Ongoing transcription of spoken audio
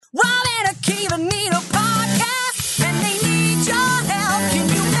Akiva need a podcast, and they need your help. Can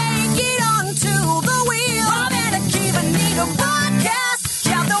you make it onto the wheel? Rob and Akiva need a podcast.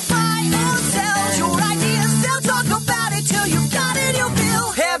 Yeah, they'll buy and sell your ideas. They'll talk about it till you've got it, you'll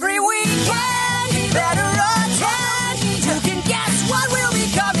bill. Every weekend, better attend. You can guess what will be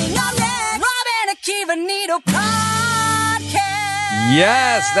coming up next. Rob and Akiva need a podcast.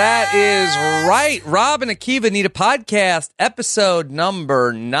 Yes, that is right. Rob and Akiva need a podcast, episode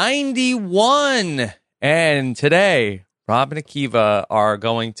number 91. And today, Rob and Akiva are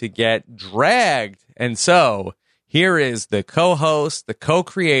going to get dragged. And so, here is the co-host, the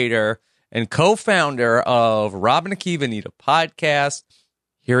co-creator, and co-founder of Rob and Akiva need a podcast.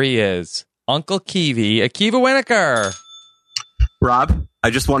 Here he is, Uncle Kiwi, Akiva Winokur. Rob,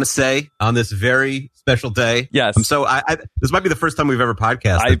 I just want to say on this very special day. Yes. This might be the first time we've ever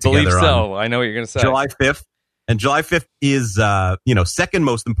podcasted I believe together so. I know what you're going to say. July 5th. And July 5th is, second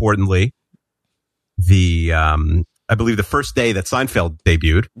most importantly, I believe the first day that Seinfeld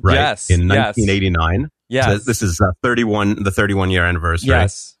debuted, right? Yes. In 1989. Yes. So this is the 31-year anniversary.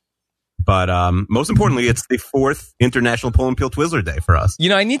 Yes. But most importantly, it's the 4th International Pull and Peel Twizzler Day for us. You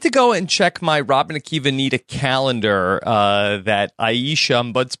know, I need to go and check my Rob and Akiva need a calendar that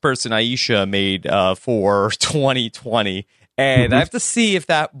Aisha, Bud's person Aisha, made for 2020. And I have to see if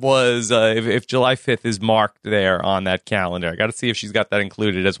that was, if July 5th is marked there on that calendar. I got to see if she's got that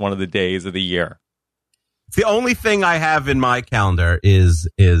included as one of the days of the year. The only thing I have in my calendar is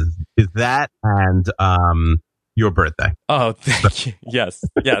that and your birthday. Oh, thank you. Yes.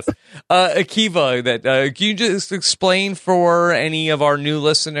 Akiva, can you just explain for any of our new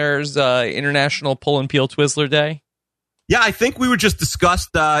listeners International Pull and Peel Twizzler Day? Yeah, I think we were just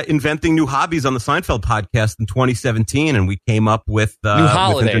discussed inventing new hobbies on the Seinfeld podcast in 2017, and we came up with new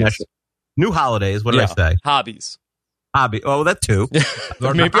holidays. New holidays. What did I say? Hobbies. Hobby. Oh, that too.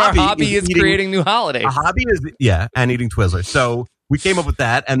 Maybe our hobby is creating new holidays. A hobby is and eating Twizzlers. So we came up with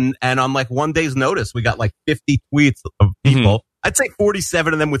that, and on like one day's notice, we got like 50 tweets of people. Mm-hmm. I'd say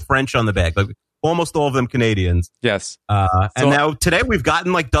 47 of them with French on the back, like almost all of them Canadians. Yes. And now today we've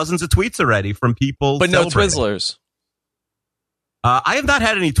gotten like dozens of tweets already from people, but no Twizzlers. I have not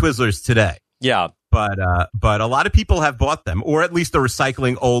had any Twizzlers today. Yeah. But a lot of people have bought them, or at least are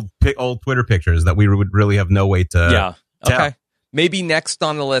recycling old Twitter pictures that we would really have no way to tell. Okay. Maybe next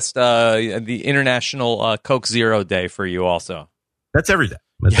on the list, the International Coke Zero Day for you also. That's every day.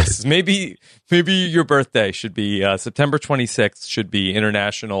 Yes, maybe your birthday should be September 26th should be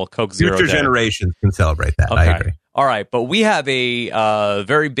International Coke Zero Day. Future generations can celebrate that. Okay. I agree. All right, but we have a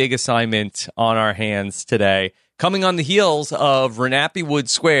very big assignment on our hands today, coming on the heels of Renappy Wood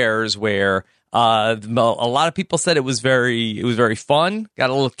Squares, where a lot of people said it was very fun, got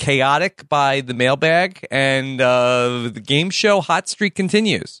a little chaotic by the mailbag, and the game show hot streak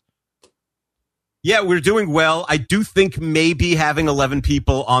continues. Yeah, we're doing well. I do think maybe having 11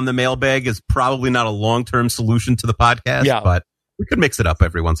 people on the mailbag is probably not a long-term solution to the podcast, but we could mix it up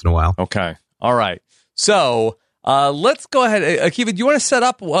every once in a while. Okay. All right. So let's go ahead. Akiva, do you want to set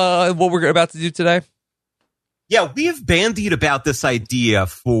up what we're about to do today? Yeah, we have bandied about this idea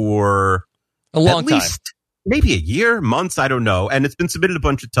for a long time. Maybe a year, months, I don't know. And it's been submitted a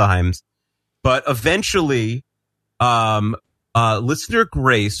bunch of times. But eventually, listener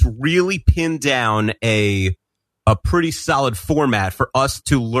Grace really pinned down a pretty solid format for us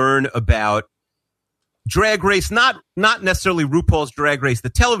to learn about Drag Race, not necessarily RuPaul's Drag Race, the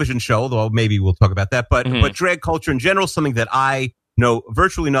television show, though maybe we'll talk about that, but drag culture in general, something that I know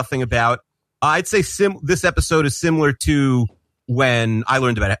virtually nothing about. I'd say this episode is similar to when I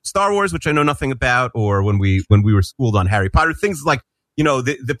learned about Star Wars, which I know nothing about, or when we were schooled on Harry Potter. Things like,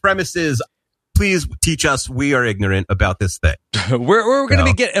 the premise is, please teach us. We are ignorant about this thing. we're going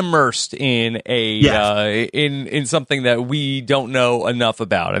to get immersed in in something that we don't know enough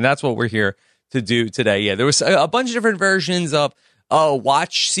about, and that's what we're here to do today. Yeah, there was a bunch of different versions of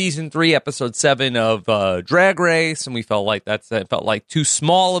watch season 3, episode 7 of Drag Race, and we felt like that felt like too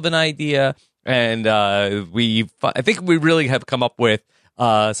small of an idea, and I think we really have come up with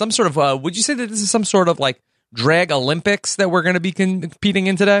some sort of. Would you say that this is some sort of like drag Olympics that we're going to be competing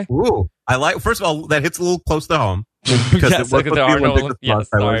in today? Ooh, I like. First of all, that hits a little close to home because yes, it was the Olympics. Yes,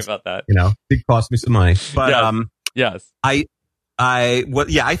 sorry about that. It cost me some money, but yes. I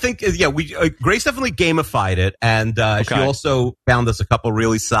think Grace definitely gamified it, and she also found us a couple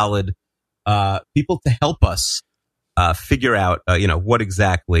really solid people to help us figure out what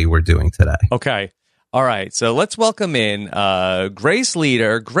exactly we're doing today. Okay, all right. So let's welcome in Grace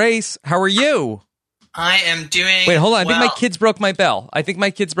Leader. Grace, how are you? I am doing. Wait, hold on. I well. think my kids broke my bell. I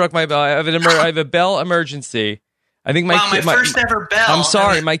have a bell emergency. I think my first ever bell. I'm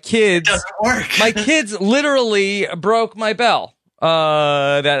sorry, my kids. It doesn't work. My kids literally broke my bell.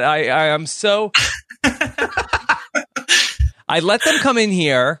 That I am so. I let them come in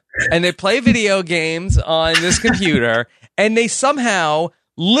here and they play video games on this computer, and they somehow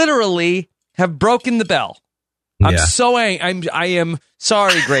literally have broken the bell. I'm so angry. I am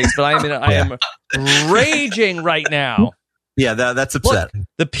sorry, Grace, but I am raging right now. Yeah, that's upsetting. Look,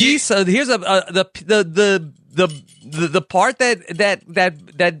 the piece. Here's the part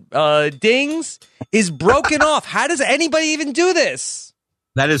that dings is broken off. How does anybody even do this?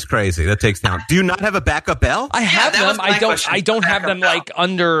 That is crazy. That takes talent. Do you not have a backup bell? I have them. I don't have them bell. like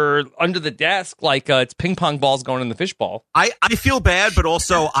under the desk, like it's ping pong balls going in the fishbowl. I feel bad, but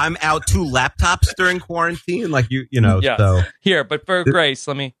also I'm out 2 laptops during quarantine. Like you know. Yeah. So Here, but for Grace,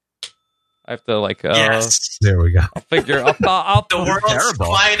 I have to like. Yes. There we go. I'll figure. I'll The world's terrible.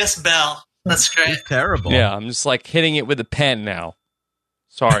 quietest bell. That's great. It's terrible. Yeah, I'm just like hitting it with a pen now.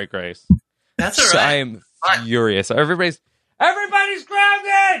 Sorry, Grace. That's all right. I am furious. Everybody's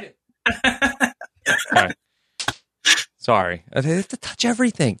grounded. All right. Sorry, I have to touch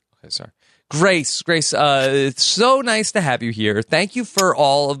everything. Okay, sorry. Grace, it's so nice to have you here. Thank you for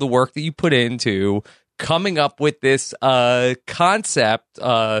all of the work that you put into coming up with this concept.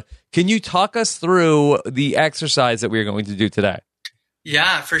 Can you talk us through the exercise that we're going to do today?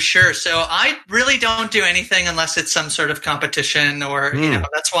 Yeah, for sure. So I really don't do anything unless it's some sort of competition or,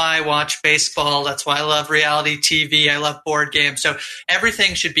 that's why I watch baseball. That's why I love reality TV. I love board games. So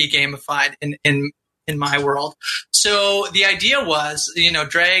everything should be gamified in my world. So the idea was,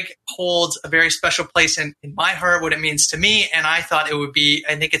 drag holds a very special place in my heart, what it means to me. And I thought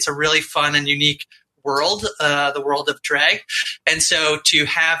I think it's a really fun and unique world, the world of drag. And so to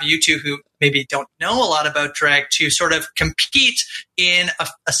have you two who maybe don't know a lot about drag to sort of compete in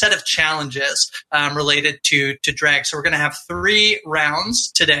a set of challenges related to drag. So we're going to have 3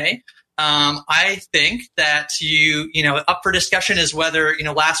 rounds today. I think that up for discussion is whether,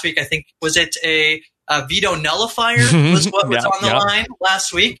 last week, I think, was it a veto nullifier was what was on the line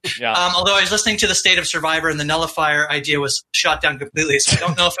last week. Yeah. Although I was listening to the State of Survivor and the nullifier idea was shot down completely. So I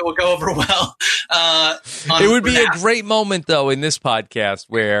don't know if it will go over well. It would be a great moment, though, in this podcast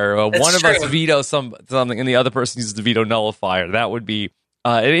where one of us vetoes something and the other person uses the veto nullifier. That would be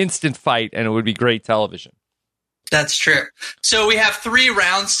an instant fight, and it would be great television. That's true. So we have 3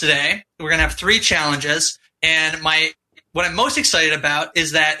 rounds today. We're going to have 3 challenges. And what I'm most excited about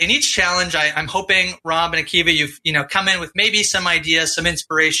is that in each challenge, I'm hoping, Rob and Akiva, you've come in with maybe some ideas, some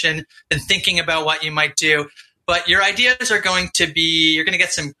inspiration, and thinking about what you might do. But your ideas are going to be, you're going to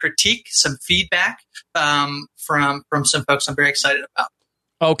get some critique, some feedback from some folks I'm very excited about.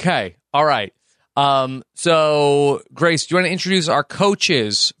 Okay. All right. So, Grace, do you want to introduce our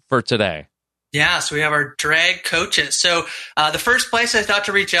coaches for today? Yeah, so we have our drag coaches. So the first place I thought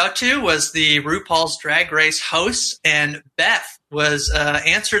to reach out to was the RuPaul's Drag Race hosts, and Beth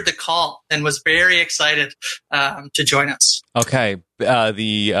answered the call and was very excited to join us. Okay,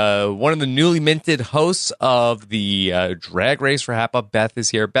 the one of the newly minted hosts of the Drag Race for Hap Up, Beth, is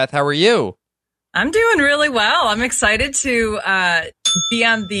here. Beth, how are you? I'm doing really well. I'm excited to be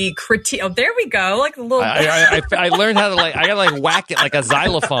on the critique. Oh, there we go. Like a little. I learned how to I gotta whack it like a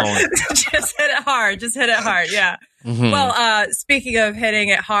xylophone. Just hit it hard. Yeah. Mm-hmm. Well, speaking of hitting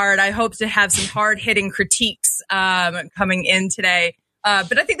it hard, I hope to have some hard hitting critiques coming in today.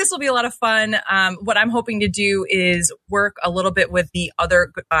 But I think this will be a lot of fun. What I'm hoping to do is work a little bit with the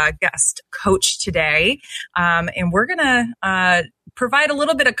other guest coach today. And we're going to provide a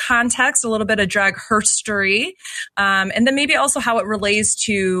little bit of context, a little bit of drag history, and then maybe also how it relates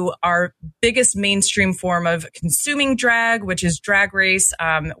to our biggest mainstream form of consuming drag, which is Drag Race,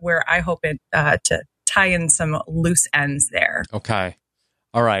 where I hope it to tie in some loose ends there. Okay.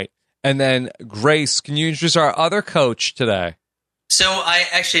 All right. And then, Grace, can you introduce our other coach today? So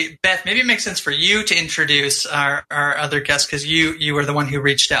Beth, maybe it makes sense for you to introduce our other guest because you were the one who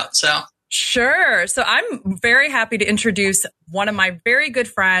reached out. So sure. So I'm very happy to introduce one of my very good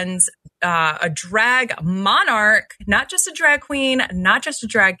friends, a drag monarch, not just a drag queen, not just a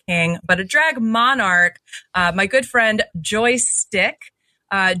drag king, but a drag monarch. My good friend, Joy Stick.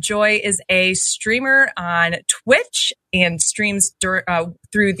 Joy is a streamer on Twitch and streams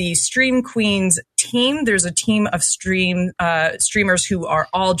through the Stream Queens team. There's a team of streamers who are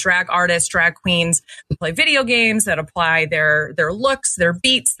all drag artists, drag queens who play video games that apply their looks, their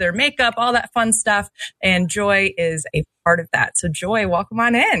beats, their makeup, all that fun stuff. And Joy is a part of that. So Joy, welcome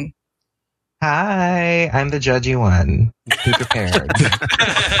on in. Hi, I'm the judgy one. Be prepared.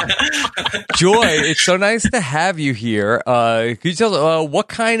 Joy, it's so nice to have you here. Could you tell what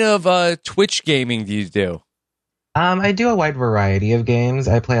kind of Twitch gaming do you do? I do a wide variety of games.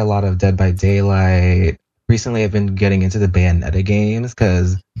 I play a lot of Dead by Daylight. Recently, I've been getting into the Bayonetta games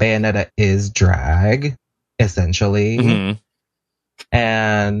because Bayonetta is drag, essentially. Mm-hmm.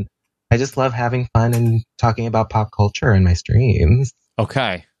 And I just love having fun and talking about pop culture in my streams.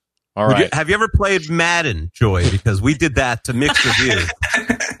 Okay. All right. Have you ever played Madden, Joy? Because we did that to mixed reviews.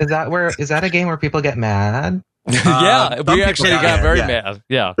 Is that a game where people get mad? Yeah, we actually got very mad.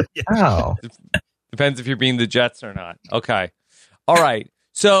 Yeah. Oh. Depends if you're being the Jets or not. Okay. All right.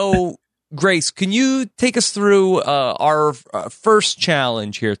 So, Grace, can you take us through our first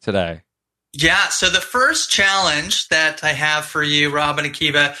challenge here today? Yeah, so the first challenge that I have for you, Rob and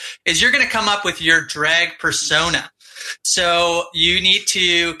Akiva, is you're going to come up with your drag persona. So you need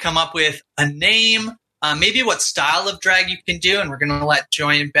to come up with a name, maybe what style of drag you can do, and we're going to let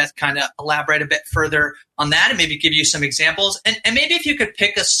Joy and Beth kind of elaborate a bit further on that and maybe give you some examples. And maybe if you could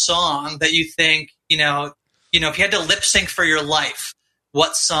pick a song that you think, if you had to lip sync for your life,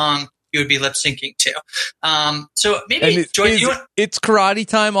 what song you would be lip syncing to. So maybe, Joy, it's karate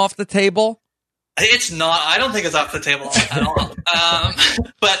time off the table? It's not. I don't think it's off the table at all.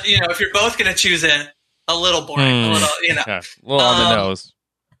 But, if you're both going to choose it, a little boring, a little, Yeah, a little on the nose.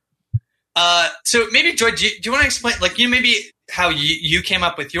 So maybe, Joy, do you want to explain, maybe how you came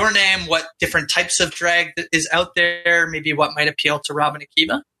up with your name, what different types of drag that is out there, maybe what might appeal to Rob and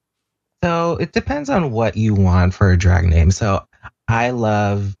Akiva? So it depends on what you want for a drag name. So I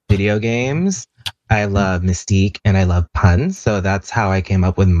love video games, I love Mystique, and I love puns. So that's how I came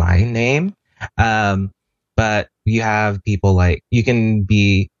up with my name. But you have people you can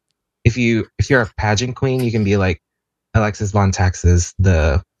be, if you're a pageant queen, you can be like Alexis Von Taxis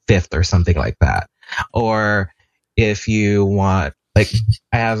the 5th or something like that. Or if you want, I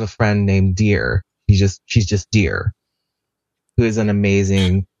have a friend named Deer. She's just Deer, who is an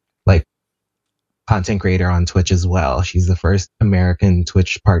amazing content creator on Twitch as well. She's the first American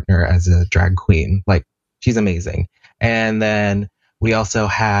Twitch partner as a drag queen. She's amazing. And then we also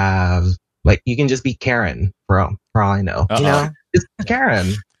have you can just be Karen for all I know. Just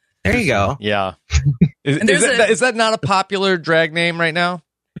Karen. There you go. Yeah. Is that not a popular drag name right now?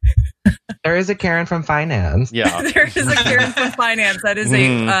 There is a Karen from Finance. Yeah. There is a Karen from Finance. That is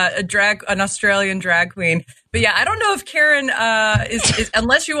an Australian drag queen. But yeah, I don't know if Karen is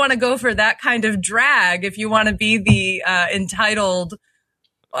unless you want to go for that kind of drag, if you want to be the entitled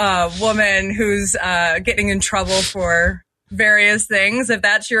woman who's getting in trouble for various things. If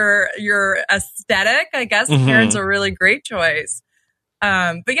that's your aesthetic, I guess Karen's a really great choice.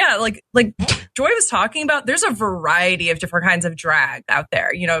 But yeah, like Joy was talking about, there's a variety of different kinds of drag out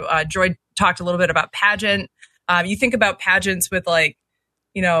there. Joy talked a little bit about pageant. You think about pageants with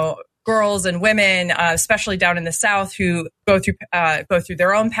girls and women, especially down in the South, who go through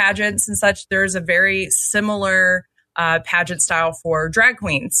their own pageants and such. There's a very similar pageant style for drag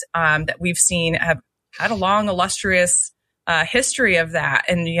queens that we've seen have had a long, illustrious history of that.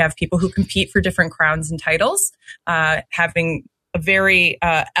 And you have people who compete for different crowns and titles, having a very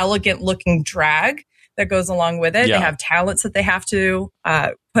elegant looking drag that goes along with it. Yeah. They have talents that they have to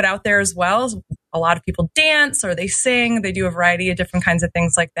put out there as well. A lot of people dance or they sing. They do a variety of different kinds of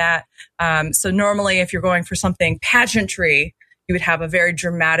things like that. So normally if you're going for something pageantry, you would have a very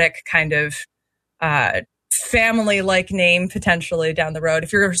dramatic kind of family-like name potentially down the road.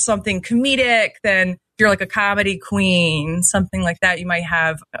 If you're something comedic, then if you're like a comedy queen, something like that, you might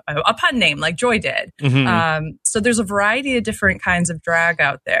have a pun name like Joy did. So there's a variety of different kinds of drag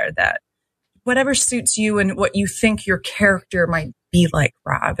out there that whatever suits you and what you think your character might be like,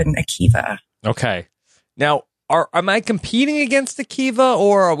 Rob and Akiva. Okay. Now, am I competing against Akiva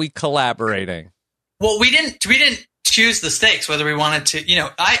or are we collaborating? Well, we didn't choose the stakes, whether we wanted to,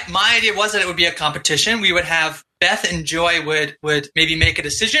 my idea was that it would be a competition. We would have Beth and Joy would maybe make a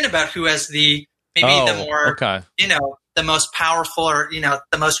decision about who has the more, the most powerful or,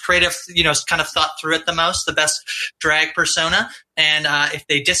 the most creative, kind of thought through it the most, the best drag persona. And if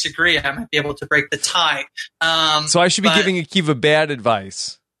they disagree, I might be able to break the tie. So I should be giving Akiva bad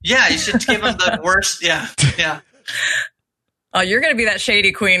advice. Yeah, you should give him the worst. Yeah. Oh, you're going to be that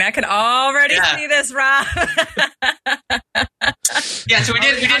shady queen. I can already see this, Rob. Yeah, so we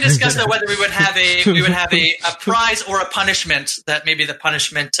didn't discuss though whether we would have a prize or a punishment. That maybe the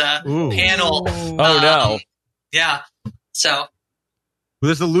punishment panel. Oh no. Yeah. So.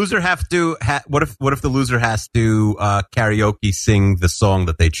 Does the loser have to? What if the loser has to karaoke sing the song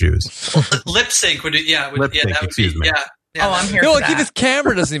that they choose? Lip sync would lip sync, excuse me. Yeah, I'm here for that. His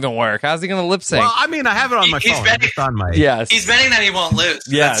camera doesn't even work. How's he going to lip sync? Well, I mean, I have it on my phone. It's on my. Yes. He's betting that he won't lose.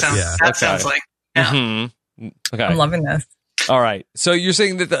 Yes. That sounds like. Yeah. Mm-hmm. Okay. I'm loving this. All right. So you're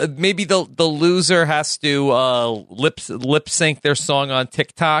saying that maybe the loser has to lip sync their song on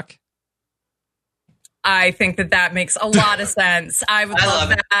TikTok? I think that makes a lot of sense. I would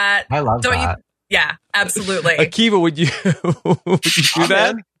love that. I love that. Yeah, absolutely. Akiva, would you do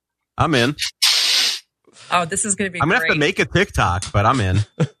that? I'm in. Oh, this is going to be I'm going to great. have to make a TikTok, but I'm in.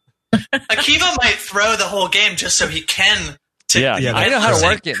 Akiva might throw the whole game just so he can. Yeah, I know how to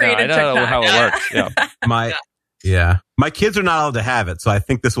work it now. I know how it works. Yeah. My kids are not allowed to have it, so I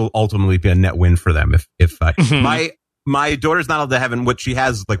think this will ultimately be a net win for them. If my daughter's not allowed to have it, what she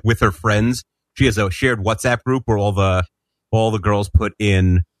has like with her friends, she has a shared WhatsApp group where all the girls put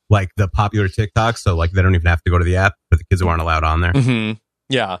in like the popular TikToks, so like they don't even have to go to the app for the kids who aren't allowed on there. Mm-hmm.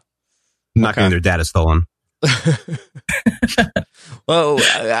 Yeah, not getting their data stolen. Well,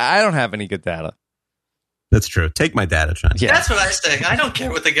 I don't have any good data. That's true. Take my data, John. Yeah. That's what I say. I don't care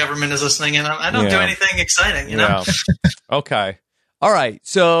what the government is listening in. I don't do anything exciting, you know? Yeah. Okay. All right.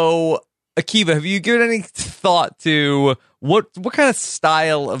 So, Akiva, have you given any thought to what kind of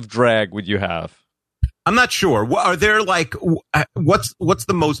style of drag would you have? I'm not sure. Are there like what's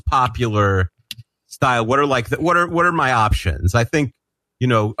the most popular style? What are like what are my options? I think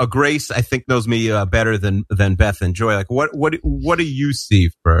a Grace I think knows me better than Beth and Joy. Like what do you see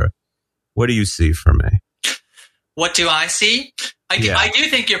for me? What do I see? I do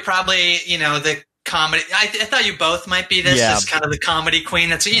think you're probably, the comedy. I thought you both might be this kind of the comedy queen.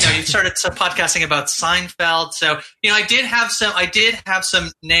 That's, you started some podcasting about Seinfeld. So, I did have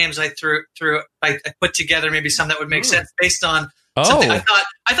some names I put together, maybe some that would make sense based on something. I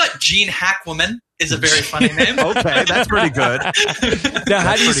thought Gene Hackwoman is a very funny name. Okay, that's pretty good. Now,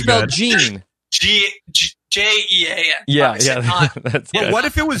 how do you spell Gene? Jean. Yeah. That's good. What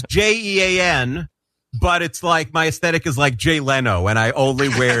if it was Jean? But it's like my aesthetic is like Jay Leno, and I only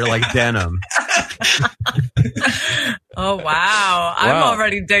wear like denim. Oh wow! I'm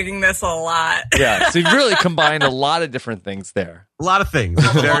already digging this a lot. Yeah, so you've really combined a lot of different things there. A lot of things.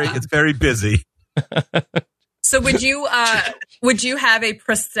 It's very busy. So would you have a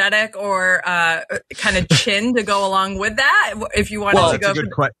prosthetic or kind of chin to go along with that if you wanted to go?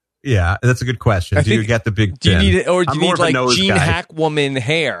 Yeah, that's a good question. Do you get the big chin? Do you need it, or do you need like Gene guy. Hackwoman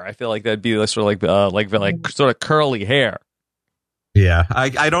hair? I feel like that'd be sort of like sort of curly hair. Yeah,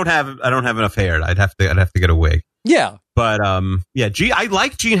 I don't have enough hair. I'd have to get a wig. Yeah, but I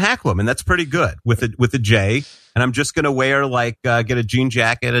like Gene Hackwoman. That's pretty good with a J. And I'm just gonna wear get a jean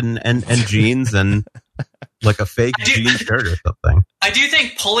jacket and jeans and like a fake jean shirt or something. I do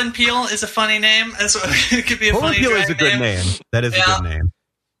think Pull and Peel is a funny name. It could be a Pull funny and Peel drag is a good name. That is a good name.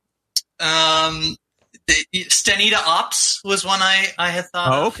 Stanita Ops was one I had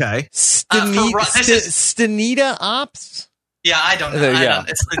thought. Oh, okay. Stanita Ops. Yeah, I don't know.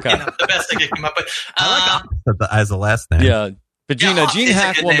 It's the best I could come up with. I like Ops as a last name. Yeah, but Gene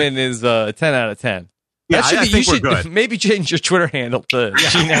Hackwoman is 10 out of 10. Yeah, I think we're good. Maybe change your Twitter handle to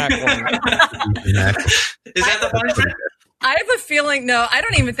Gene Hackwoman. Is that the punishment? I have a feeling, no, I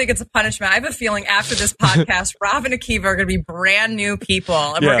don't even think it's a punishment. I have a feeling after this podcast, Rob and Akiva are going to be brand new people.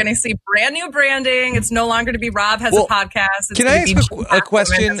 And we're going to see brand new branding. It's no longer to be Rob has a podcast. It's can I ask a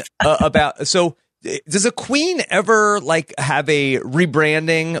question about, so does a queen ever have a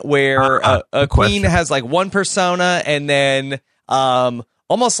rebranding where a queen has one persona and then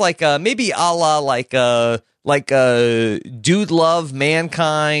almost maybe a la Dude Love,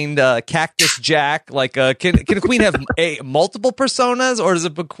 Mankind, Cactus Jack. Can a queen have multiple personas, or does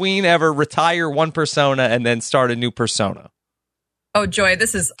a queen ever retire one persona and then start a new persona? Oh, Joy,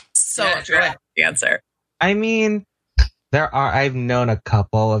 this is so direct the answer. I mean, I've known a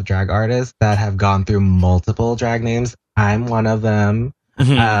couple of drag artists that have gone through multiple drag names. I'm one of them.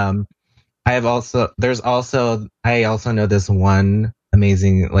 Mm-hmm. I also know this one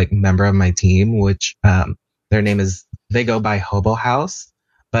amazing member of my team, which their name they go by Hobo House,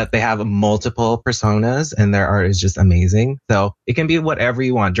 but they have multiple personas and their art is just amazing. So it can be whatever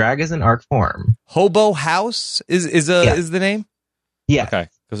you want. Drag is an art form. Hobo House is the name? Yeah. Okay.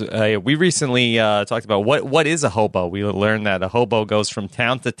 Because we recently talked about what is a hobo. We learned that a hobo goes from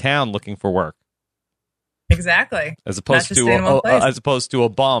town to town looking for work. Exactly. As opposed to a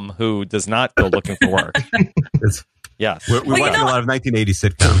bum who does not go looking for work. Yes. We're watching a lot of 1980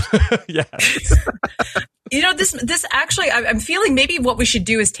 sitcoms. Yes. This actually, I'm feeling maybe what we should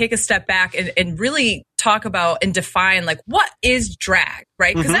do is take a step back and really talk about and define what is drag,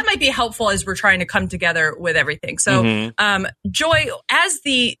 right? Because that might be helpful as we're trying to come together with everything. So, Joy, as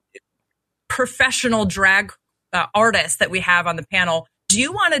the professional drag artist that we have on the panel, do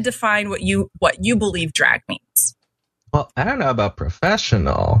you want to define what you believe drag means? Well, I don't know about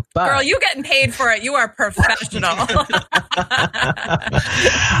professional, but Girl, you getting paid for it. You are professional.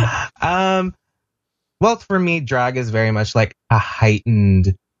 Well, for me, drag is very much like a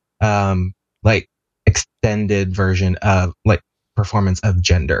heightened, like extended version of like performance of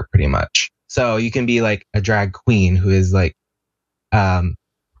gender, pretty much. So you can be like a drag queen who is like,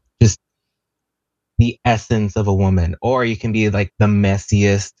 just the essence of a woman, or you can be like the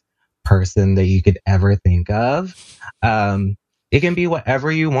messiest person that you could ever think of. It can be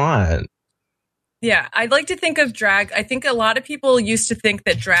whatever you want. Yeah, I'd like to think of drag. I think a lot of people used to think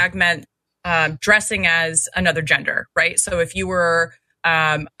that drag meant dressing as another gender, right? So if you were,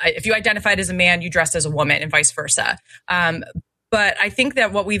 if you identified as a man, you dressed as a woman, and vice versa. But I think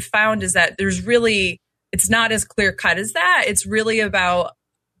that what we've found is that it's not as clear cut as that. It's really about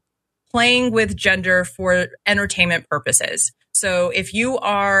playing with gender for entertainment purposes. So if you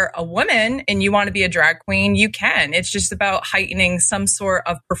are a woman and you want to be a drag queen, you can. It's just about heightening some sort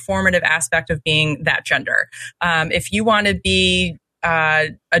of performative aspect of being that gender. If you want to be a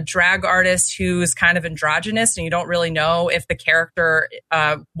drag artist who's kind of androgynous and you don't really know if the character,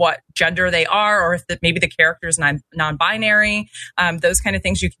 what gender they are, or if maybe the character is non-binary, those kind of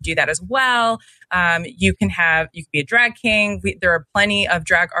things, you can do that as well. You can be a drag king. There are plenty of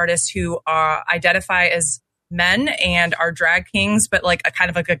drag artists who identify as men and are drag kings, but like a kind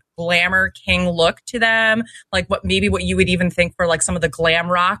of like a glamour king look to them, like what you would even think for like some of the glam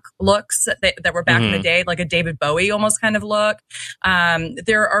rock looks that were back in the day, like a David Bowie almost kind of look.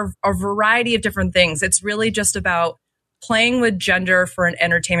 There are a variety of different things. It's really just about playing with gender for an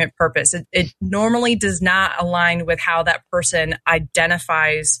entertainment purpose. It normally does not align with how that person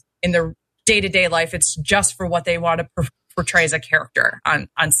identifies in their day-to-day life. It's just for what they want to portray as a character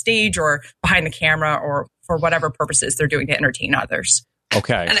on stage or behind the camera, or for whatever purposes they're doing to entertain others.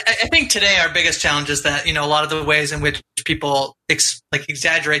 Okay. And I think today our biggest challenge is that, a lot of the ways in which people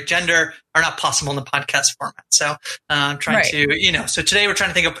exaggerate gender are not possible in the podcast format. So so today we're trying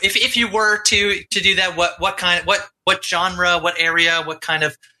to think of, if you were to do that, what genre, what area, what kind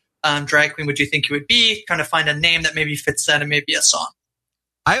of drag queen would you think you would be? Kind of find a name that maybe fits that and maybe a song.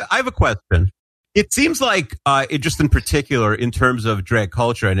 I have a question. It seems like, it just in particular, in terms of drag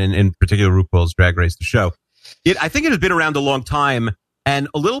culture, and in particular RuPaul's Drag Race, the show, I think it has been around a long time, and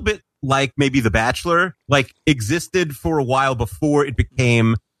a little bit like maybe The Bachelor, like existed for a while before it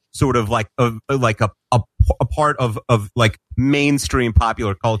became sort of like a part of like mainstream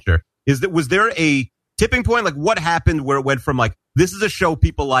popular culture. Was there a tipping point? Like, what happened where it went from like, this is a show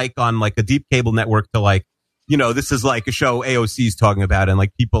people like on like a deep cable network to like, this is like a show AOC's talking about, and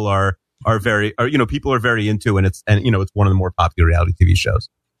like people are very into, and it's one of the more popular reality TV shows.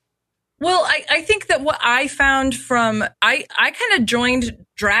 Well, I think that what I found I kind of joined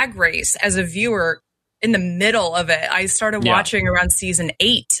Drag Race as a viewer in the middle of it. I started watching around season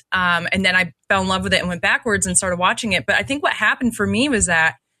 8, and then I fell in love with it and went backwards and started watching it. But I think what happened for me was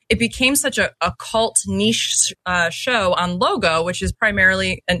that it became such a cult niche show on Logo, which is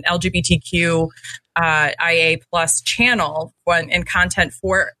primarily an LGBTQ IA plus channel and content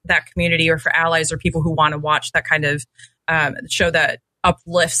for that community or for allies or people who want to watch that kind of show that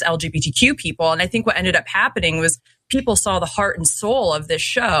uplifts LGBTQ people. And I think what ended up happening was people saw the heart and soul of this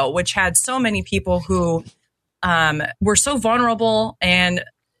show, which had so many people who were so vulnerable and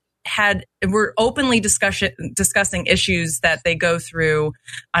were openly discussing issues that they go through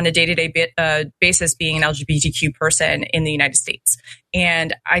on a day-to-day basis being an LGBTQ person in the United States.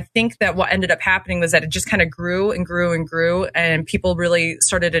 And I think that what ended up happening was that it just kind of grew and grew and grew, and people really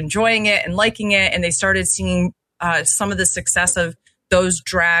started enjoying it and liking it, and they started seeing some of the success of those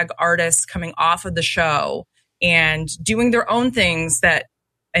drag artists coming off of the show and doing their own things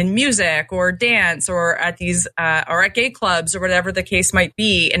in music or dance or at these or at gay clubs or whatever the case might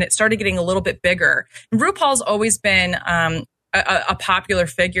be. And it started getting a little bit bigger. And RuPaul's always been a popular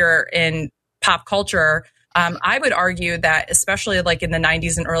figure in pop culture. I would argue that especially like in the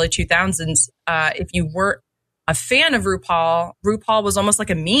 90s and early 2000s, if you weren't a fan of RuPaul was almost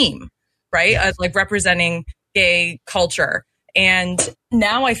like a meme, right? Like representing gay culture. And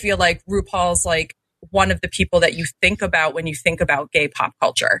now I feel like RuPaul's like one of the people that you think about when you think about gay pop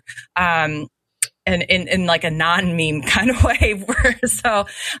culture. And in like a non-meme kind of way. So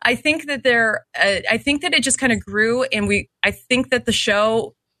I think that it just kind of grew, and I think that the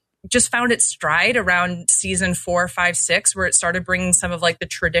show just found its stride around season 4, 5, 6, where it started bringing some of like the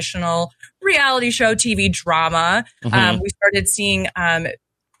traditional reality show TV drama. We started seeing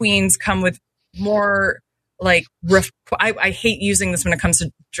queens come with more like I hate using this when it comes to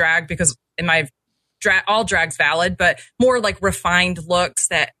drag because in my all drag's valid, but more like refined looks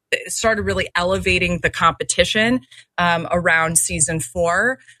that it started really elevating the competition around season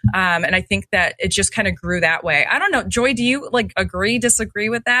 4. And I think that it just kind of grew that way. I don't know. Joy, do you like agree, disagree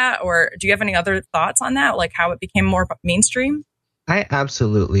with that? Or do you have any other thoughts on that? Like how it became more mainstream? I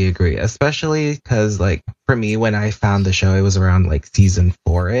absolutely agree, especially because, like, for me, when I found the show, it was around like season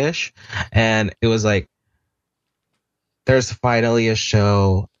 4-ish. And it was like, there's finally a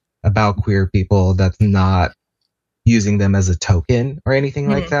show about queer people that's not using them as a token or anything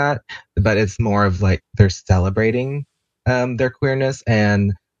like that, but it's more of like they're celebrating their queerness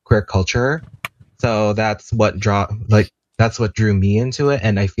and queer culture. So that's what drew me into it,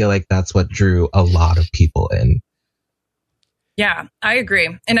 and I feel like that's what drew a lot of people in. Yeah, I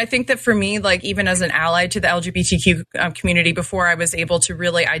agree. And I think that for me, like even as an ally to the LGBTQ community, before I was able to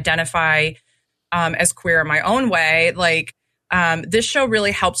really identify as queer in my own way, like this show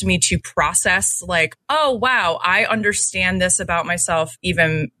really helped me to process like, oh, wow, I understand this about myself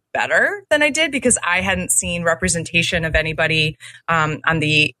even better than I did because I hadn't seen representation of anybody on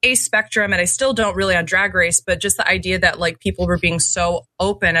the ace spectrum. And I still don't really on Drag Race, but just the idea that like people were being so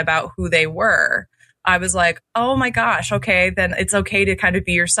open about who they were. I was like, oh my gosh, okay, then it's okay to kind of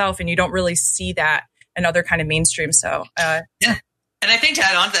be yourself. And you don't really see that in other kind of mainstream. So, yeah. And I think to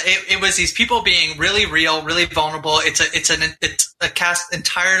add on to that, it was these people being really real, really vulnerable. It's a cast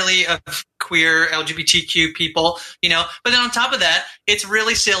entirely of queer LGBTQ people, you know. But then on top of that, it's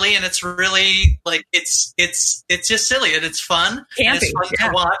really silly and it's really like it's just silly and it's fun. Campy, and it's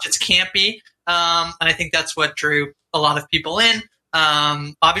fun to watch. It's campy, and I think that's what drew a lot of people in.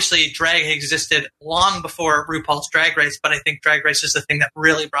 Obviously, drag existed long before RuPaul's Drag Race, but I think Drag Race is the thing that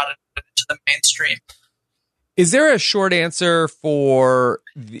really brought it into the mainstream. Is there a short answer for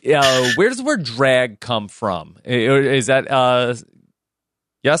where does the word drag come from? Is that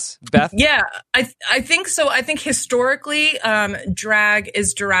yes, Beth? Yeah, I think so. I think historically, drag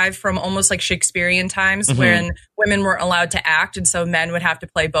is derived from almost like Shakespearean times when women weren't allowed to act. And so men would have to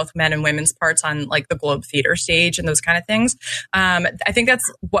play both men and women's parts on like the Globe Theater stage and those kind of things. I think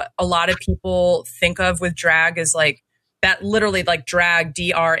that's what a lot of people think of with drag is like that literally like drag,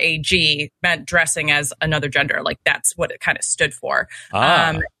 D-R-A-G, meant dressing as another gender. Like that's what it kind of stood for.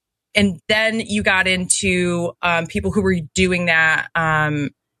 And then you got into people who were doing that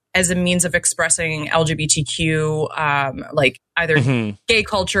as a means of expressing LGBTQ, like either gay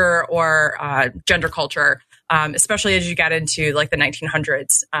culture or gender culture, especially as you got into like the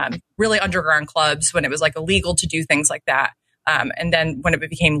 1900s, really underground clubs when it was like illegal to do things like that. And then when it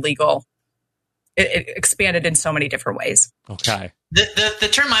became legal, it expanded in so many different ways. Okay. The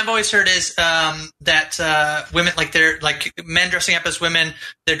term I've always heard is that women, like they're like men dressing up as women,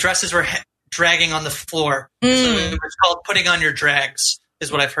 their dresses were dragging on the floor. So it was called putting on your drags,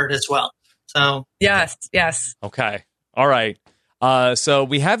 is what I've heard as well. So yes. Okay. All right. So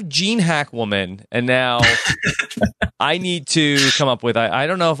we have Gene Hackwoman, and now I need to come up with. I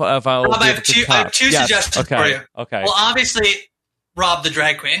don't know if I'll. Rob, I have two suggestions for you. Okay. Well, obviously, Rob the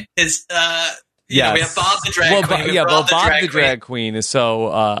drag queen is. You know, we have Bob the drag queen. Bob the drag queen is so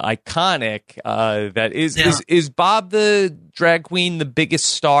iconic. That is Bob the drag queen the biggest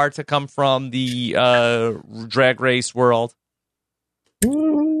star to come from the drag race world?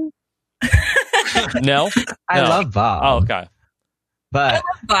 No, I love Bob. Oh, okay, but I love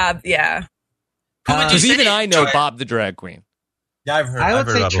Bob. Yeah, because even I know Bob the drag queen. Yeah, I've heard. I would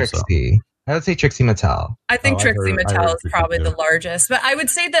say Trixie. I would say Trixie Mattel. I think Trixie Mattel is probably the largest, but I would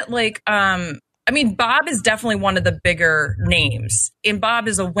say that like I mean, Bob is definitely one of the bigger names, and Bob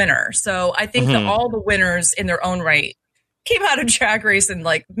is a winner. So I think that all the winners in their own right came out of Drag Race and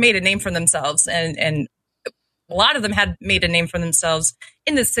like made a name for themselves. And a lot of them had made a name for themselves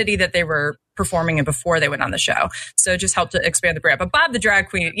in the city that they were performing in before they went on the show. So it just helped to expand the brand. But Bob the drag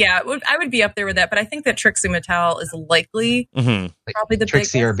queen, yeah, I would be up there with that. But I think that Trixie Mattel is likely probably the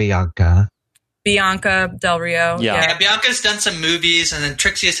Trixie biggest. or Bianca. Bianca Del Rio. Yeah, Bianca's done some movies, and then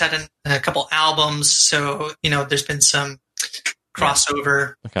Trixie has had a couple albums. So, you know, there's been some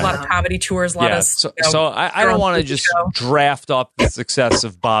crossover. Okay. A lot of comedy tours. A lot of, so I don't want to just draft up the success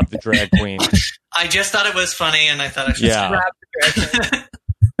of Bob the drag queen. I just thought it was funny, and I thought I should grab the drag queen.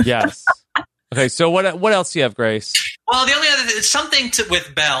 Yes. Okay, so what else do you have, Grace? Well, the only other thing is something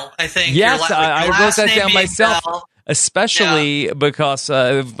with Belle, I think. Yes, I wrote that down myself. Belle. Especially because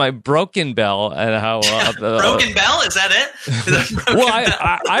of my Broken Belle and how Broken Belle, is that it? Well,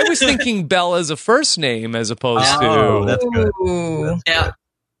 I was thinking Belle as a first name as opposed to that's good. Yeah.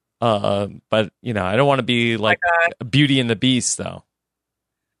 But you know, I don't want to be like Beauty and the Beast, though.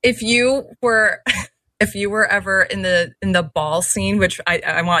 If you were ever in the ball scene, which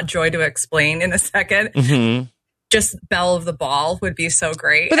I want Joy to explain in a second, just Belle of the Ball would be so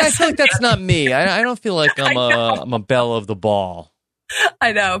great. But I feel like that's not me. I don't feel like I'm a belle of the ball.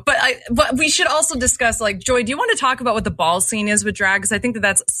 I know, but we should also discuss, like, Joy, do you want to talk about what the ball scene is with drag? Because I think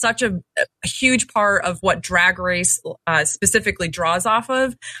that's such a huge part of what Drag Race specifically draws off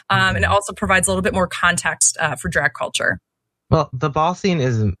of, and it also provides a little bit more context for drag culture. Well, the ball scene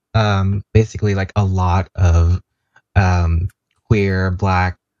is basically like a lot of queer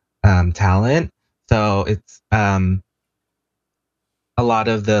Black talent. So it's a lot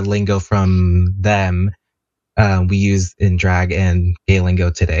of the lingo from them we use in drag and gay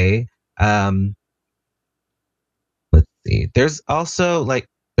lingo today. Let's see. There's also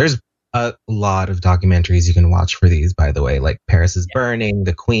there's a lot of documentaries you can watch for these, by the way, like Paris is Burning,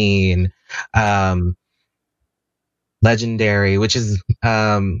 The Queen, Legendary, which is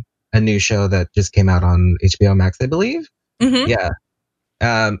a new show that just came out on HBO Max, I believe. Mm-hmm. Yeah.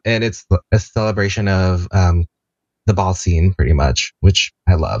 And it's a celebration of the ball scene, pretty much, which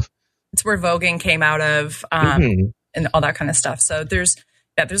I love. It's where voguing came out of, and all that kind of stuff. So there's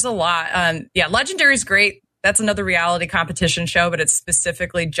a lot. Legendary is great. That's another reality competition show, but it's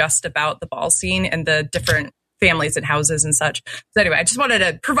specifically just about the ball scene and the different families and houses and such. So anyway, I just wanted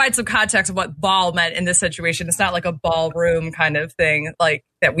to provide some context of what ball meant in this situation. It's not like a ballroom kind of thing, like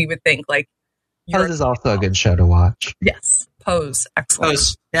that we would think. Like, Pose is also a good show to watch. Yes, Pose, excellent.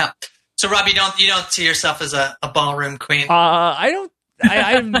 Pose, yeah. So Rob, you don't see yourself as a ballroom queen? I don't.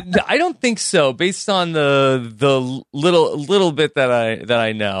 I don't think so. Based on the little bit that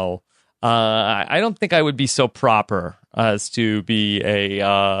I know, I don't think I would be so proper as to be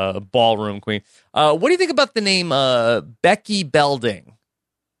a ballroom queen. What do you think about the name Becky Belding?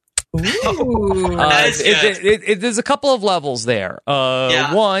 Ooh, there's a couple of levels there.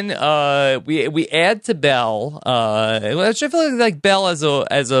 One, we add to Belle, which I feel like Belle as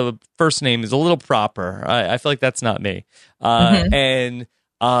a first name is a little proper. I feel like that's not me. And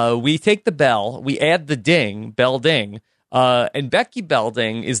we take the Belle, we add the ding, Belding, and Becky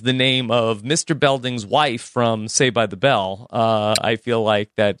Belding is the name of Mr. Belding's wife from Saved by the Bell. I feel like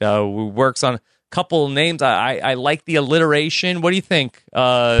that works on couple names. I like the alliteration. What do you think,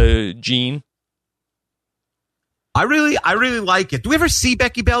 Gene? I really like it. Do we ever see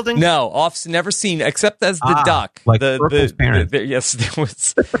Becky Belding? No, never seen, except as the duck. Like Urkel's parent. Yes,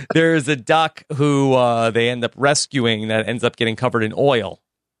 there's a duck who they end up rescuing that ends up getting covered in oil.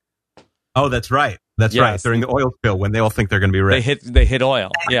 Oh, that's right. That's right. During the oil spill, when they all think they're going to be rich, they hit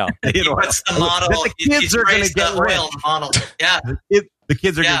oil. Yeah, they hit oil. That's the model. The kids are going to get rich. Model. Yeah, the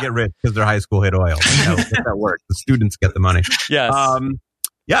kids are going to get rich because their high school hit oil. That's that works. The students get the money. Yes.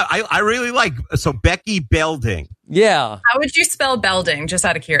 I really like Becky Belding. Yeah. How would you spell Belding? Just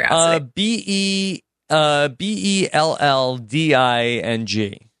out of curiosity. Bellding.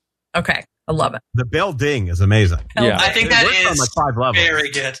 Okay, I love it. The Belding is amazing. Yeah, I think that is on 5 levels. Very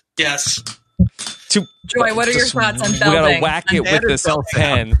good. Yes. Joy, what are your thoughts on We Belding? gotta whack it with this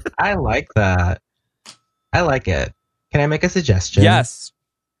pen. I like that. I like it. Can I make a suggestion? Yes.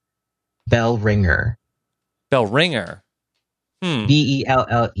 Bell Ringer. Bell Ringer.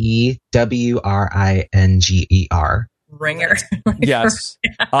 BELLEWRINGER. Ringer. Yes.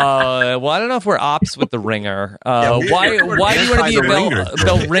 Well, I don't know if we're ops with the ringer. Why do you want to be a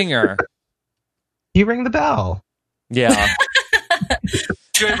bell ringer? You ring the bell. Yeah.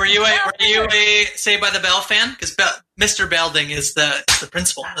 Joy, were you a Saved by the Bell fan? Because Mr. Belding is the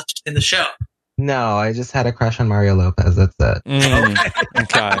principal in the show. No, I just had a crush on Mario Lopez. That's it.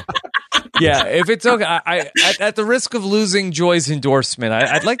 Okay. Yeah, if it's okay, I at the risk of losing Joy's endorsement,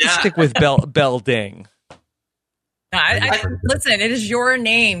 I'd like to stick with Belding. Listen, it is your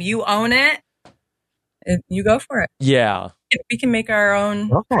name. You own it. You go for it. Yeah. We can make our own.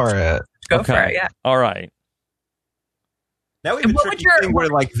 Go for it. Go for it. Yeah. All right. Now we have a tricky thing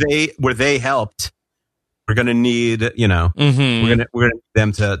where they helped. We're going to need, we're going to need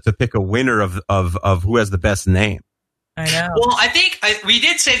them to pick a winner of who has the best name. I know. Well, I think we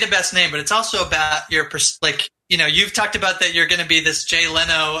did say the best name, but it's also about your you've talked about that you're going to be this Jay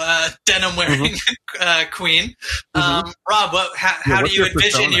Leno denim wearing queen. Rob, how do you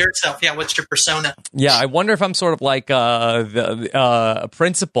envision yourself? Yeah, what's your persona? Yeah, I wonder if I'm sort of like a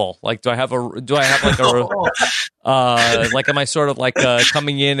principal. Like, do I have like am I sort of like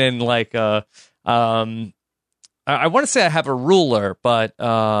coming in and like I want to say I have a ruler, but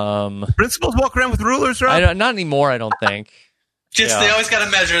principals walk around with rulers, right? Not anymore. I don't think. They always got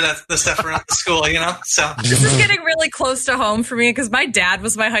to measure the stuff around the school, So this is getting really close to home for me because my dad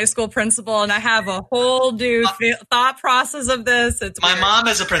was my high school principal, and I have a whole new thought process of this. It's my mom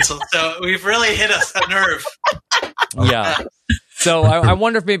is a principal, so we've really hit a nerve. Yeah. So I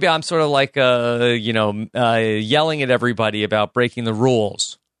wonder if maybe I'm sort of like, yelling at everybody about breaking the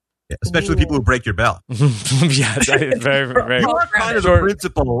rules. Yeah, especially people who break your bell. Yes, very, very. You are kind of the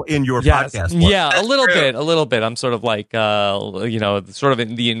principal in your podcast. Work. Yeah, a little bit. I'm sort of like, sort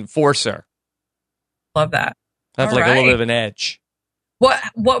of the enforcer. Love that. I have a little bit of an edge. What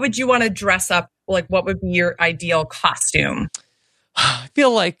would you want to dress up? Like, what would be your ideal costume? I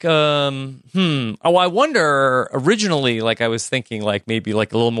feel like, I wonder originally, like I was thinking like maybe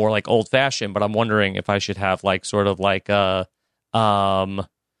like a little more like old fashioned, but I'm wondering if I should have like sort of like a ladies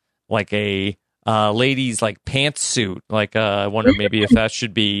like pantsuit. Like, I wonder maybe if that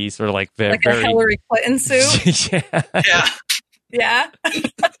should be sort of like very, like a Hillary Clinton suit. Yeah. Yeah.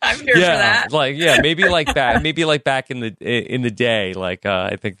 I'm here for that. Like, maybe like that. Maybe like back in the day. Like,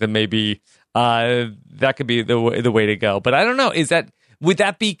 I think that maybe that could be the way to go. But I don't know. Would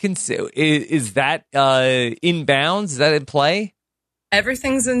that be is that in bounds? Is that in play?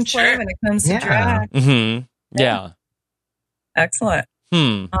 Everything's in play when it comes to drag. Mm-hmm. Yeah. Excellent.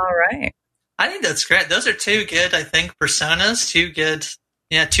 All right. I think that's great. Those are two good, I think, personas. Two good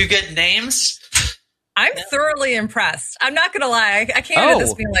names. I'm thoroughly impressed. I'm not going to lie. I came into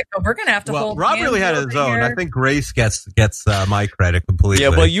this being like, we're going to have to hold Rob hands really had over his own. here. I think Grace gets my credit completely. Yeah,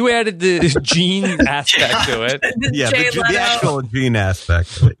 well, you added the Gene aspect to it. The actual Gene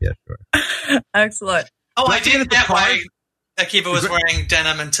aspect of it. Yeah, sure. Excellent. Oh, I did get why Akiva was wearing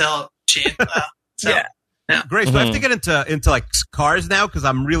denim until Gene. Yeah. Grace, do I have to get into like cars now? Because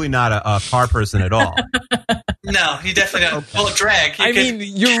I'm really not a car person at all. No, you definitely don't. Well, drag.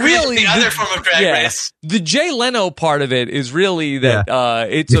 You're really the other form of drag race. The Jay Leno part of it is really that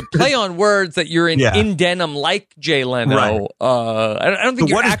it's a play on words that you're in denim like Jay Leno. Right. I don't think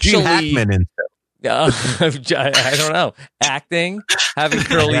so you're what actually. Gene Hackman into? I don't know. Acting, having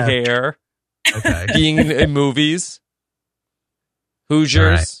curly hair, being in movies,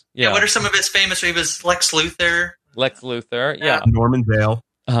 Hoosiers. Right. Yeah. What are some of his famous? He was Lex Luthor. Yeah. Norman Dale.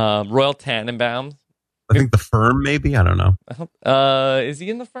 Royal Tannenbaum. I think The Firm, maybe. I don't know. Is he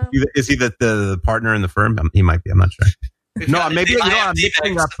in The Firm? Is he the partner in The Firm? He might be. I'm not sure. No, maybe. I'm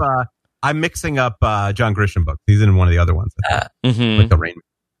mixing up John Grisham books. He's in one of the other ones. Like The Rain.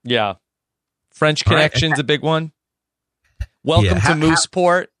 Yeah. French Connection's a big one. Welcome to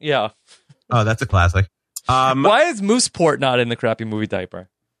Mooseport. Yeah. Oh, that's a classic. Why is Mooseport not in the crappy movie diaper?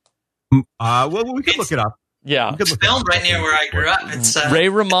 Well, we could look it up. Yeah. It's filmed right near where I grew up. It's Ray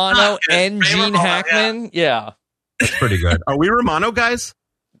Romano and Gene Hackman. Yeah. That's pretty good. Are we Romano guys?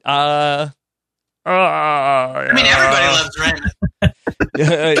 I mean, everybody loves Raymond.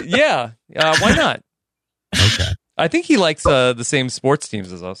 Yeah. Why not? Okay. I think he likes the same sports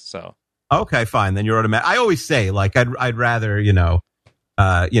teams as us. So. Okay, fine. Then you're automatic. I always say, like, I'd rather,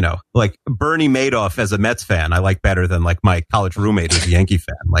 like Bernie Madoff as a Mets fan, I like better than like my college roommate who's a Yankee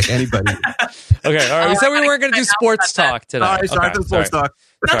fan. Like anybody. Okay, all right. We said we weren't going to do sports talk today. All right, sorry, sports talk.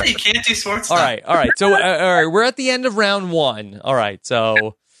 Not that you can't do sports talk. All right. So, all right, we're at the end of round one. All right,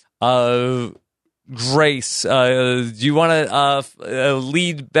 so, Grace, do you want to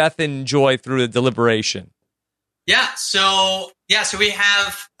lead Beth and Joy through the deliberation? Yeah. So we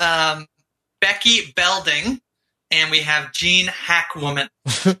have Becky Belding. And we have Gene Hackwoman.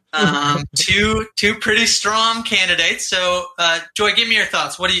 Two pretty strong candidates. So, Joy, give me your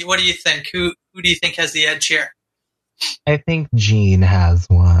thoughts. What do you think? Who do you think has the edge here? I think Gene has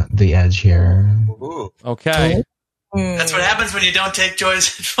the edge here. Ooh. Okay. That's what happens when you don't take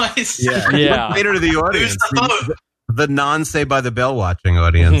Joy's advice. Yeah. Later to the audience. The non-Say by the Bell watching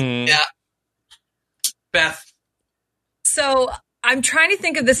audience. Mm-hmm. Yeah. Beth. So I'm trying to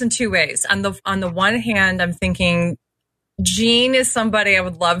think of this in two ways. On the one hand, I'm thinking Gene is somebody I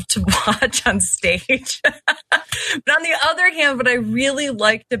would love to watch on stage. But on the other hand, what I really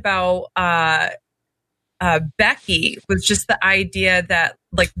liked about Becky was just the idea that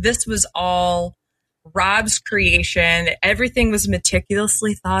like this was all Rob's creation. Everything was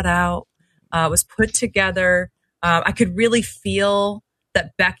meticulously thought out, was put together. I could really feel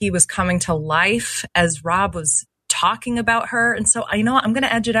that Becky was coming to life as Rob was talking about her. And so, I'm going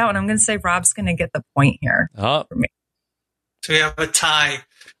to edge it out and I'm going to say Rob's going to get the point here. Oh. For me. So we have a tie.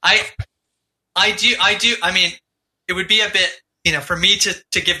 I do. I mean, it would be a bit, for me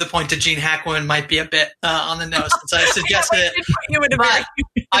to give the point to Gene Hackwoman might be a bit on the nose since I suggested it. But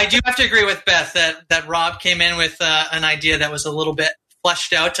I do have to agree with Beth that Rob came in with an idea that was a little bit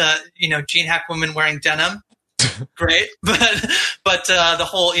fleshed out. Gene Hackwoman wearing denim, great, but the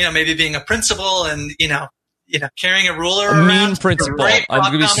whole, maybe being a principal and carrying a ruler around. Mean principal.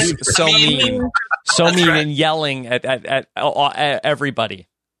 I'm going to be so mean. So mean and yelling at everybody.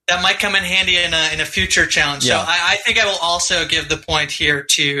 That might come in handy in a future challenge. Yeah. So I think I will also give the point here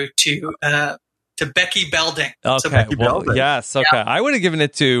to Becky Belding. Okay. So Becky well, Belding. yes. Okay. I would have given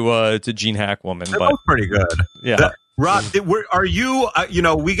it to Gene Hackwoman, They're but both pretty good. yeah. Rob, are you?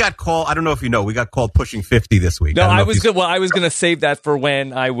 We got called. I don't know if you know. We got called pushing 50 this week. No, don't know I if was you- good. Well, I was going to save that for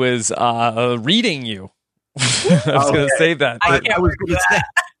when I was reading you. I was going to save that. I can't was wait going to say.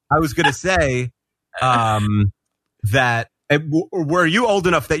 I was going to say that. Were you old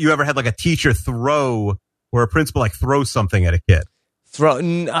enough that you ever had like a teacher throw or a principal like throw something at a kid?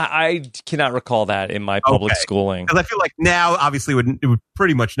 I cannot recall that in my public Okay. schooling. Because I feel like now, obviously, it would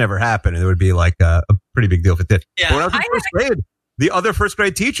pretty much never happen, and it would be like a pretty big deal if it did. Yeah. But when I was in first grade, the other first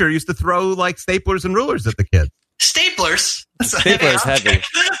grade teacher used to throw like staplers and rulers at the kids. Staplers. Stapler's heavy.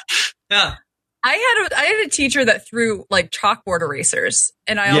 Yeah. I had a teacher that threw like chalkboard erasers,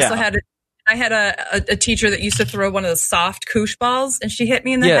 and I also had a teacher that used to throw one of the soft koosh balls, and she hit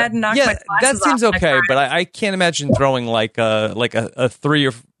me in the head and knocked my that glasses seems off. okay, but I can't imagine throwing like a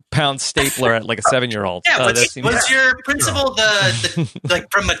 3-pound stapler at like a 7-year-old. Yeah, was yeah. your principal the like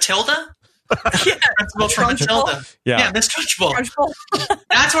from Matilda? Yeah, Principal from Trunchbull. Matilda. Yeah. Miss Trunchbull. Trunchbull.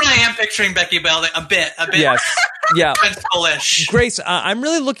 That's what I am picturing Becky Belding. A bit Yes. Yeah. principal-ish. Grace, I'm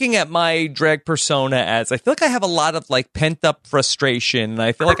really looking at my drag persona as I feel like I have a lot of like pent up frustration. And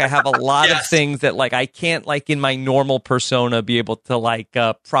I feel like I have a lot of Yes. things that like I can't like in my normal persona be able to like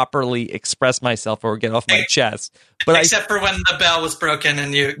properly express myself or get off my chest. But Except for when the bell was broken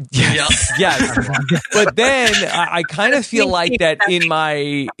and you yelled. yes. But then I kind of feel like that in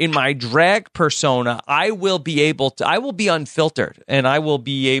my drag persona, I will be unfiltered and I will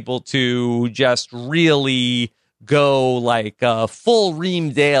be able to just really go like full Ream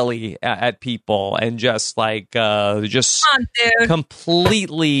Daily at people and just like just Come on, dude.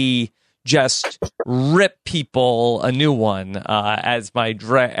 completely just rip people a new one as my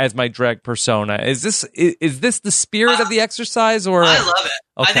drag persona. Is this the spirit of the exercise, or I love it.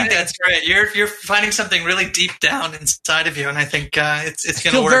 Okay. I think that's great. You're finding something really deep down inside of you, and I think it's I going to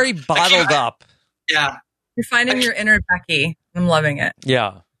feel work. very bottled up? Yeah. You're finding your inner Becky. I'm loving it.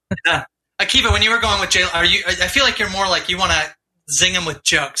 Yeah. Akiva, when you were going with Jay, I feel like you're more like you want to zing him with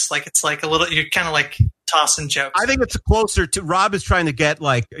jokes. Like it's like a little, you're kind of like tossing jokes. I think it's closer to Rob is trying to get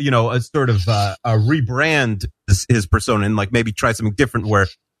like, a sort of a rebrand his persona and like maybe try something different where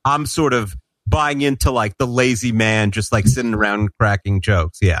I'm sort of buying into like the lazy man, just like sitting around cracking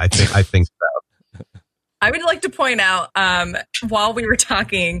jokes. Yeah, I think so. I would like to point out, while we were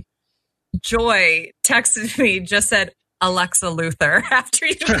talking, Joy texted me, just said, Alexa Luthor after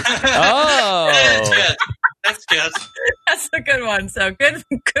you. Oh. That's good. That's a good one. So good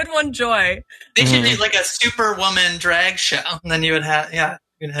one, Joy. They should do like a Superwoman drag show, and then you would have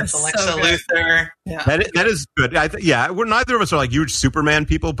That's Alexa so good. Luthor. Yeah. That is good. We're neither of us are like huge Superman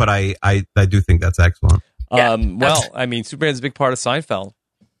people, but I do think that's excellent. Yeah. Well, I mean, Superman's a big part of Seinfeld.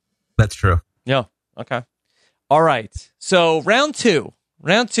 That's true. Yeah. Okay. All right. So round two,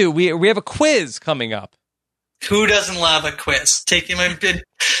 we have a quiz coming up. Who doesn't love a quiz? Taking my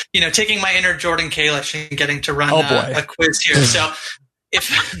inner Jordan Kalish and getting to run a quiz here. So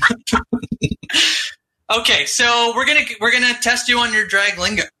okay, so we're gonna test you on your drag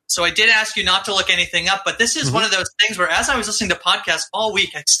lingo. So I did ask you not to look anything up, but this is one of those things where, as I was listening to podcasts all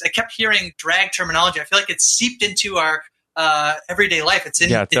week, I kept hearing drag terminology. I feel like it's seeped into our everyday life. It's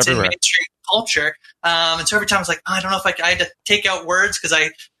in mainstream culture. And so every time I was like, I don't know if I had to take out words because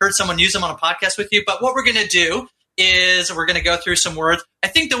I heard someone use them on a podcast with you. But what we're going to do is we're going to go through some words. I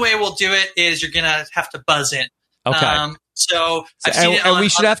think the way we'll do it is you're going to have to buzz in. Okay. I've seen it and we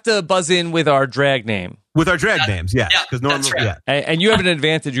should have to buzz in with our drag name. With our drag names, yeah. Yeah, that's right. Yeah. And you have an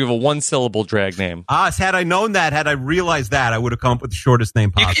advantage. You have a 1-syllable drag name. Had I known that, had I realized that, I would have come up with the shortest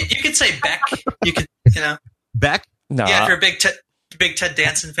name possible. You could say Beck. You could, Beck? No. Yeah, if you're a big Ted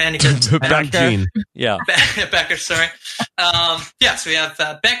Danson fan, you could. And I'm Gene. Yeah. Becker, sorry. So we have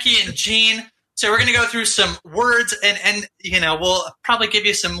Becky and Gene. So we're going to go through some words, and we'll probably give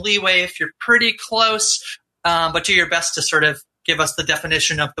you some leeway if you're pretty close, but do your best to sort of give us the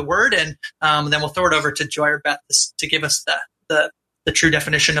definition of the word, and then we'll throw it over to Joy or Beth to give us the true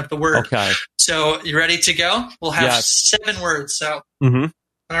definition of the word. Okay. So you ready to go? We'll have 7 words. So all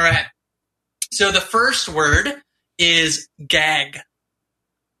right. So the first word is gag.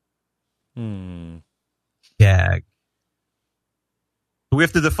 Gag. Do we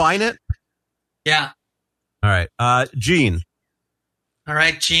have to define it? Yeah. All right. Gene. All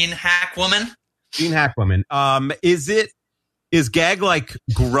right, Gene Hackwoman. Gene Hackwoman. Is gag like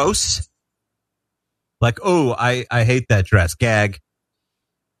gross? Like, oh, I hate that dress. Gag.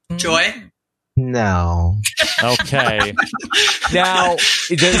 Joy. No. Okay. Now,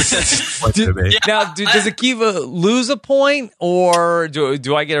 does Akiva lose a point, or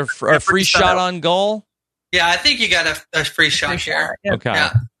do I get a free shot on goal? Yeah, I think you got a free shot here. Yeah. Okay.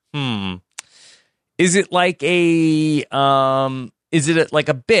 Yeah. Is it like a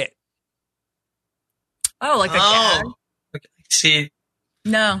bit? Oh, like a gag? Okay. See.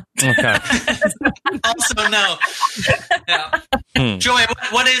 No. Okay. Also, no. Yeah. Joy,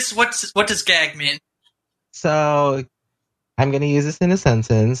 what does gag mean? So I'm going to use this in a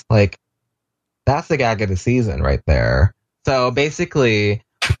sentence. Like, that's the gag of the season right there. So basically,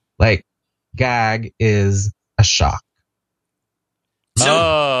 like, gag is a shock.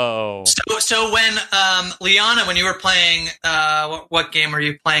 So when Liana, when you were playing, what game were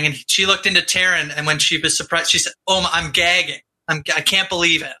you playing? And she looked into Taryn, and when she was surprised, she said, "Oh, I'm gagging. I can't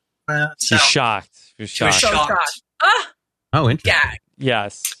believe it." She's shocked. She was shocked. Oh, interesting. Gag.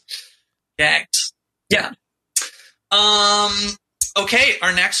 Yes. Gagged. Yeah. Okay,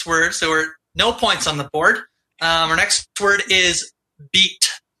 our next word. So we're no points on the board. Our next word is beat.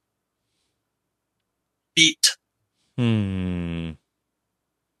 Beat. I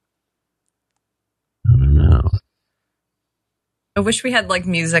don't know. I wish we had like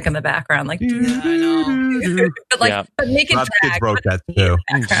music in the background, like I know. but like Yeah. but make it Rob's kids drag. wrote that too.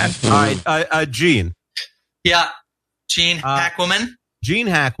 Background. All right, Gene. Yeah. Gene Hackwoman. Gene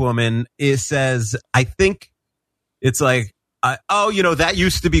Hackwoman says, I think it's like, that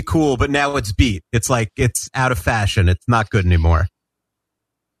used to be cool, but now it's beat. It's like, it's out of fashion. It's not good anymore.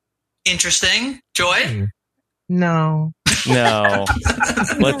 Interesting. Joy? No. No.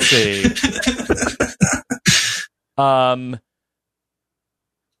 Let's see.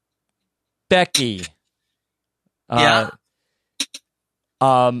 Becky. Yeah.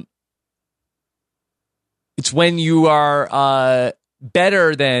 It's when you are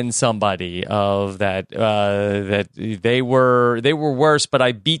better than somebody of that that they were worse, but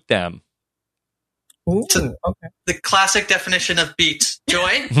I beat them. Ooh, So- okay. The classic definition of beat.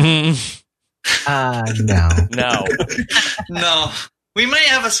 Joy? No. No. No. We may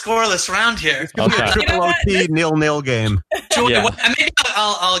have a scoreless round here. Okay. Triple OT 0-0 game. Joy, Yeah. maybe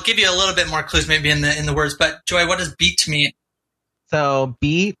I'll give you a little bit more clues maybe in the words, but Joy, what does beat mean? So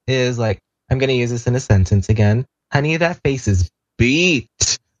beat is like, I'm going to use this in a sentence again. Honey, that face is beat,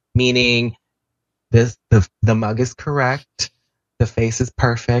 meaning the mug is correct. The face is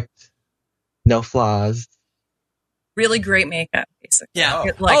perfect. No flaws. Really great makeup, basically. Yeah.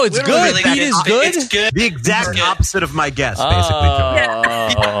 Like, Oh, it's Literally good. really Beat is good? It's good. The exact Good. opposite of my guess, basically. Joe.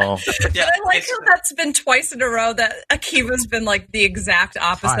 Oh. Yeah, but I like it's- how that's been twice in a row that Akiva's been like the exact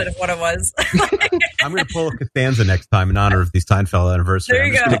opposite of what it was. I'm going to pull a Costanza next time in honor of the Seinfeld anniversary. There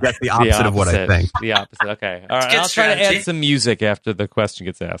you I'm just go. going to guess the opposite of what I think. The opposite. Okay. All right. good I'll try to strategy. add some music after the question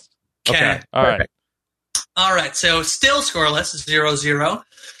gets asked. Okay. All right. All right, so still scoreless, 0-0.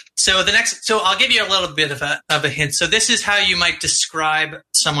 So I'll give you a little bit of a hint. So this is how you might describe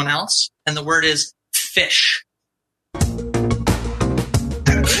someone else, and the word is fish. Ooh,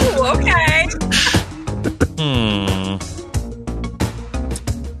 okay.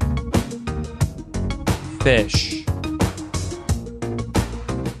 Fish.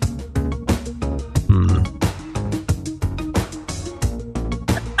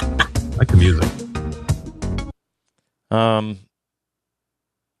 Like the music.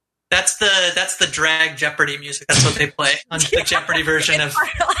 That's the drag Jeopardy music. That's what they play on the Jeopardy version of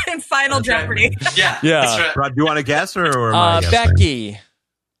in Final Jeopardy. Yeah. Yeah. That's right. Rob, do you want to guess or am I guessing? Becky.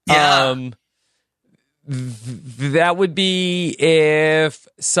 Yeah. That would be if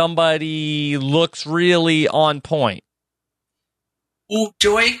somebody looks really on point. Ooh,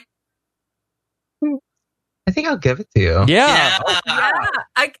 Joy. I think I'll give it to you. Yeah. Yeah,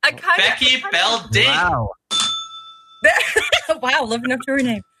 I kind of Becky Belding. Wow. wow, living up to her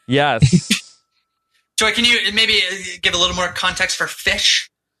name. Yes. Joy, can you maybe give a little more context for fish?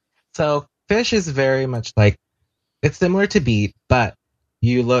 So fish is very much like, it's similar to beet, but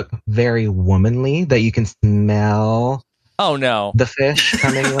you look very womanly, that you can smell Oh no. the fish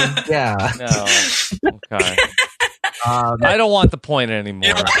coming in. Yeah. No. Okay. Um, I don't want the point anymore.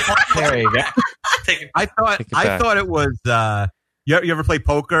 You know, There you go. take it. I back. thought it was. You ever play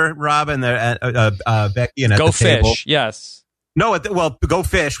poker, Rob, and Becky and at Go the table? fish. Yes. No, go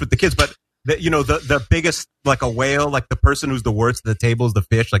fish with the kids, but the biggest, like a whale, like the person who's the worst at the table is the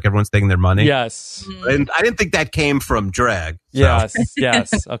fish. Like everyone's taking their money. Yes. And I didn't think that came from drag. So. Yes.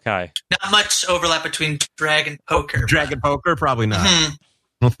 Yes. Okay. Not much overlap between drag and poker. Drag and poker, probably not. Mhm. I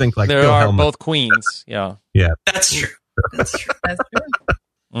don't think like There Phil are Hellmuth. both queens. Yeah. That's true. That's true. That's true.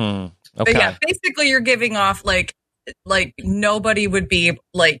 Mm. But Okay. yeah, basically you're giving off like nobody would be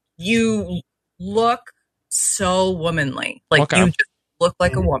like you look so womanly. Like Okay. you just look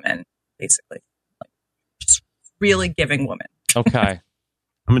like a woman, basically. Like, just really giving woman. Okay.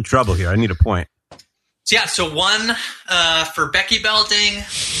 I'm in trouble here. I need a point. So yeah, so 1 for Becky Belding,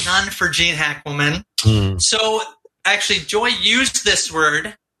 none for Gene Hackwoman. So actually, Joy used this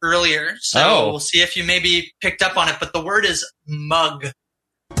word earlier, so we'll see if you maybe picked up on it. But the word is mug.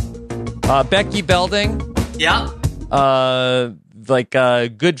 Becky Belding. Yeah. Like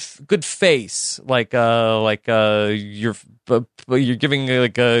good face, like you're giving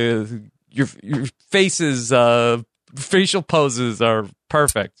like your faces facial poses are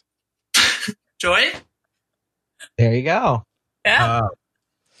perfect. Joy? There you go. Yeah.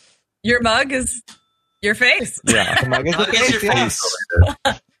 Your mug is your face. Yeah. The mug is the Mug is your face,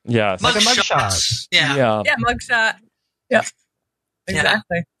 face. Yes. Like a Mug mugshot. shots. Yeah. Yeah. Yeah, mugshot. Yep.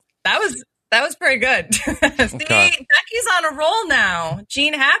 Exactly. That was pretty good. See, Becky's on a roll now.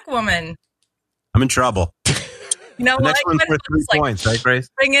 Gene Hackwoman. I'm in trouble. You know The what? next one's for 3 points, right, Grace?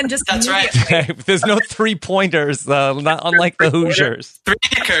 Bring in just That's right. immediately. There's no 3-pointers, not unlike the Hoosiers.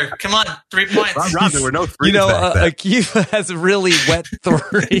 3-picker. Come on, 3 points. Ron, there were no threes You know, back then. Akiva has a really wet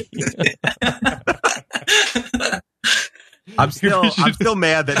 3. I'm still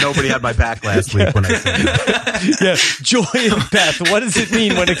mad that nobody had my back last week when I said that. Yeah, Joy and Beth. What does it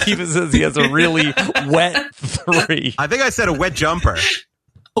mean when Akiva says he has a really wet 3? I think I said a wet jumper.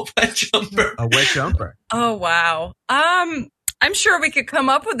 Wet jumper. A wet jumper. Oh wow. I'm sure we could come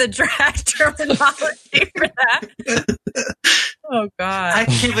up with a drag terminology for that. Oh God. I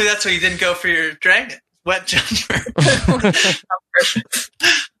can't believe that's why you didn't go for your drag wet jumper.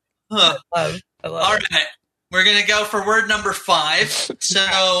 Huh. I love All it. right. We're going to go for word number 5. So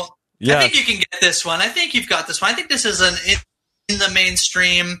I think you can get this one. I think you've got this one. I think this is in the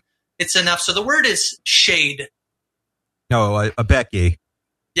mainstream. It's enough. So the word is shade. No, a Becky.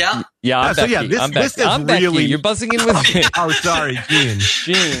 Yeah. Yeah, I'm So, Becky. yeah, this- I'm Becky. this is I'm Becky. really- You're buzzing in with me. Oh, sorry, Gene.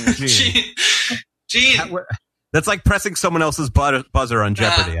 Gene. Gene. That's like pressing someone else's buzzer on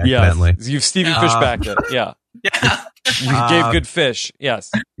Jeopardy, Yes. accidentally. You've Stephen Fish backed it. Yeah. Yeah. You gave good fish. Yes.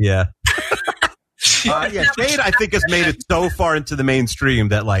 Yeah. Shade, I think, has made it so far into the mainstream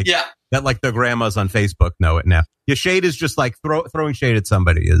that the grandmas on Facebook know it now. Yeah, shade is just like throwing shade at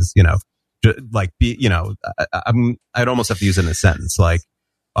somebody is, I'd almost have to use it in a sentence. Like,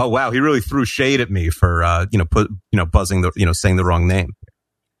 oh wow, he really threw shade at me for, buzzing saying the wrong name.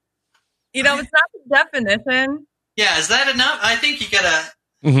 It's not the definition. Yeah. Is that enough? I think you got to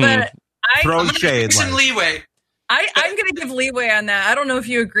But Throwing I'm shade. some leeway. I'm going to give leeway on that. I don't know if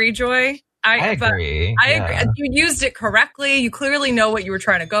you agree, Joy. I agree. I agree. You used it correctly. You clearly know what you were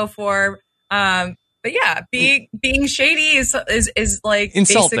trying to go for. But yeah, being shady is like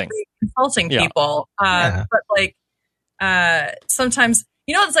Insulting. basically insulting Yeah. people. But like sometimes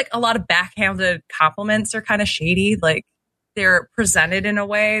it's like a lot of backhanded compliments are kind of shady. Like they're presented in a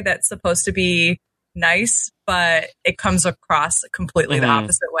way that's supposed to be nice, but it comes across completely the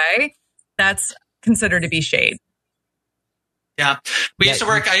opposite way. That's considered to be shade. Yeah, I used to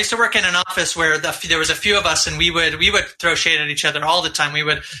work in an office where there was a few of us, and we would throw shade at each other all the time. We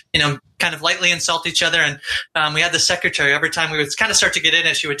would, kind of lightly insult each other, and we had the secretary. Every time we would kind of start to get in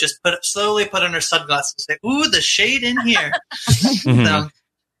it, she would just slowly put on her sunglasses and say, "Ooh, the shade in here." So,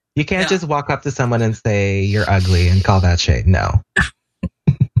 You can't just walk up to someone and say you're ugly and call that shade. No.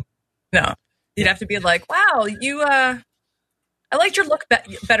 No, you'd have to be like, "Wow, you I liked your look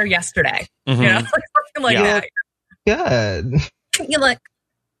better yesterday." Something like that. Good. You look.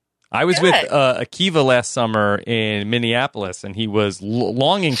 I was with Akiva last summer in Minneapolis, and he was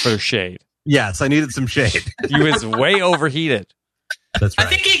longing for shade. Yes, I needed some shade. He was way overheated. That's right. I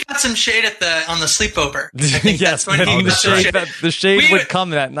think he got some shade on the sleepover. I think Yes, that's when he got some shade. the shade would come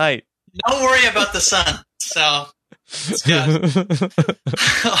that night. Don't worry about the sun. So, it's good.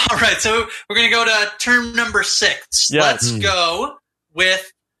 All right, so we're going to go to term number 6. Yes. Let's go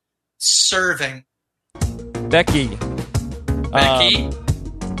with serving. Becky. Becky,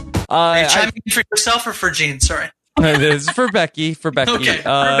 are you chiming in for yourself or for Gene? Sorry. This is for Becky. For Becky. Okay, for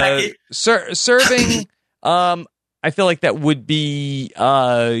Becky. Serving. I feel like that would be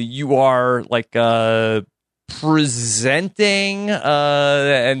you are like presenting,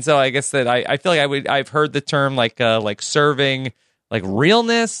 and so I guess that I feel like I've heard the term like serving, like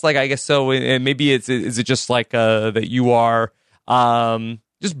realness. Like I guess so. And maybe is it just like that you are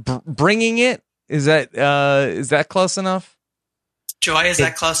just bringing it. Is that close enough? Joy, is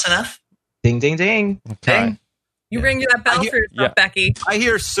that close enough? Ding, ding, ding. Okay. You ring that bell for yourself, Becky. I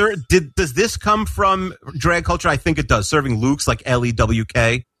hear, sir. Does this come from drag culture? I think it does. Serving Luke's like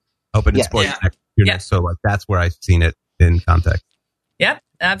LEWK, open in sports. Yeah. So like that's where I've seen it in context. Yep.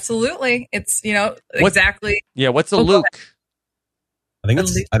 Absolutely. It's, What- exactly. Yeah, what's a Oh, go Luke? I think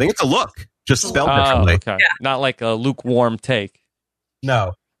it's a look, just spelled differently. Okay. Yeah. Not like a lukewarm take.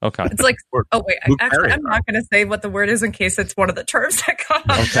 No. Okay. It's like, Or oh, wait. Luke Actually, Perry. I'm not going to say what the word is in case it's one of the terms that come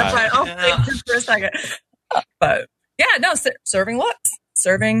up. Okay. But I'll think just for a second. But yeah, no, serving looks,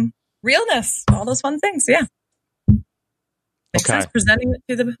 serving realness, all those fun things. Yeah. Makes Okay. sense. Presenting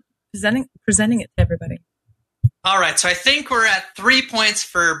it to everybody. All right, so I think we're at 3 points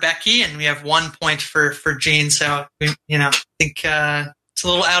for Becky, and we have 1 point for Gene. So I think it's a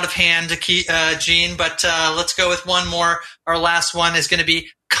little out of hand to keep Gene, but let's go with one more. Our last one is going to be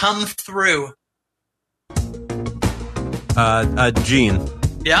 "Come Through." Gene.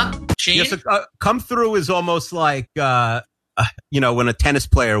 Yeah, Gene. Yes, come through is almost like when a tennis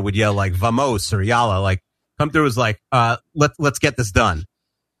player would yell like "Vamos" or "Yalla." Like come through is like let's get this done.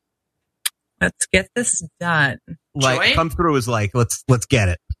 Let's get this done. Like Joy? come through is like let's get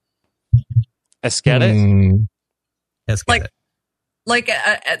it. Let's get it. Let's get it. Like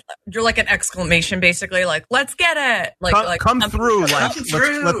you're like an exclamation, basically. Like let's get it. Like come through. Like Come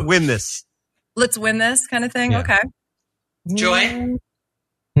through. let's win this. let's win this kind of thing. Yeah. Okay. Joy?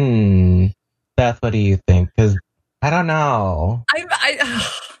 Beth, what do you think? Because I don't know.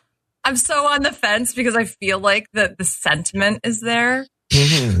 I'm so on the fence because I feel like the sentiment is there,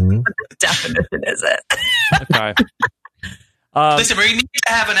 Mhm. but the definition isn't. Okay. Listen, we need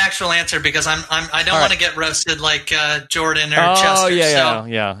to have an actual answer because I don't All want to right. get roasted like Jordan or Oh Chester. yeah.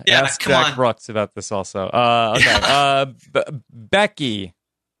 Yeah, Ask come Jack on. Brooks about this also. Okay. Becky,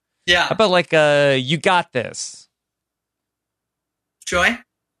 Yeah, how about like you got this? Joy.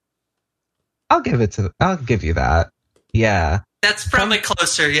 I'll give you that. Yeah. That's probably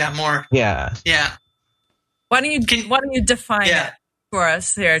closer. Yeah, more. Yeah. Yeah, Why don't you define Yeah. it for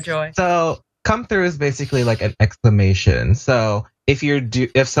us here, Joy? So come through is basically like an exclamation. So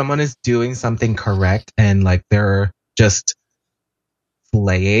if someone is doing something correct and like they're just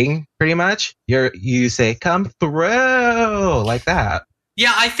slaying pretty much, you say come through like that.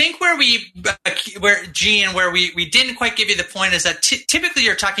 yeah. I think where Gene, where we didn't quite give you the point is that typically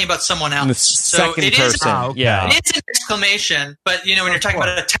you're talking about someone else. The So second it is- person. okay. Yeah. It is an exclamation, but when you're talking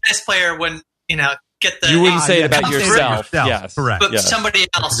about a tennis player, when get the You wouldn't say it about come through yourself. Yes. Correct. but yes. somebody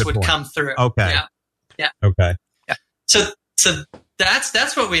else good would point. come through. Okay. Yeah. Okay. So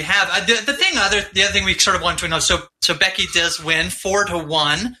that's what we have. The other thing we sort of want to know. So Becky does win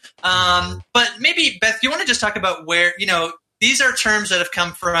 4-1. But maybe Beth, you want to just talk about where these are terms that have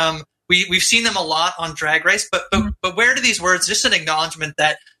come from. We've seen them a lot on Drag Race, but where do these words? Just an acknowledgement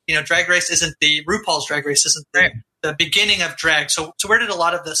that Drag Race isn't the RuPaul's Drag Race isn't the beginning of drag. So where did a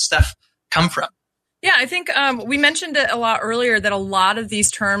lot of this stuff come from? Yeah, I think we mentioned it a lot earlier that a lot of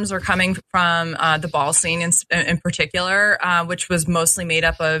these terms are coming from the ball scene in particular, which was mostly made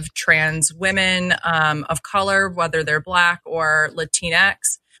up of trans women of color, whether they're Black or Latinx,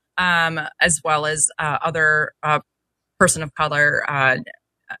 as well as other person of color,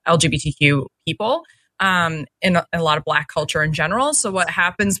 LGBTQ people, in a lot of Black culture in general. So what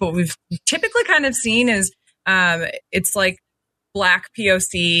we've typically kind of seen is it's like Black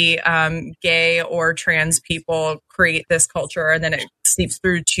POC, gay or trans people create this culture, and then it seeps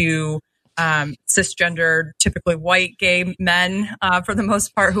through to cisgendered, typically white gay men, for the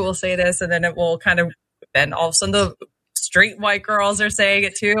most part, who will say this, and then it will then all of a sudden the straight white girls are saying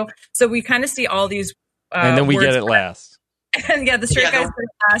it too. So we kind of see all these, And then we words get it last. And the straight guys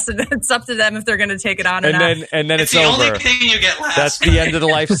get last, and it's up to them if they're going to take it on or not. And then it's the over. only thing you get last. That's the end of the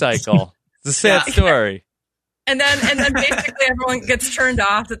life cycle. It's a sad Yeah. story. And then basically everyone gets turned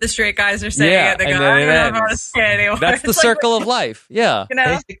off that the straight guys are saying Yeah, it. They and go, then I it don't know if I want to ends. say it anymore. That's the It's like, circle of life. Yeah.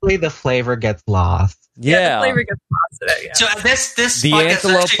 Basically, the flavor gets lost. the Yeah. flavor gets lost in it. Yeah. So this The podcast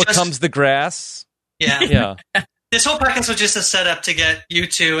antelope actually becomes the grass. yeah. Yeah. This whole podcast was just a setup to get you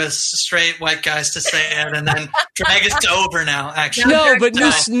two as straight white guys to say it, and then drag is over now. Actually, No, but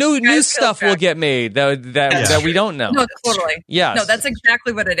Drag- new Drag stuff kills will get made that we don't know. No, totally. Yes. No, that's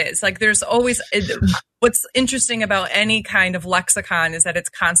exactly what it is. Like, there's always what's interesting about any kind of lexicon is that it's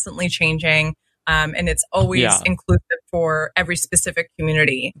constantly changing, and it's always Yeah. inclusive for every specific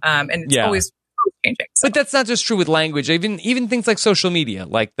community, and it's Yeah. always changing. So, But that's not just true with language. Even things like social media,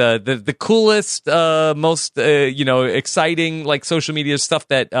 like the coolest, most exciting like social media stuff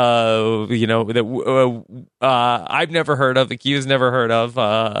that I've never heard of, Akiva's never heard of,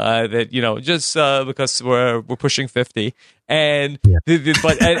 that just because we're pushing 50, and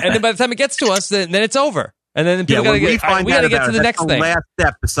but then by the time it gets to us, then it's over, and then people when we gotta find out get about to it, the that's next thing. last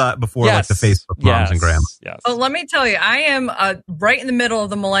step before Yes. like the Facebook moms and grandma. Yes. well, let me tell you, I am right in the middle of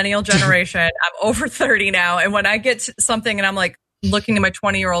the millennial generation. I'm over 30 now, and when I get to something and I'm like, looking at my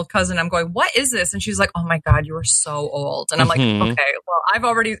 20-year-old cousin. I'm going, what is this? And she's like, oh my God, you are so old. And I'm like, okay, well, I've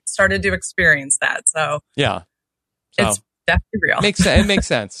already started to experience that. So yeah, it's definitely real. It makes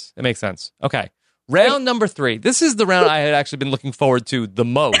sense. It makes sense. Okay. Round number 3. This is the round I had actually been looking forward to the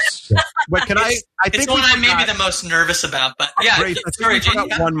most. But can I think it's one I'm maybe the most nervous about, but yeah. Grace, I think we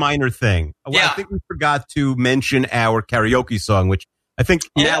forgot one minor thing. Yeah. I think we forgot to mention our karaoke song, which I think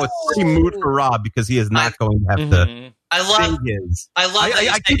now it's pretty moot for Rob because he is not going to have to sing his. I love that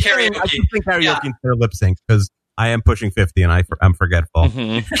you say karaoke. I keep saying karaoke instead of lip sync because I am pushing 50 and I'm forgetful.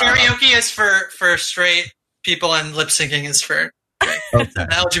 Karaoke is for straight people and lip syncing is for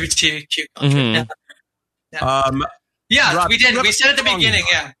LGBTQ culture. Yeah, Rob, we did. We said at the beginning,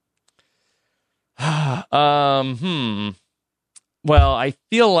 Well, I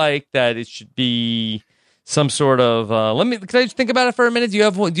feel like that it should be some sort of. Can I just think about it for a minute? Do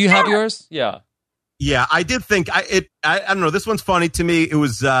you have yours? Yeah. Yeah, I did think I don't know. This one's funny to me. It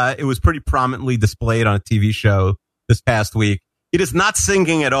was pretty prominently displayed on a TV show this past week. It is not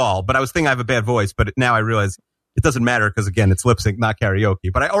singing at all, but I was thinking I have a bad voice, but now I realize it doesn't matter because again, it's lip sync, not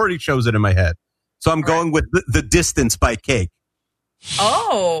karaoke. But I already chose it in my head. So I'm going with the Distance by Cake.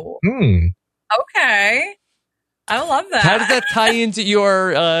 Oh. Okay. I love that. How does that tie into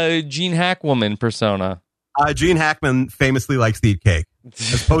your Gene Hackwoman persona? Gene Hackman famously likes to eat cake,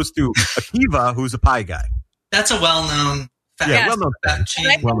 as opposed to Akiva, who's a pie guy. That's a well-known fact. Yeah, well-known fact.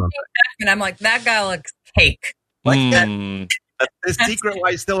 And I'm like, that guy likes cake. Like that. That's the secret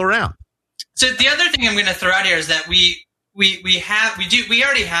why he's still around. So the other thing I'm going to throw out here is that we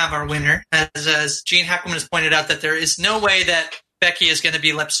already have our winner, as Gene Hackman has pointed out, that there is no way that Becky is going to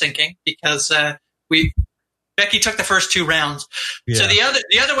be lip syncing because Becky took the first 2 rounds. Yeah. So the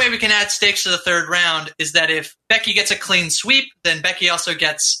other way we can add stakes to the third round is that if Becky gets a clean sweep, then Becky also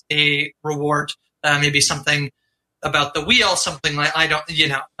gets a reward, maybe something about the wheel, something like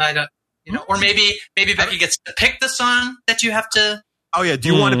or maybe Becky gets to pick the song that you have to. Oh yeah,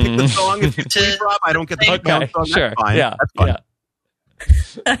 do you want to pick the song if you sweep, Rob? I don't get the pick my own song. Sure. That's fine. Yeah, that's fine.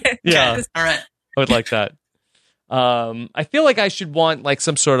 Yeah. Okay. All right. I would like that. I feel like I should want like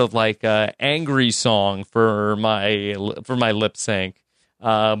some sort of like angry song for my lip sync. But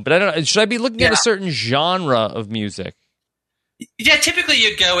I don't know. Should I be looking at a certain genre of music? Yeah, typically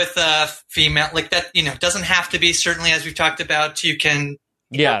you go with female, like that. Doesn't have to be, certainly, as we've talked about. You can.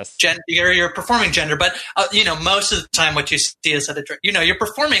 Yes, you're performing gender, but most of the time, what you see is that you're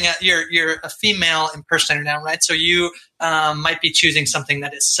performing. You're a female impersonator now, right? So you might be choosing something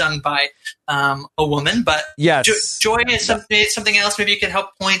that is sung by a woman. But yes, Joy is something else. Maybe you can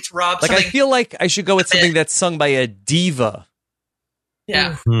help point Rob. Like I feel like I should go with something that's sung by a diva.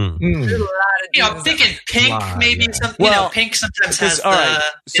 Yeah, thinking Pink, maybe something. Pink sometimes has. All right,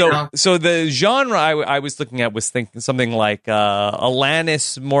 so the genre I was looking at was thinking something like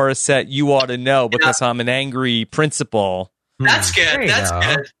Alanis Morissette. You ought to know because I'm an angry principal. That's good. That's good.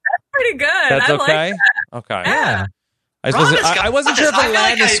 That's pretty good. That's I okay. Like that. Okay. Yeah. I wasn't sure if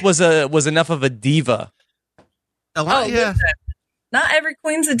Alanis was enough of a diva. Yeah. Not every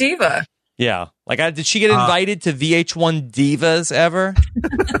queen's a diva. Yeah, like did she get invited to VH1 Divas ever?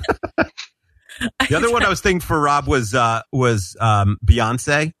 The other one I was thinking for Rob was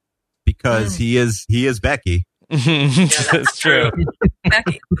Beyonce because he is Becky. That's true.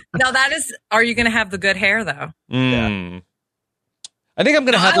 Becky. Now that is. Are you going to have the good hair though? Yeah. I think I'm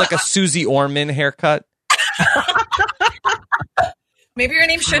going to have like a Susie Orman haircut. Maybe your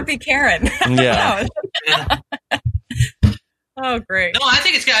name should be Karen. Yeah. Oh, great. No, I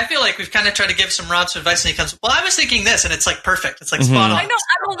think it's good. I feel like we've kind of tried to give some Rob some advice, and he comes, well, I was thinking this, and it's like perfect. It's like spot on. I know.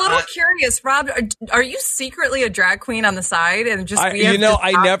 I'm a little curious, Rob. Are you secretly a drag queen on the side? And just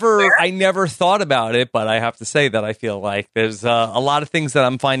I never thought about it, but I have to say that I feel like there's a lot of things that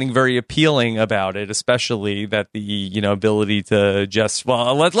I'm finding very appealing about it, especially that the ability to just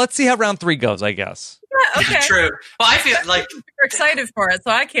let's see how round 3 goes, I guess. Yeah, okay. True. Well, I feel like you're excited for it,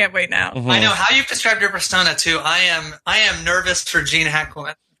 so I can't wait now. I know how you've described your persona too. I am nervous for Gene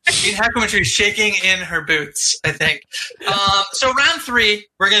Hackwoman. Gene Hackwoman should be shaking in her boots, I think. So round 3,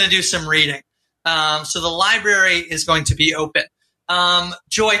 we're going to do some reading. So the library is going to be open.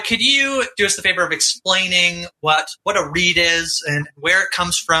 Joy, could you do us the favor of explaining what a read is and where it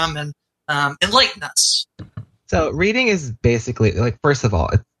comes from, and enlighten us? So reading is basically, like, first of all,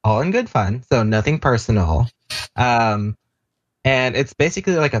 it's all in good fun, so nothing personal. And it's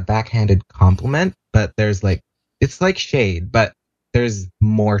basically like a backhanded compliment, but there's it's like shade, but there's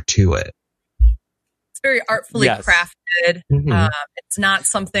more to it. It's very artfully crafted. Mm-hmm. It's not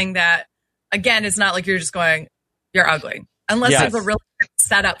something that, again, it's not like you're just going, you're ugly. Unless there's a really good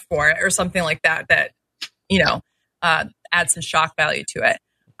setup for it or something like that, add some shock value to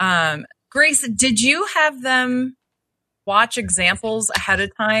it. Grace, did you have them watch examples ahead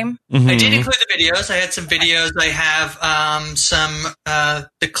of time? I did include the videos. I had some videos. I have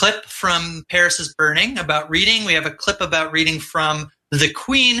the clip from Paris is Burning about reading. We have a clip about reading from The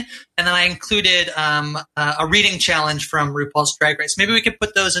Queen, and then I included a reading challenge from RuPaul's Drag Race. Maybe we could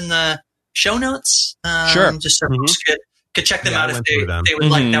put those in the show notes. Sure. Just so folks could check them out if they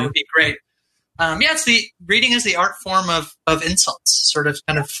would like. That would be great. It's the reading is the art form of insults, sort of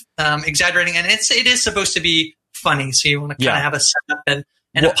kind of exaggerating, and it is supposed to be funny. So you want to kind of have a setup and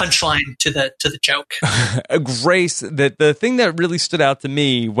a punchline to the joke. Grace, the thing that really stood out to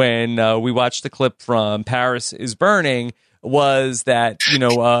me when we watched the clip from Paris is Burning was that,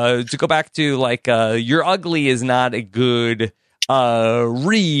 to go back to like, You're Ugly is not a good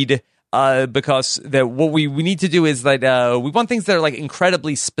read because that what we need to do is like, we want things that are like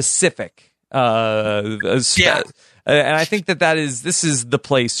incredibly specific. And I think this is the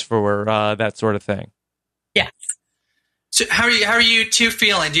place for that sort of thing. Yes. So how are you two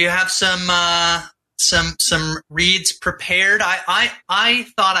feeling? Do you have some reads prepared? I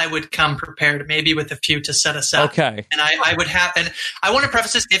thought I would come prepared, maybe with a few to set us up. Okay. And I would have, and I want to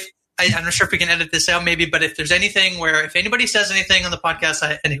preface this, I'm not sure if we can edit this out maybe, but if there's anything where if anybody says anything on the podcast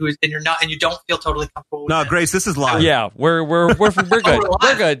and you don't feel totally comfortable with No, it, Grace, this is live. Yeah, we're good. We're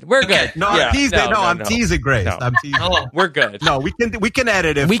good. We're good. No, yeah, I'm teasing Grace. No. I'm teasing. We're good. No, we can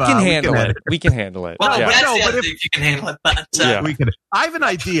edit if We can handle it. We can handle it. well, yeah. that's No, the but other if- thing, if you can handle it. But We can. I have an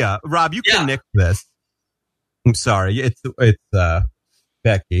idea, Rob. You can Yeah. nick this. I'm sorry. It's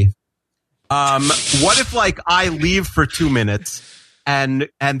Becky. What if like I leave for 2 minutes and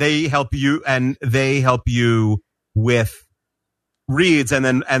they help you with reads and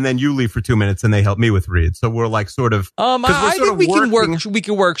then you leave for 2 minutes and they help me with reads. So we're like sort of. I think we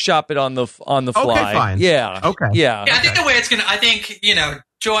can workshop it on the fly. Okay, fine. Yeah. Okay. Yeah. I think the way it's gonna. I think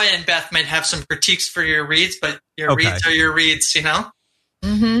Joy and Beth might have some critiques for your reads, but your reads are your reads.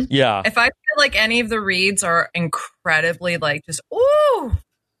 Mm-hmm. Yeah. If I feel like any of the reads are incredibly like just ooh,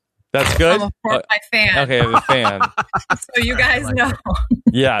 That's good. I'm a Fortnite fan. Okay, I'm a fan. So you guys know.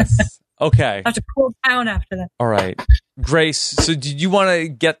 Yes. Okay. I have to cool down after that. All right. Grace, so did you want to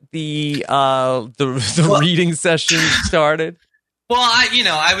get the reading session started? Well,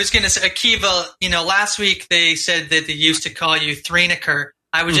 I was going to say, Akiva, last week they said that they used to call you Threeniker.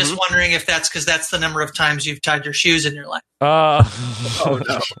 I was just wondering if that's because that's the number of times you've tied your shoes in your life. Oh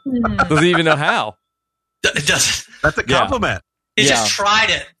no. Doesn't even know how. It doesn't. That's a compliment. He just tried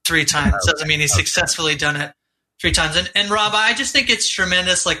it 3 times. Doesn't mean he's successfully done it 3 times. And Rob, I just think it's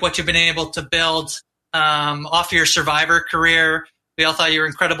tremendous, like what you've been able to build off your Survivor career. We all thought you were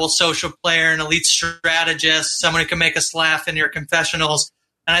an incredible social player, an elite strategist, someone who can make us laugh in your confessionals.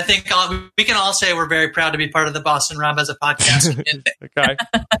 And I think we can all say we're very proud to be part of the Boston Rob as a podcast. Okay.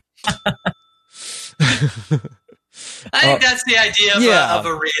 I think that's the idea of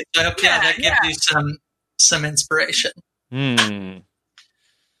a read. I hope that gives you some inspiration. Okay.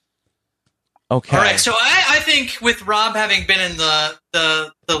 All right. So I think with Rob having been in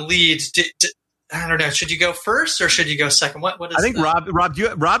the lead, I don't know. Should you go first or should you go second? What is? I think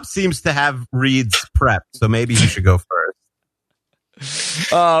Rob seems to have reads prepped, so maybe he should go first.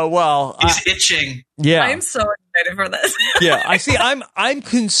 Well, he's itching. Yeah, I'm so excited for this. Yeah, I see. I'm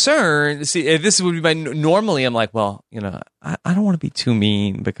concerned. See, this would be my normally. I'm like, well, I don't want to be too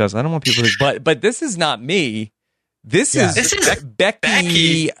mean because I don't want people to. But this is not me. This is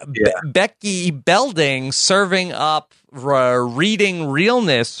Becky Belding serving up reading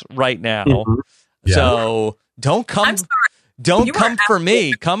realness right now. Mm-hmm. Yeah. So don't come for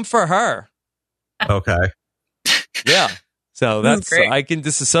me. Come for her. Okay. Yeah. So that's great. I can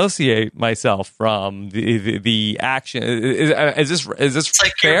disassociate myself from the action. Is this it's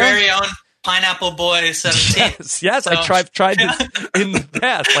like fair? Your very own Pineapple Boy 17. Yes. So. I tried this in the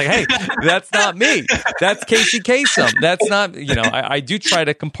past. Like, hey, that's not me. That's Casey Kasem. That's not. I do try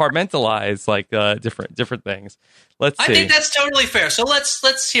to compartmentalize like different things. Let's see. I think that's totally fair. So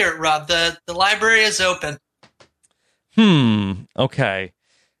let's hear it, Rob. The library is open. Okay.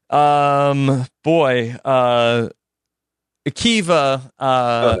 Boy.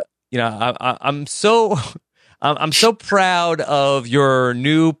 Akiva, I'm so proud of your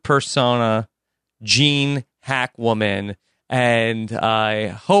new persona, Jean Hackwoman, and I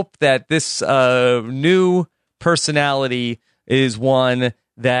hope that this new personality is one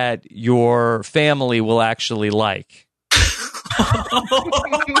that your family will actually like.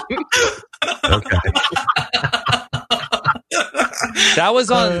 Okay. It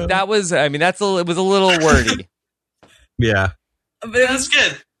was a little wordy. Yeah. But That's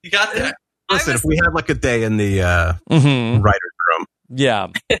good. You got there. Listen, if we had like a day in the Mhm. writer's room. Yeah.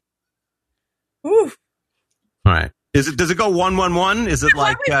 Ooh, All right. Does it go 1-1-1? Is it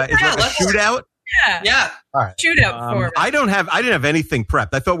like is it like a shootout? Yeah. All right. shootout format. I didn't have anything prepped.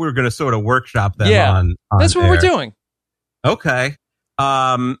 I thought we were going to sort of workshop them Yeah. on That's what air. we're doing. Okay.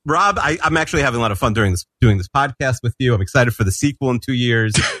 Rob, I'm actually having a lot of fun doing this podcast with you. I'm excited for the sequel in 2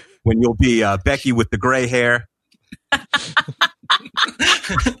 years when you'll be Becky with the gray hair.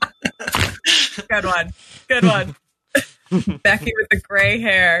 Good one. Good one. Becky with the gray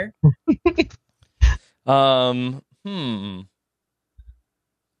hair.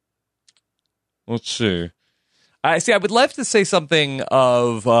 Let's see. I would love to say something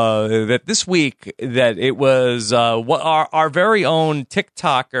of that this week that it was what our very own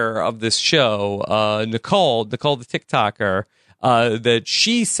TikToker of this show, Nicole the TikToker, that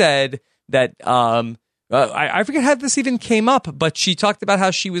she said that I forget how this even came up, but she talked about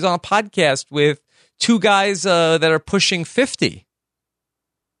how she was on a podcast with two guys that are pushing 50.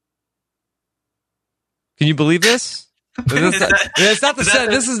 Can you believe this? It's not the set.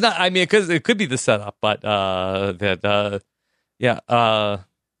 This is not. I mean, because it could be the setup, but Got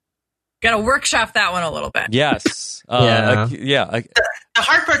to workshop that one a little bit. yes, Yeah. The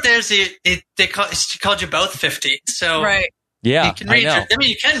hard part there is she called you both 50. So Right. yeah. you can I read. know.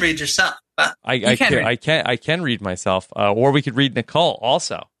 You can read yourself. But I can read myself, or we could read Nicole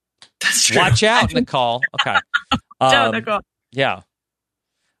also. that's true. Watch out, Nicole. Okay. Nicole. Yeah.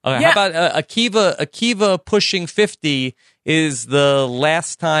 Okay. Yeah. How about Akiva pushing 50 is the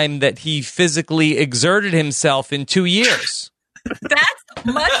last time that he physically exerted himself in 2 years. That's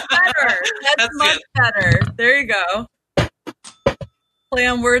much better. That's much better. There you go. Play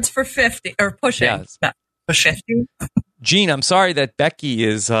on words for 50 or pushing. Yes. No, push 50. Gene, I'm sorry that Becky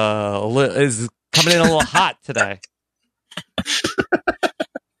is coming in a little hot today.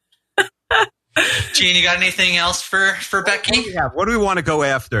 Gene, you got anything else for Becky? Yeah. What do we want to go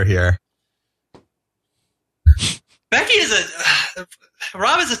after here? Becky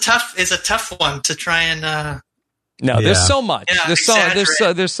Rob is a tough one to try and. No, Yeah. there's so much. Yeah,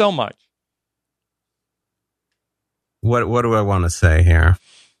 There's so much. What do I want to say here?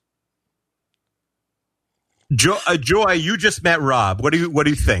 Joy, you just met Rob. What do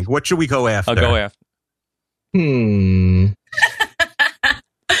you think? What should we go after? I'll go after.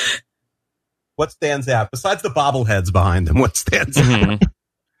 What stands out besides the bobbleheads behind him? What stands out?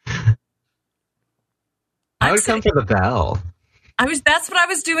 Mhm. I would come for the bell. That's what I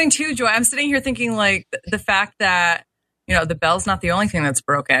was doing too, Joy. I'm sitting here thinking like the fact that, the bell's not the only thing that's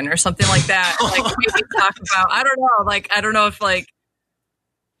broken or something like that. Like maybe talk about, I don't know. Like, I don't know if like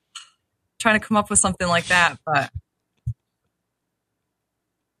trying to come up with something like that, but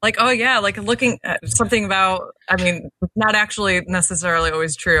like, oh yeah, like looking at something about, I mean, not actually necessarily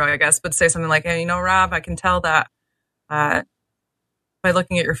always true, I guess, but say something like, hey, Rob, I can tell that by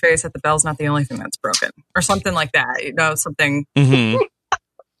looking at your face that the bell's not the only thing that's broken or something like that, something. Mhm.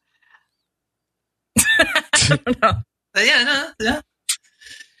 I don't know. Yeah.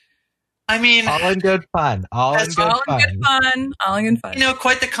 I mean, All in good fun. All in good All in fun. good fun. All in good fun.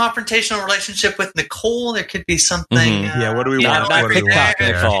 quite the confrontational relationship with Nicole. There could be something. Mhm. Yeah, what do we Not want? What do we TikTok, want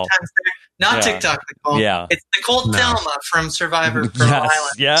there? Nicole. Not Yeah. TikTok Nicole. Yeah. It's Nicole No. Thelma from Survivor Pearl Island.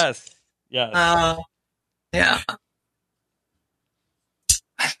 Yes. Yeah.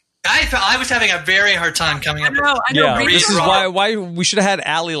 I was having a very hard time coming I up. know. Yeah, Read this is your- why we should have had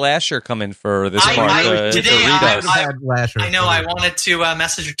Allie Lasher come in for this I- part I- to today read I- us. Had Lasher. I know. I wanted to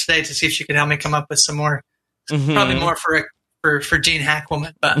message her today to see if she could help me come up with some more. Mhm. Probably more for Gene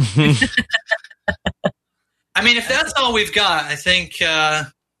Hackwoman, but I mean, if that's all we've got, I think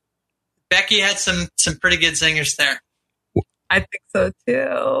Becky had some pretty good singers there. I think so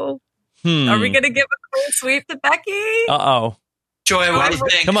too. Are we going to give a clean sweep to Becky? Uh-oh. Joy, what do you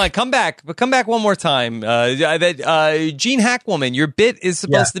think? Come on, come back one more time. Gene Hackwoman, your bit is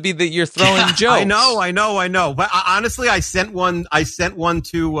supposed to be that you're throwing jokes. I know. But honestly, I sent one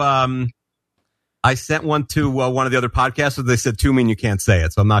to one of the other podcasters. They said too mean you can't say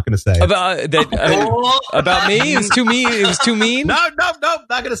it, so I'm not going to say it. About me? It was too mean. It was too mean. No, not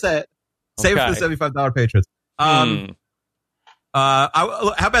going to say it. Save it for the $75 patrons. Hmm.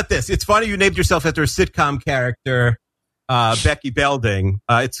 How about this? It's funny you named yourself after a sitcom character, Becky Belding.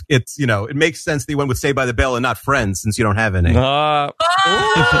 It makes sense that you went with Saved by the Bell and not Friends since you don't have any. Oh,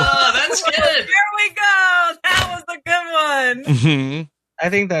 that's good. There we go. That was a good one. Mhm. I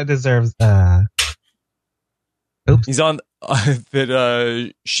think that deserves. He's on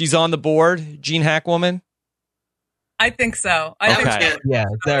she's on the board, Gene Hackwoman. I think so. Okay. Yeah,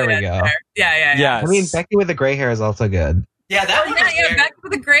 there we go. Yeah. Yes. I mean, Becky with the gray hair is also good. Yeah, that one was Yeah, very- Becky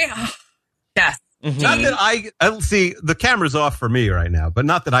with the gray. Yes. Not that I see the camera's off for me right now, but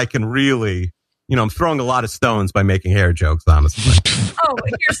not that I can really, I'm throwing a lot of stones by making hair jokes, honestly. Oh,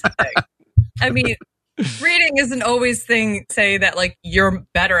 here's the thing. I mean, reading isn't always say that like you're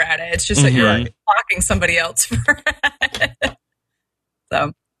better at it. It's just that you're blocking somebody else for it.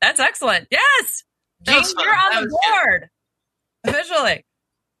 So that's excellent. Yes. Gene, you're on the board. Officially.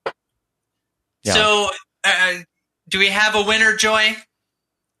 Yeah. So, do we have a winner, Joy?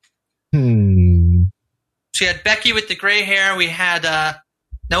 She had Becky with the gray hair. We had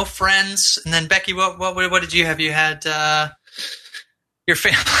no friends, and then Becky. What did you have? You had your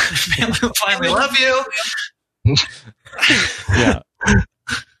family will finally love you. Yeah.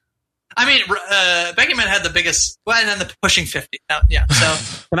 I mean, Becky might have the biggest. Well, and then the pushing 50. Yeah. So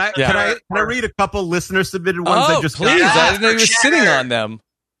can I read a couple listener submitted ones? Oh, please! I didn't know you were sitting on them.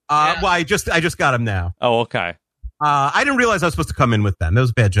 Well, I just got them now. Oh, okay. I didn't realize I was supposed to come in with them. That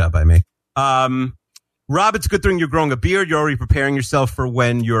was a bad job by me. Rob, it's a good thing you're growing a beard. You're already preparing yourself for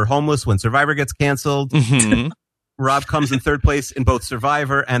when you're homeless, when Survivor gets canceled. Mm-hmm. Rob comes in third place in both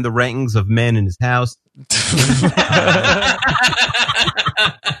Survivor and the rankings of men in his house.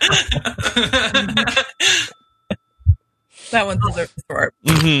 That one deserves a short.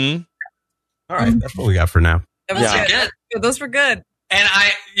 Mm-hmm. All right, that's what we got for now. That was good. Those were good. And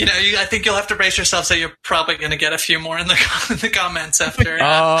I think you'll have to brace yourself. So you're probably going to get a few more in the comments after the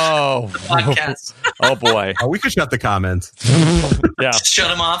podcast. Oh boy! We could shut the comments. Yeah, just shut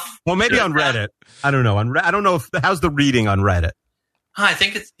them off. Well, maybe on Reddit. I don't know. I don't know how's the reading on Reddit. I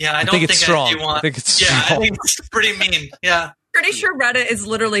think it's I don't think it's strong. I think it's strong. I think it's pretty mean. Yeah, pretty sure Reddit is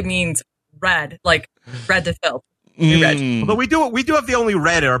literally means red, like red to fill. But we do have the only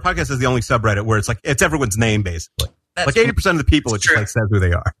Reddit. Our podcast is the only subreddit where it's everyone's name basically. That's like 80% of the people, it just like says who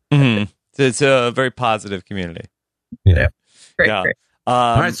they are. Mm-hmm. So it's a very positive community. Yeah. Great.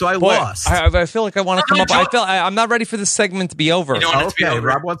 All right, so I lost. I feel like I want to come up. I'm not ready for this segment to be over. Okay,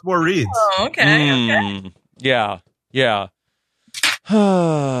 Rob wants more reads. Oh, okay. Yeah. You put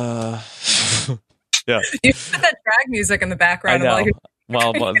that drag music in the background. I know.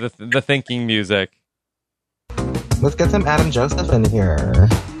 Well, the thinking music. Let's get some Adam Joseph in here.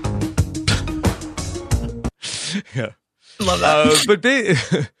 Yeah. Love that. But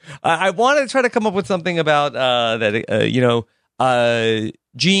I want to try to come up with something about that,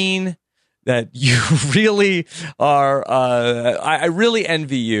 Gene, that you really are. I really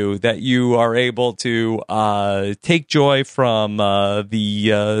envy you that you are able to take joy from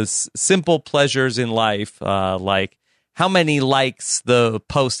the simple pleasures in life, like how many likes the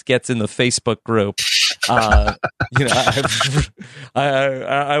post gets in the Facebook group. I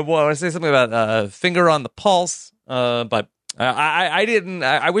want to say something about finger on the pulse, but I didn't.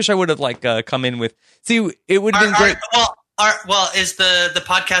 I wish I would have come in with. See, it would have been great. Well, is the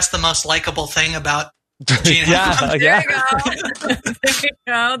podcast the most likable thing about Gene? Yeah.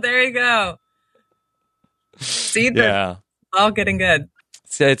 There you go. See, all getting good.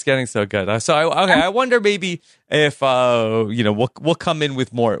 It's getting so good. So I wonder maybe if we'll come in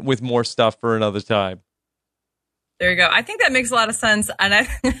with more stuff for another time. There you go. I think that makes a lot of sense, and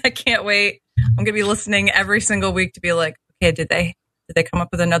I can't wait. I'm going to be listening every single week to be like, okay, did they come up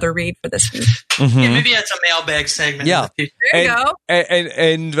with another read for this week? Mm-hmm. Yeah, maybe it's a mailbag segment. Yeah, there you go.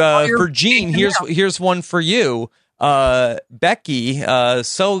 And for Gene, here's one for you, Becky.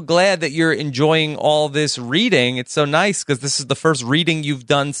 So glad that you're enjoying all this reading. It's so nice because this is the first reading you've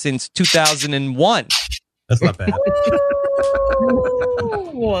done since 2001. That's not bad.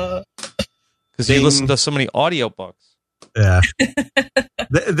 Because you listen to so many audiobooks. Yeah.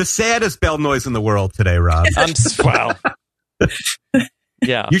 the saddest bell noise in the world today, Rob. Wow.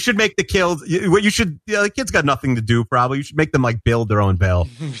 Yeah. You should make the kids got nothing to do probably. You should make them build their own bell.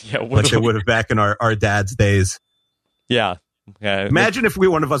 Yeah, like they would have back in our dad's days. Yeah. Imagine if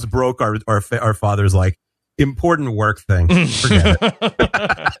one of us broke our father's important work thing. Forget it.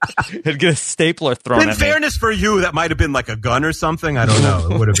 It'd get a stapler thrown in at fairness for you, that might have been a gun or something. I don't know.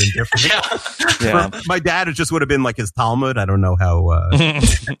 It would have been different. Yeah. For my dad, it just would have been his Talmud. I don't know how.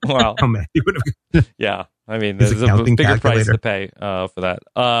 Wow. How many would have. Yeah. I mean, there's a bigger price to pay for that.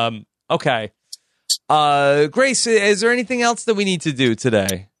 Okay. Grace, is there anything else that we need to do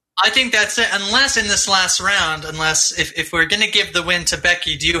today? I think that's it. Unless in this last round, if we're going to give the win to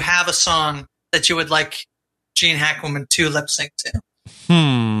Becky, do you have a song that you would like Gene Hackwoman to lip sync to?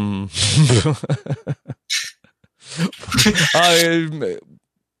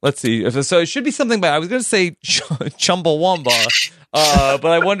 Let's see. So it should be something by, I was going to say Chumbawamba, but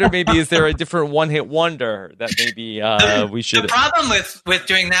I wonder maybe is there a different one-hit wonder that maybe we should. The problem with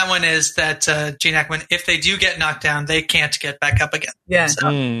doing that one is that Gene Hackman, if they do get knocked down, they can't get back up again. Yeah.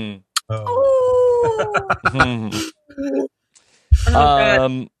 So. Oh. Mhm.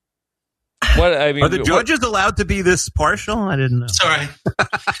 God. What I mean, Are the judges allowed to be this partial? I didn't know. Sorry.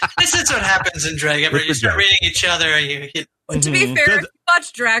 This is what happens in drag. Ever With you the start judge. reading each other, you To be Mhm. fair, Does- if you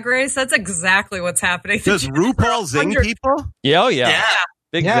watch Drag Race, that's exactly what's happening. Does RuPaul zing 100. people? Yeah, oh yeah, yeah.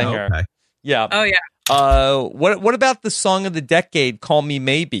 big Yeah. zinger. Okay. Yeah. Oh yeah. What about the song of the decade? Call Me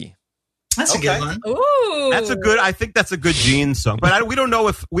Maybe. That's Okay. a good one. Ooh. That's a good. I think that's a good Gene song, but we don't know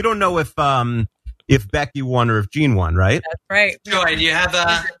if Becky won or if Gene won, right? That's right. Joy, do you have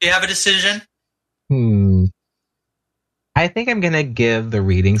a decision? I think I'm gonna give the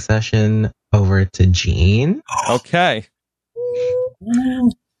reading session over to Jean. Okay.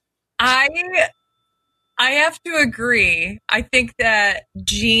 I have to agree. I think that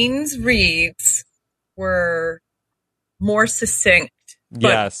Jean's reads were more succinct. But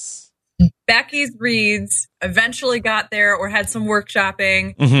Yes. Becky's reads eventually got there or had some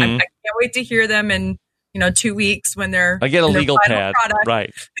workshopping. Mhm. I can't wait to hear them in 2 weeks when they're I get a in their legal final pad. product.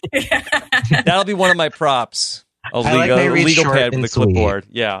 Right. Yeah. That'll be one of my props. A I like they read legal short pad with and a clipboard.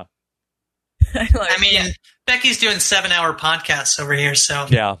 sweet. Yeah. I mean, Becky's doing 7-hour podcasts over here, so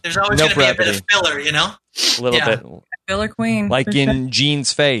Yeah. there's always No going to be a bit brevity. of filler, you know? A little Yeah. bit. Filler Queen. Like for sure. in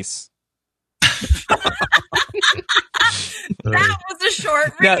Gene's face. That was a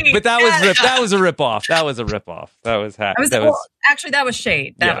short read. But that was Yes. that was a rip off. That was a rip off. That was hack. Actually, that was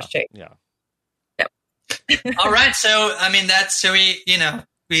shade. That was shade. Yeah. All right, so I mean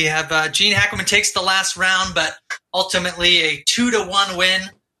we have Gene Hackman takes the last round, but ultimately a 2-1 win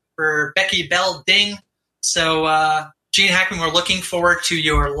for Becky Bell Ding. So Gene Hackman, we're looking forward to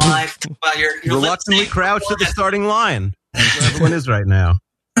your live. Your Reluctantly lip-sync crouched at the performance. starting line. That's where everyone is right now.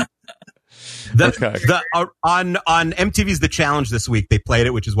 Okay. On MTV's The Challenge this week, they played it,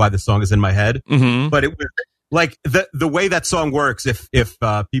 which is why the song is in my head. Mm-hmm. But it was like the way that song works. If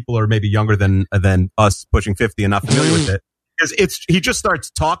people are maybe younger than us, pushing 50, and not familiar with it, because he just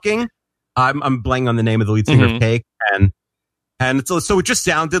starts talking. I'm blanking on the name of the lead singer Mhm. of Cake, and so it just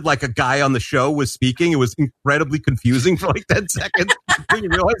sounded like a guy on the show was speaking. It was incredibly confusing for like 10 seconds. When you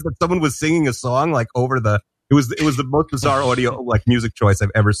realize that someone was singing a song like over the. It was the most bizarre audio like music choice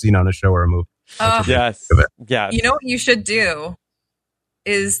I've ever seen on a show or a movie. Yes. Of it. Yes. You know what you should do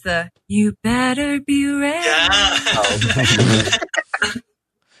is you better be ready. Yeah.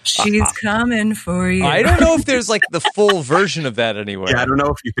 She's coming for you. I don't know if there's like the full version of that anywhere. Yeah, I don't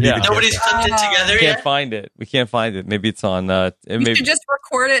know if you can. Yeah. Even get Nobody's that. clipped it together We can't yet. find it. We can't find it. Maybe it's on. We Maybe should just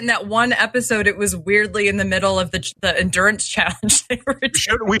record it in that one episode. It was weirdly in the middle of the endurance challenge they were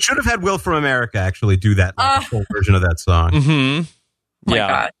doing. We should have had Will from America actually do that like, full version of that song. Mm-hmm. Oh my Yeah.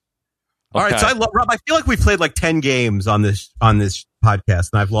 God. All right, Okay. so Rob, I feel like we played like 10 games on this podcast,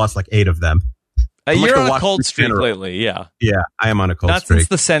 and I've lost like 8 of them. I'm like You're the on a Washington cold streak General. lately. Yeah. Yeah, I am on a cold Not streak. since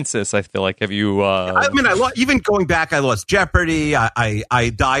the census. I feel like. Have you? I mean, even going back, I lost Jeopardy.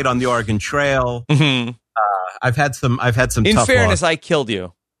 I died on the Oregon Trail. Mhm. I've had some. In tough fairness, losses. I killed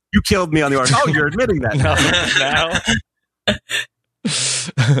you. You killed me on the Oregon. Oh, you're admitting that now. No.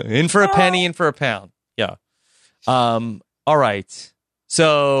 In for a penny, in for a pound. Yeah. All right.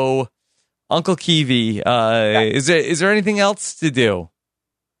 So, Uncle Kiwi, is there anything else to do?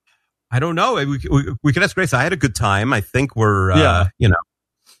 I don't know. We could ask Grace. I had a good time. I think we're Yeah.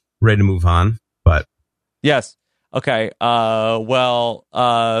 ready to move on. But Yes. Okay. Well,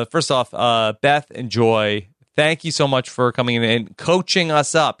 first off, Beth and Joy, thank you so much for coming in and coaching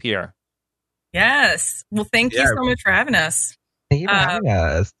us up here. Yes. Well, thank you Yeah. so much for having us. Thank you for having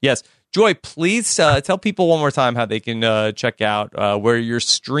us. Yes. Joy, please tell people one more time how they can check out where you're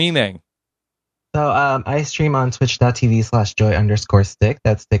streaming. So I stream on twitch.tv/joy_stick.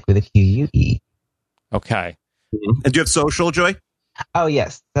 That's stick with a QUE. Okay. and do you have social, Joy? Oh,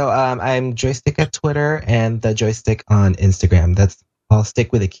 yes. So I'm Joystick at Twitter and the Joystick on Instagram. I'll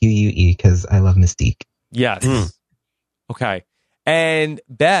stick with a QUE because I love Mystique. Yes. Mm. Okay. And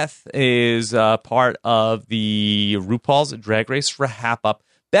Beth is part of the RuPaul's Drag Race Wrap Up.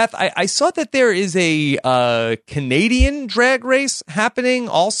 Beth, I saw that there is a Canadian drag race happening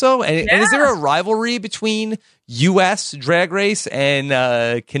also. And is there a rivalry between U.S. drag race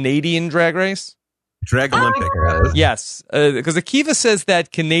and Canadian drag race? Drag Olympic. Yes, because Akiva says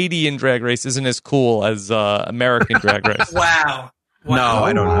that Canadian drag race isn't as cool as American drag race. Wow. No,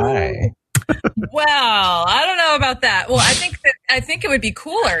 I don't know. Hi. Well, I don't know about that. Well, I think it would be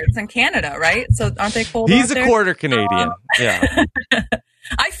cooler. It's in Canada, right? So aren't they cold? He's out a there? quarter Canadian. Yeah.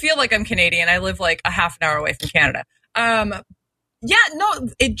 I feel like I'm Canadian. I live like a half an hour away from Canada. Yeah, no,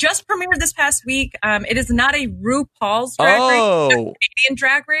 it just premiered this past week. It is not a RuPaul's Drag Race, it's a Oh, Canadian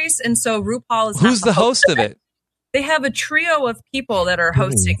Drag Race, and so RuPaul is. who's not the host of it? they have a trio of people that are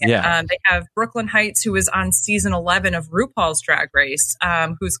hosting it. Yeah. They have Brooklyn Heights, who is on season 11 of RuPaul's Drag Race,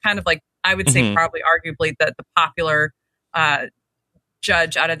 who's kind of like, I would say probably arguably the popular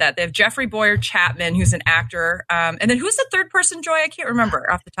judge out of that. They have Jeffrey Boyer Chapman, who's an actor. And then who's the third person, Joy? I can't remember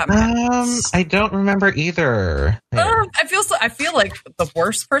off the top of my head. I don't remember either. I feel like the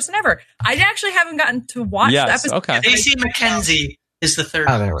worst person ever. I actually haven't gotten to watch the episode. Okay. Stacey McKenzie is the third.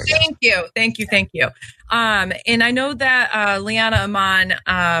 Oh, there we go. Thank you. And I know that Liana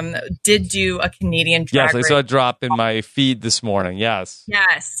Aman did do a Canadian Drag Yes, I Race. saw a drop in my feed this morning. Yes.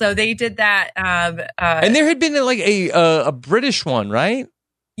 Yes, so they did that. And there had been like a British one, right?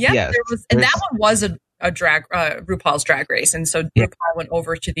 Yeah, Yes. there was, and that one was a drag RuPaul's Drag Race, and so RuPaul went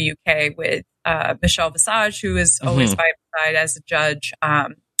over to the UK with Michelle Visage, who is always by my side as a judge,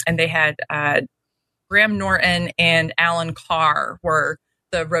 and they had Graham Norton and Alan Carr were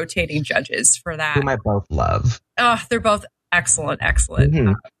the rotating judges for that. Whom I both love. Oh, they're both excellent.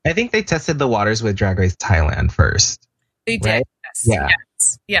 Mhm. I think they tested the waters with Drag Race Thailand first. They did. Right?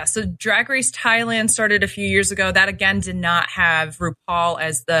 Yes. Yeah. So Drag Race Thailand started a few years ago. That again did not have RuPaul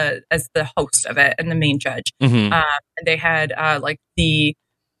as the host of it and the main judge. And they had like the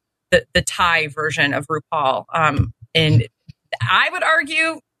Thai version of RuPaul. And I would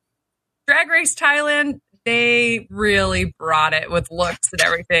argue Drag Race Thailand, they really brought it with looks and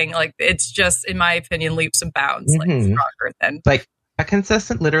everything. Like it's just, in my opinion, leaps and bounds like stronger than like a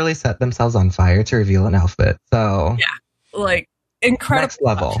contestant literally set themselves on fire to reveal an outfit. So like incredible. next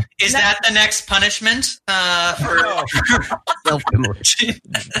level. Is that the next punishment for He's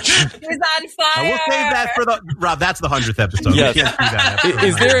on fire. We'll save that for the Rob. That's the 100th episode. Yes. We can't do that.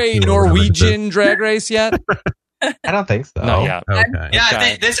 Is there a Norwegian drag race yet? I don't think so. No, yeah. Okay. Yeah, I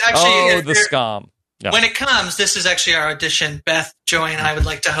think this actually. the scum. Yeah. When it comes, this is actually our audition. Beth, Joy, and I would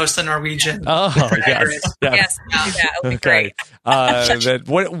like to host the Norwegian. Oh, yes. Yes, that would be great.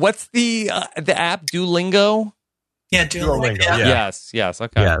 What's the app? Duolingo? Yeah, Duolingo. Yeah. Yes.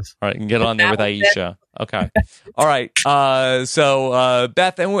 Okay. Yes. All right, and get on there with Aisha. Okay. All right. So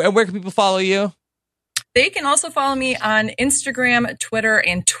Beth, and where can people follow you? They can also follow me on Instagram, Twitter,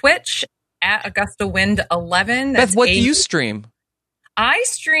 and Twitch at AugustaWind11. Beth, what do you stream? I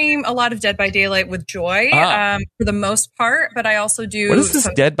stream a lot of Dead by Daylight with Joy for the most part, but I also do. What is this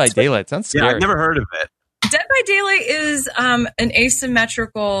Dead by Daylight? Sounds scary. Yeah, I've never heard of it. Dead by Daylight is an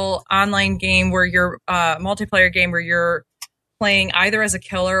asymmetrical online game where you're multiplayer game where you're playing either as a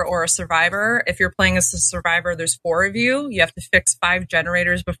killer or a survivor. If you're playing as a survivor, there's 4 of you. You have to fix 5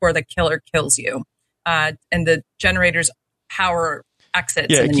 generators before the killer kills you, and the generators power exits.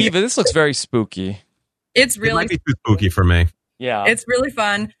 Yeah, Kiva, this looks very spooky. It's It really might be too spooky for me. Yeah, it's really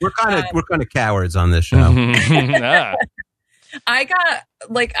fun. We're kind of cowards on this show. Yeah. I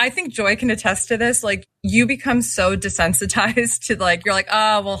think Joy can attest to this. Like, you become so desensitized to you're like,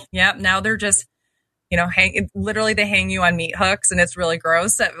 oh, well, yeah, now they're just, literally they hang you on meat hooks, and it's really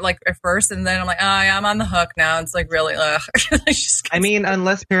gross at first. And then I'm like, oh, yeah, I'm on the hook now. It's like, really, ugh. I mean,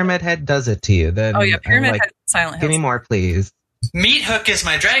 unless Pyramid Head does it to you, then. Oh, yeah, Pyramid Head, Silent Hill. Give me more, please. Meat Hook is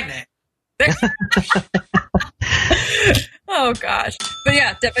my drag name. Oh gosh, but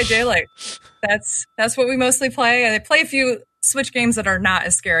yeah, Dead by Daylight. That's what we mostly play. I play a few Switch games that are not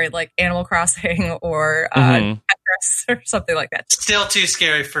as scary, like Animal Crossing or Tetris or something like that. Still too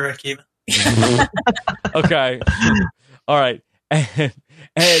scary for Akiva. Okay. All right.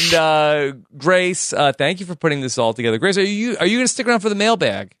 And Grace, thank you for putting this all together. Grace, are you going to stick around for the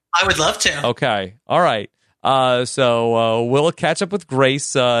mailbag? I would love to. Okay. All right. So we'll catch up with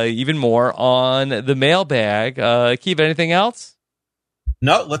Grace even more on the mailbag. Keith, anything else?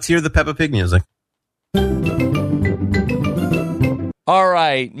 No, let's hear the Peppa Pig music. All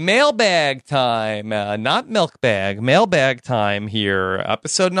right, mailbag time. Not milk bag, mailbag time here.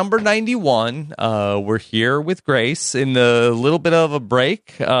 Episode number 91. We're here with Grace in the little bit of a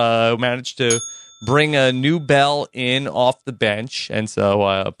break. Managed to bring a new bell in off the bench, and so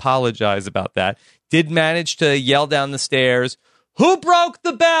I apologize about that. Did manage to yell down the stairs, "Who broke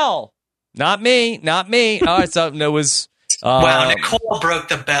the bell?" Not me. All right, so it was... wow, Nicole broke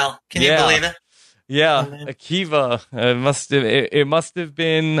the bell. Can you believe it? Yeah, Akiva. It must have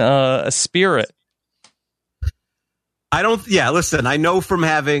been a spirit. Listen, I know from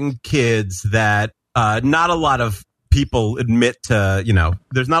having kids that not a lot of people admit to,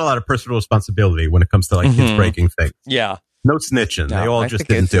 there's not a lot of personal responsibility when it comes to kids breaking things. Yeah. No snitching. They all just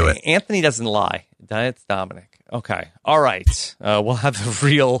didn't do it. Anthony doesn't lie. It's Dominic. Okay. All right. We'll have a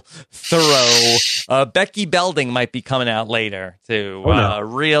real thorough. Becky Belding might be coming out later to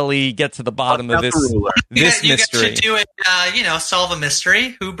really get to the bottom of this mystery. You should do it. Solve a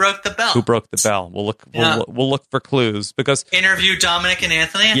mystery. Who broke the bell? Who broke the bell? We'll look. We'll look for clues because interview Dominic and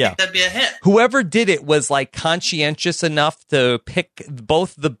Anthony. I think that'd be a hit. Whoever did it was like conscientious enough to pick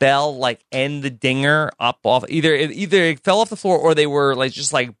both the bell and the dinger up off. Either it fell off the floor or they were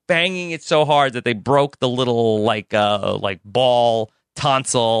just banging it so hard that they broke the little ball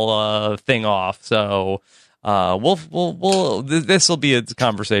tonsil thing off. So we'll this will be a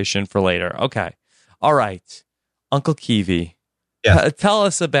conversation for later. Okay. All right. Uncle Kiwi. Yeah. Tell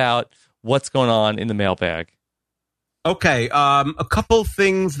us about what's going on in the mailbag. Okay. A couple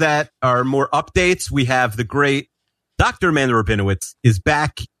things that are more updates. We have the great Dr. Amanda Rabinowitz is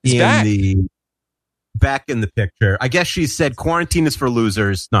back in the picture. I guess she said quarantine is for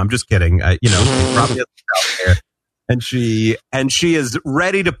losers. No, I'm just kidding. Probably out there. And she is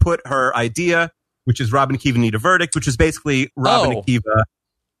ready to put her idea, which is Rob and Akiva Need a Verdict, which is basically Rob and Akiva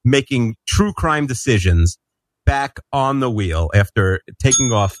making true crime decisions, back on the wheel after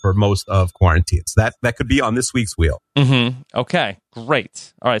taking off for most of quarantine. So that could be on this week's wheel. Mm-hmm. Okay,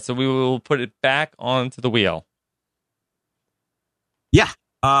 great. All right, so we will put it back onto the wheel. Yeah.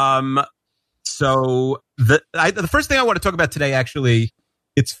 So the first thing I want to talk about today, actually,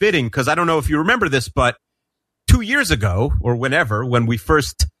 it's fitting because I don't know if you remember this, but 2 years ago or whenever, when we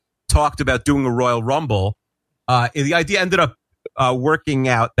first talked about doing a Royal Rumble, the idea ended up working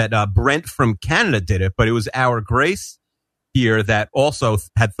out that Brent from Canada did it, but it was our Grace here that also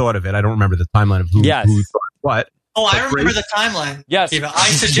had thought of it. I don't remember the timeline of who thought what. Oh, I remember the timeline. Yes. Eva. I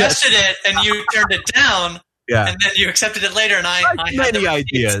suggested it and you turned it down. Yeah. And then you accepted it later, and I had many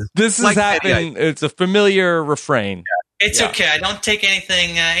ideas. This has happened. It's a familiar refrain. Yeah. It's okay. I don't take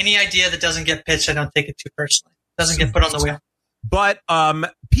anything, any idea that doesn't get pitched, I don't take it too personally. It doesn't get put on the wheel. But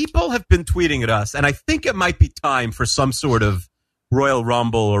people have been tweeting at us, and I think it might be time for some sort of Royal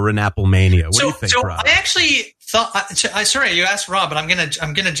Rumble or an Applemania. What do you think, Rob? I actually thought. Sorry, you asked Rob, but I'm gonna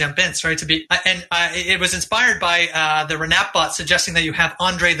jump in. Sorry to be. It was inspired by the Renapbot suggesting that you have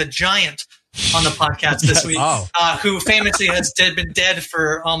Andre the Giant on the podcast this week, who famously has been dead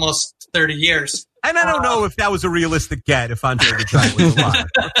for almost 30 years. And I don't know if that was a realistic get. If Andre the Giant was alive.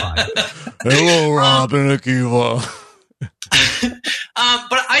 Hello, Rob and Akiva.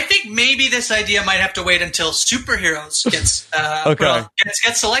 But I think maybe this idea might have to wait until superheroes gets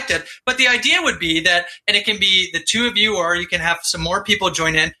selected. But the idea would be that, and it can be the two of you, or you can have some more people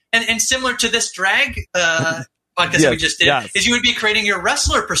join in. And similar to this drag podcast that we just did, is you would be creating your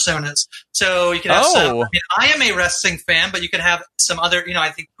wrestler personas. So you can have some. I am a wrestling fan, but you can have some other. I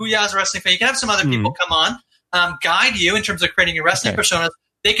think Puya is a wrestling fan. You can have some other people come on, guide you in terms of creating your wrestling personas.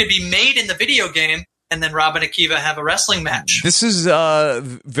 They could be made in the video game. And then Rob and Akiva have a wrestling match. This is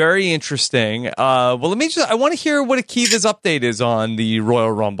very interesting. I want to hear what Akiva's update is on the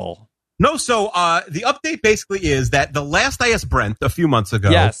Royal Rumble. No, so the update basically is that the last I asked Brent a few months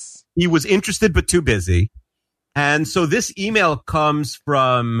ago, he was interested but too busy. And so this email comes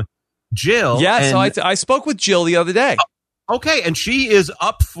from Jill. Yeah, so I spoke with Jill the other day. Okay, and she is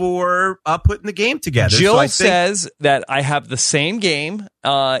up for putting the game together. Jill says that I have the same game.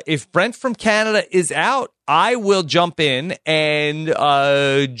 If Brent from Canada is out, I will jump in. And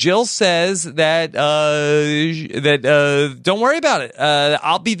Jill says that don't worry about it.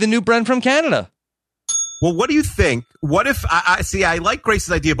 I'll be the new Brent from Canada. Well, what do you think? What if I like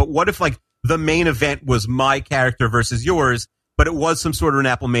Grace's idea, but what if the main event was my character versus yours, but it was some sort of an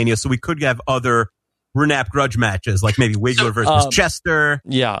Applemania, so we could have other Renap grudge matches, like maybe Wiggler versus Chester.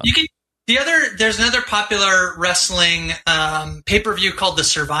 Yeah. There's another popular wrestling pay-per-view called the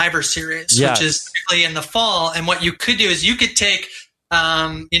Survivor Series, which is typically in the fall. And what you could do is you could take,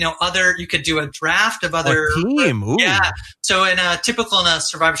 you could do a draft of other team. Ooh. Yeah. So in a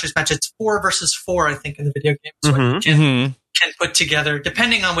Survivor Series match, it's 4 versus 4, I think, in the video game. So you can put together,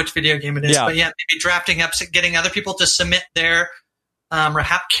 depending on which video game it is. But maybe drafting up, getting other people to submit their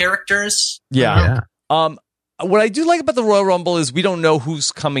Rahap characters. Yeah. What I do like about the Royal Rumble is we don't know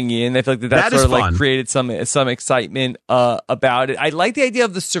who's coming in. I feel like that sort of created some excitement about it. I like the idea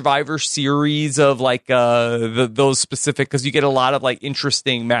of the Survivor Series of those specific, because you get a lot of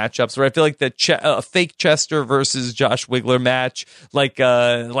interesting matchups. Where I feel like the fake Chester versus Josh Wiggler match,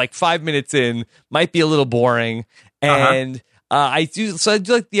 5 minutes in, might be a little boring, and. I do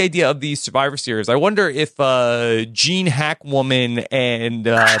like the idea of the Survivor Series. I wonder if Gene Hackwoman and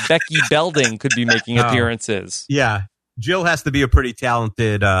Becky Belding could be making appearances. Yeah, Jill has to be a pretty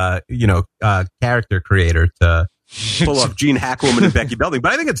talented, character creator to pull off Gene Hackleman and Becky Belding,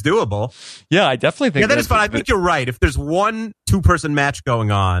 but I think it's doable. Yeah, I definitely think. Yeah, that is fun. I think you're right. If there's one 2-person match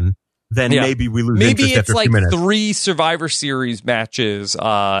going on, then maybe we lose interest after a few minutes. 3 Survivor Series matches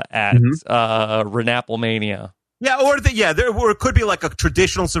at Renaplemania. Yeah, or it could be like a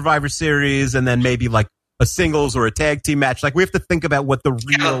traditional Survivor Series, and then maybe like a singles or a tag team match. Like we have to think about what the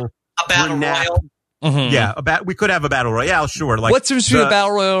real a battle royal. Mm-hmm. Yeah, we could have a battle royale. Sure. Like what's between a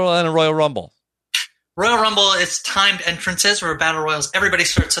battle royal and a Royal Rumble? Royal Rumble is timed entrances, where battle royals everybody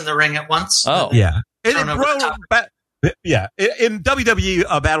starts in the ring at once. Oh, yeah. In WWE,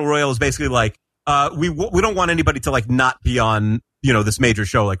 a battle royal is basically like we don't want anybody to like not be on this major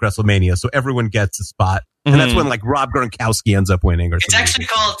show like WrestleMania, so everyone gets a spot, and that's when like Rob Gronkowski ends up winning. Or it's actually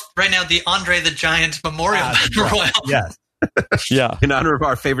called right now the Andre the Giant Memorial Battle Royal. Yes. Yeah, in honor of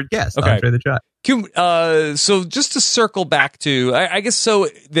our favorite guest, Andre the Giant. So just to circle back to, I guess so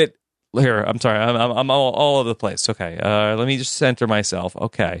that here, I'm sorry, I'm all over the place. Okay, let me just center myself.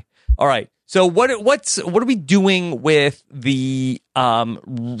 Okay, all right. So what are we doing with the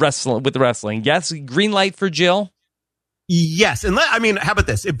wrestling? Yes, green light for Jill. Yes, and how about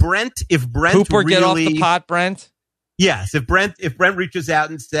this? If Brent Hooper really, get off the pot, Brent. Yes, if Brent reaches out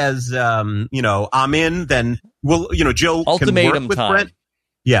and says, I'm in, then Jill ultimatum can work with time. Brent.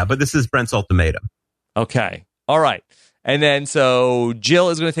 Yeah, but this is Brent's ultimatum. Okay, all right, and then so Jill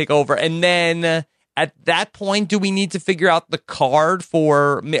is going to take over, and then at that point, do we need to figure out the card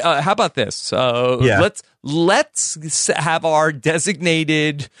for? How about this? Let's have our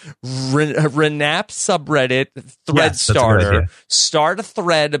designated Renap subreddit thread starter start a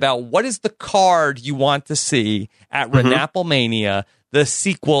thread about what is the card you want to see at Renaplemania, the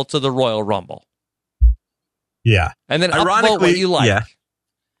sequel to the Royal Rumble. Yeah, and then upvote what you like. Yeah.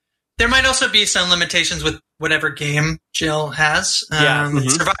 There might also be some limitations with whatever game Jill has.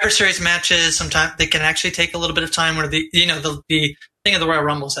 Survivor Series matches, sometimes they can actually take a little bit of time, where the thing of the Royal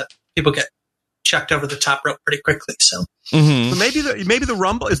Rumble is that people get chucked over the top rope pretty quickly. So, so maybe the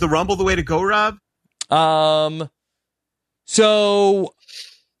Rumble is the way to go, Rob. So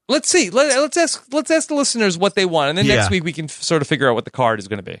let's see. Let's ask the listeners what they want, and then next week we can sort of figure out what the card is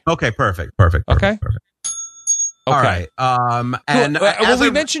going to be. Okay, perfect. Okay. All right. And we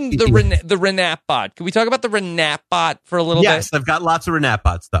mentioned the Renap bot. Can we talk about the Renap bot for a little bit? Yes, I've got lots of Renap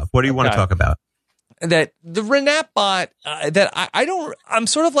bot stuff. What do you want to talk about? That the Renap bot I'm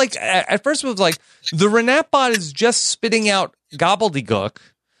sort of like, at first it was like the Renap bot is just spitting out gobbledygook,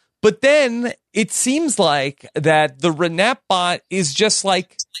 but then it seems like that the Renap bot is just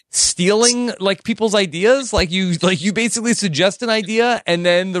like stealing like people's ideas. Like you basically suggest an idea, and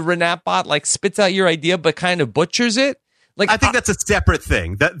then the Renap bot like spits out your idea, but kind of butchers it. Like I think that's a separate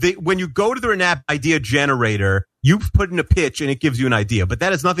thing. When you go to the Renap idea generator, you put in a pitch and it gives you an idea, but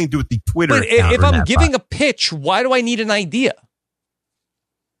that has nothing to do with the Twitter account. If I'm giving a pitch, why do I need an idea?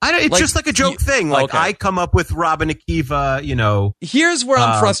 It's just like a joke thing. Like I come up with Robin Akiva, Here's where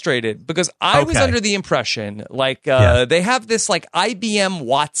I'm frustrated, because I was under the impression they have this like IBM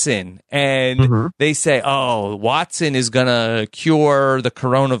Watson, and they say, Watson is gonna cure the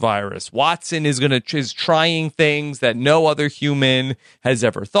coronavirus. Watson is trying things that no other human has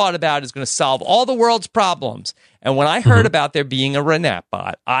ever thought about, is gonna solve all the world's problems. And when I heard about there being a Renap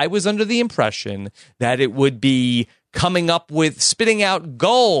bot, I was under the impression that it would be coming up with spitting out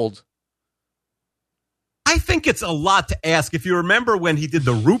gold. I think it's a lot to ask. If you remember when he did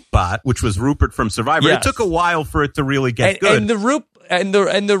the Roop bot, which was Rupert from Survivor, it took a while for it to really get good. And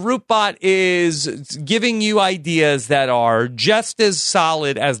the Roop bot is giving you ideas that are just as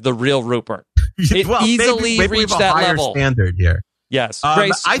solid as the real Rupert. It easily maybe reached we have a that higher level. Standard here. Yes,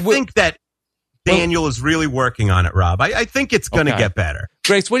 Grace, I think that Daniel is really working on it, Rob. I think it's going to get better.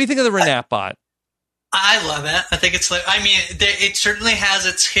 Grace, what do you think of the Renap bot? I love it. I think it's it certainly has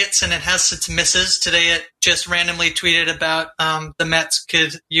its hits and it has its misses. Today it just randomly tweeted about the Mets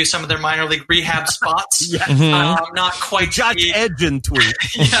could use some of their minor league rehab spots. Not quite Josh Edgen tweet.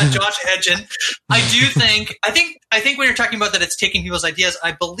 Josh Edgen. I think when you're talking about that it's taking people's ideas,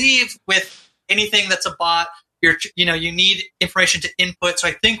 I believe with anything that's a bot, you need information to input. So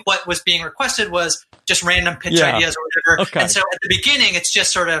I think what was being requested was just random pitch ideas or whatever. Okay. And so at the beginning it's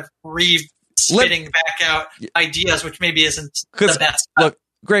just sort of spitting back out ideas, which maybe isn't the best. Look,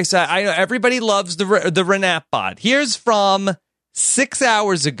 Grace, I know everybody loves the Renap bot. Here's from 6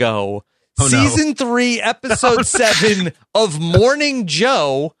 hours ago, season 3, episode 7 of Morning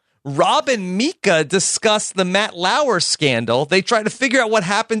Joe. Rob and Mika discuss the Matt Lauer scandal. They try to figure out what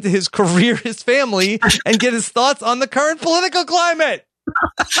happened to his career, his family, and get his thoughts on the current political climate.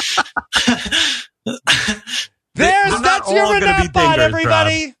 That's your Renap bot,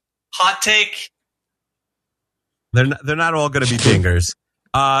 everybody. Hot take. They're not all going to be dingers.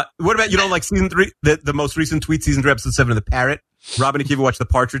 What about, you don't like season 3, the most recent tweet, season 3, episode 7 of The Parrot? Robin and Kiva watched The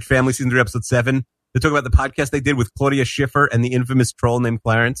Partridge Family, season 3, episode 7. They talk about the podcast they did with Claudia Schiffer and the infamous troll named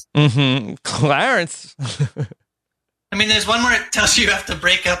Clarence. Mm-hmm. Clarence. I mean, there's one where it tells you have to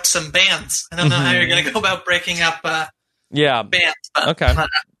break up some bands. I don't know how you're going to go about breaking up bands. But, okay.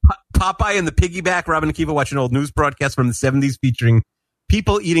 Popeye and the Piggyback. Robin and Kiva watch an old news broadcast from the 70s featuring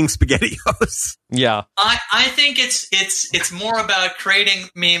people eating SpaghettiOs. Yeah. I think it's more about creating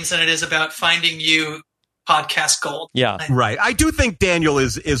memes than it is about finding you podcast gold. Yeah. Right. I do think Daniel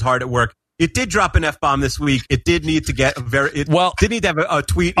is hard at work. It did drop an F-bomb this week. It did need to get did need to have a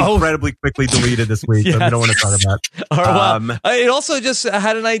tweet incredibly quickly deleted this week. Yes. So we don't want to talk about it. Well, it also just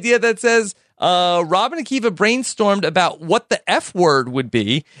had an idea that says Robin and Kiva brainstormed about what the F word would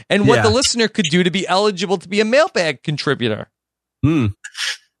be and what the listener could do to be eligible to be a mailbag contributor.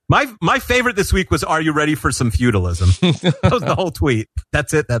 My favorite this week was, "Are you ready for some feudalism?" That was the whole tweet.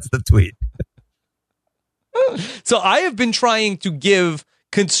 That's it. That's the tweet. So I have been trying to give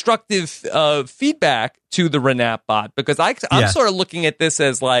constructive feedback to the Renap bot because I'm sort of looking at this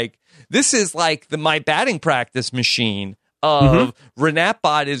as like, this is like my batting practice machine of Renap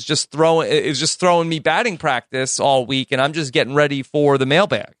bot is just throwing me batting practice all week, and I'm just getting ready for the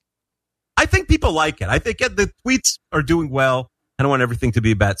mailbag. I think people like it. I think the tweets are doing well. I don't want everything to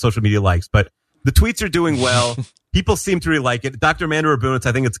be about social media likes, but the tweets are doing well. People seem to really like it. Dr. Amanda Rabunitz,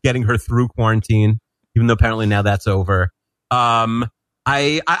 I think it's getting her through quarantine, even though apparently now that's over.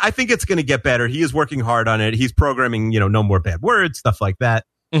 I think it's going to get better. He is working hard on it. He's programming, no more bad words, stuff like that.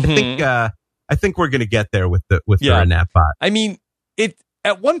 I think we're going to get there with the Renap bot. I mean,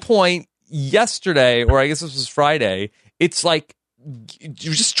 at one point yesterday, or I guess this was Friday, it's like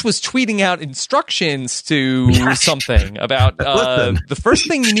you just was tweeting out instructions to something about the first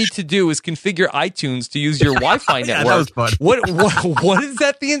thing you need to do is configure iTunes to use your Wi-Fi network. That was fun. What is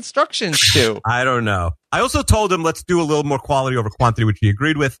that the instructions to? I don't know. I also told him let's do a little more quality over quantity, which he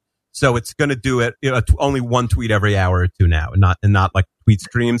agreed with. So it's going to do it only one tweet every hour or two now, and not like tweet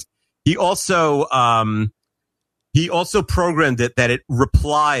streams. He also programmed it that it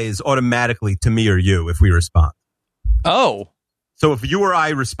replies automatically to me or you if we respond. Oh. So if you or I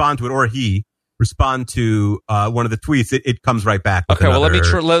respond to it, or he respond to one of the tweets, it comes right back. Okay, well let's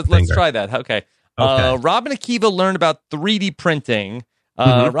try that. Okay. Robin and Kiva learn about 3D printing.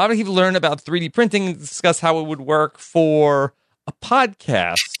 Robin and Kiva learn about 3D printing and discuss how it would work for a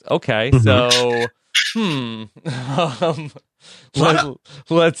podcast. Okay, so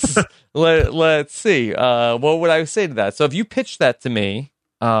let's see. What would I say to that? So if you pitch that to me,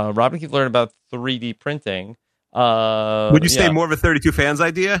 Robin and Kiva learn about 3D printing. Would you say more of a 32 fans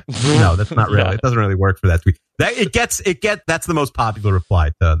idea? No, that's not really. It doesn't really work for that tweet. That's the most popular reply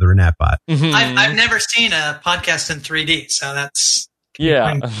to the Renap bot. I've never seen a podcast in 3D, so that's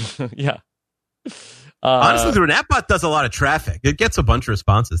yeah. Honestly, the Renap bot does a lot of traffic. It gets a bunch of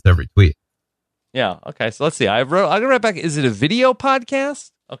responses to every tweet. Yeah. Okay. So let's see. I'll go right back. Is it a video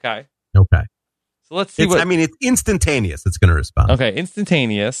podcast? Okay. So let's see. It's instantaneous. It's going to respond. Okay,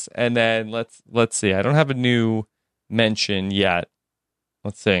 instantaneous, and then let's see. I don't have a new mention yet.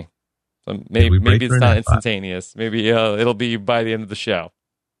 Let's see. So maybe it's not instantaneous. Maybe it'll be by the end of the show.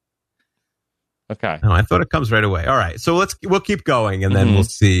 Okay. No, I thought it comes right away. All right. So we'll keep going, and then we'll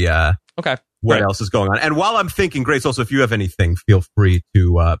see. What else is going on? And while I'm thinking, Grace, also if you have anything, feel free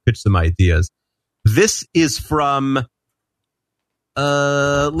to pitch some ideas. This is from.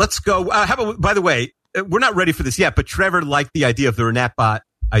 Let's go. How about, by the way, we're not ready for this yet, but Trevor liked the idea of the Renap bot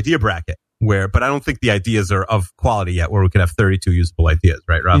idea bracket, but I don't think the ideas are of quality yet, where we can have 32 usable ideas,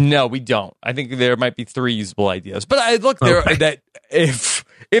 right, Rob? No, we don't. I think there might be 3 usable ideas, but that if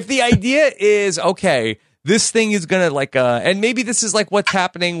the idea is okay, this thing is gonna and maybe this is like what's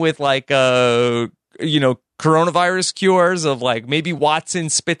happening with coronavirus cures of maybe Watson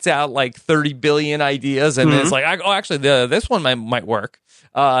spits out 30 billion ideas and then it's actually this one might work.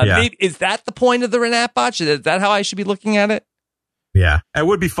 Maybe, is that the point of the Renap bot? Is that how I should be looking at it? Yeah, it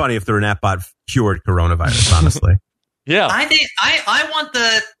would be funny if the Renap bot cured coronavirus. Honestly, yeah. I think I want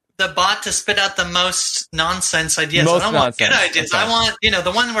the bot to spit out the most nonsense ideas. I don't want good ideas. Okay. I want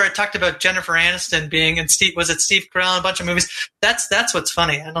the one where it talked about Jennifer Aniston being in Steve Carell in a bunch of movies. That's what's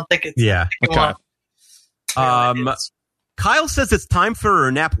funny. I don't think it's okay. Kyle says it's time for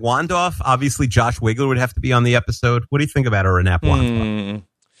a Renap Wandoff. Obviously, Josh Wigler would have to be on the episode. What do you think about a Renap Wandoff?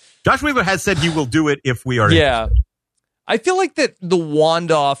 Josh Wigler has said he will do it if we are interested. I feel like that the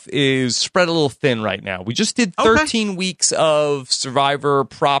Wandoff is spread a little thin right now. We just did 13 weeks of Survivor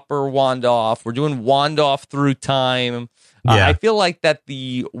proper Wandoff. We're doing Wandoff through time. I feel like that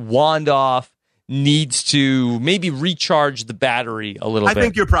the Wandoff needs to maybe recharge the battery a little bit. I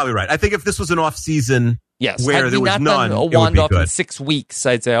think you're probably right. I think if this was an off season, yes, where had there we was not none, done a it would be Wand-Off in good. 6 weeks,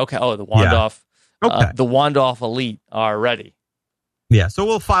 I'd say, okay, the Wand-Off, Okay. the Wand-Off Elite are ready. Yeah, so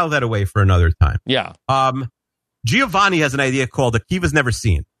we'll file that away for another time. Yeah. Giovanni has an idea called Akiva's Never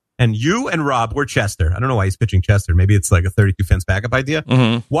Seen. And you and Rob, we're Chester. I don't know why he's pitching Chester. Maybe it's like a 32 fence backup idea.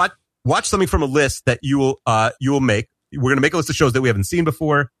 Mm-hmm. Watch something from a list that you will make. We're going to make a list of shows that we haven't seen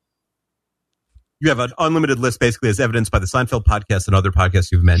before. You have an unlimited list, basically, as evidenced by the Seinfeld podcast and other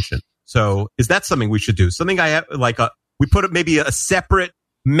podcasts you've mentioned. So is that something we should do? Something I have, we put maybe a separate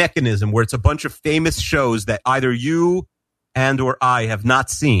mechanism where it's a bunch of famous shows that either you and or I have not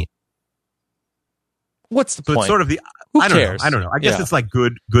seen. What's the So point? it's sort of the, Who I don't cares? know. I don't know. I guess it's like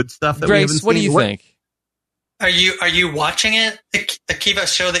good stuff that we haven't Grace, seen. what do you think? Are you watching it? Akiva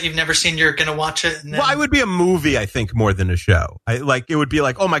show that you've never seen, you're going to watch it? And then... Well, it would be a movie, I think, more than a show. It would be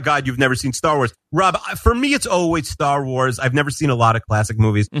like, oh my God, you've never seen Star Wars. Rob, for me, it's always Star Wars. I've never seen a lot of classic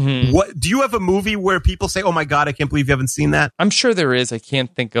movies. Mm-hmm. What do you have a movie where people say, oh my God, I can't believe you haven't seen that? I'm sure there is. I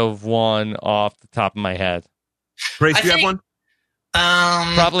can't think of one off the top of my head. Grace, do you have one?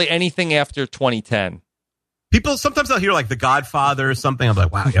 Probably anything after 2010. People, sometimes I'll hear like The Godfather or something. I'm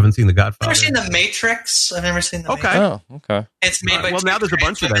like, wow, you haven't seen The Godfather? I've never seen The Matrix. I've never seen The Okay. Matrix. Oh, okay. It's made by Well, now there's a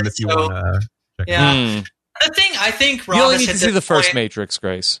bunch of them if you so- want to check it out. Yeah. The thing I think Rob You only has need to hit see this the first point- Matrix,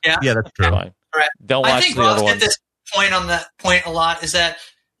 Grace. Yeah. Yeah, that's true. Fine. Correct. Don't I watch think the other Rob's hit ones. this point on that point a lot is that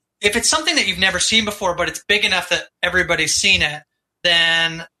if it's something that you've never seen before, but it's big enough that everybody's seen it,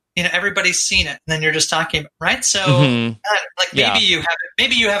 then everybody's seen it, and then you're just talking about it, right? So Mhm.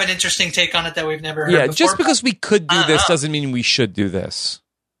 maybe you have an interesting take on it that we've never heard Yeah, before. just because we could do I don't this know. doesn't mean we should do this.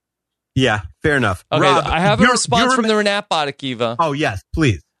 Yeah, fair enough. Okay, Rob, I have a you're- response you're- from the Renat bot, Akiva. Oh, yes,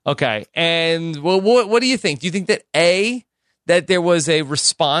 please. Okay, and well, what do you think? Do you think that that there was a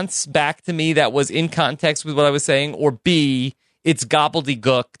response back to me that was in context with what I was saying, or B, it's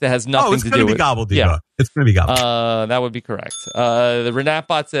gobbledygook that has nothing it's to going do to with be gobbledygook. Yeah. It's going to be gobbledygook. That would be correct. The Renat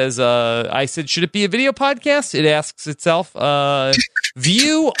bot says, I said, should it be a video podcast? It asks itself.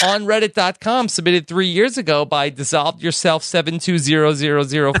 View on reddit.com submitted 3 years ago by Dissolved Yourself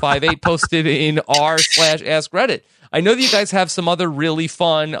 7200058 posted in r/Ask Reddit. I know that you guys have some other really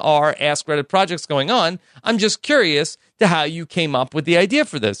fun Ask Reddit projects going on. I'm just curious to how you came up with the idea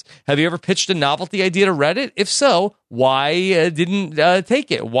for this. Have you ever pitched a novelty idea to Reddit? If so, why didn't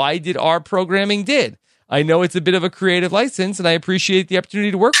take it? Why did our programming did? I know it's a bit of a creative license, and I appreciate the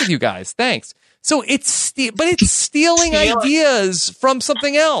opportunity to work with you guys. Thanks. So it's stealing ideas from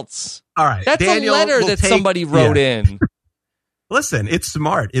something else. All right. That's Daniel a letter will that take- somebody wrote in. Listen, it's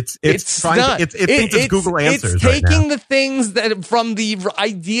smart. It thinks not. it's Google Answers. It's right taking now. the things that from the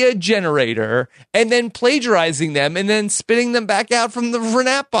idea generator and then plagiarizing them and then spitting them back out from the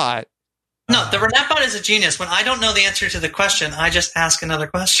Renat bot. No, the Renat bot is a genius. When I don't know the answer to the question, I just ask another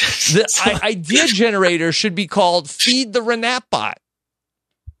question. The idea generator should be called Feed the Renat bot.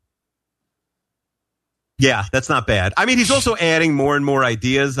 Yeah, that's not bad. I mean, he's also adding more and more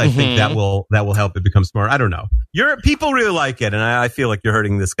ideas. I think that will help it become smart. I don't know. People really like it, and I feel like you're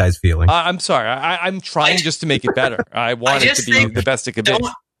hurting this guy's feelings. I'm sorry. I'm trying just to make it better. I want it to be the best it could be.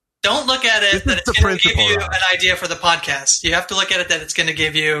 Don't look at it This that is it's the going to give principle, you Rob. an idea for the podcast. You have to look at it that it's going to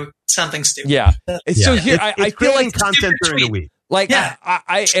give you something stupid. Yeah. So here, It's I feel like content during the week. Like, Yeah.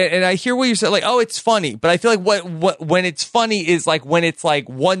 I hear what you said, like, oh, it's funny, but I feel like what when it's funny is like when it's like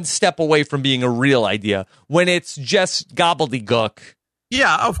one step away from being a real idea, when it's just gobbledygook.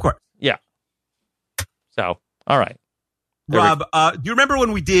 Yeah, of course. Yeah. So, all right. Rob, do you remember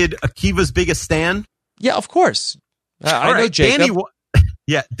when we did Akiva's Biggest Stand? Yeah, of course. I All know right, Jacob.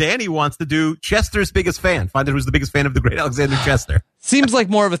 Danny wants to do Chester's biggest fan. Find out who's the biggest fan of the great Alexander Chester. Seems like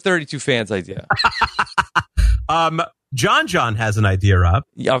more of a 32 fans idea. John has an idea, Rob.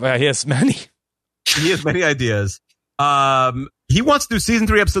 Yeah, yes, many. He has many ideas. He wants to do season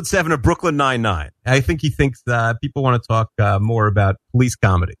 3, episode 7 of Brooklyn Nine-Nine. I think he thinks people want to talk more about police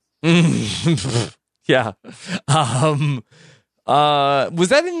comedy. Yeah. Was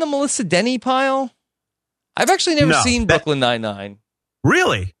that in the Melissa Denny pile? I've actually never No, seen Brooklyn Nine-Nine.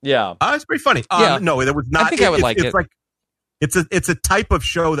 Really? Yeah. It's pretty funny. Yeah. No, that was not. I think I would like it's it. Like, it's a type of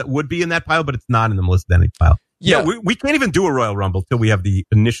show that would be in that pile, but it's not in the Melissa Denny pile. Yeah. We can't even do a Royal Rumble till we have the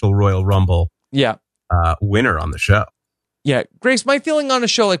initial Royal Rumble Yeah. winner on the show. Yeah. Grace, my feeling on a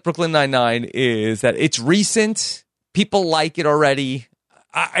show like Brooklyn Nine-Nine is that it's recent. People like it already.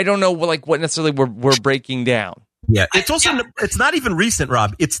 I don't know what necessarily we're breaking down. Yeah. It's also, it's not even recent,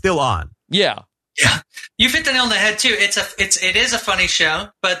 Rob. It's still on. Yeah. Yeah, you've hit the nail on the head too. It is a funny show,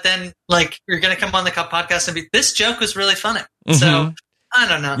 but then like you're going to come on the podcast and be, this joke was really funny. So I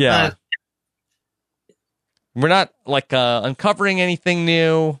don't know. Yeah. We're not like uncovering anything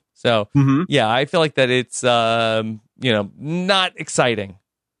new. So yeah, I feel like that it's not exciting.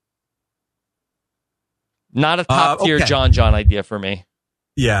 Not a top tier John idea for me.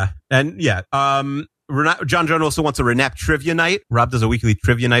 Yeah, and yeah, John also wants a Renap trivia night. Rob does a weekly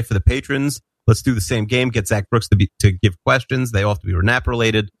trivia night for the patrons. Let's do the same game. Get Zach Brooks to give questions. They all have to be Renap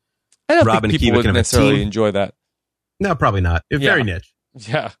related. I don't think people would necessarily enjoy that. No, probably not. Very niche.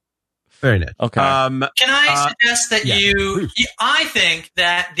 Yeah. Very niche. Okay. Can I suggest that I think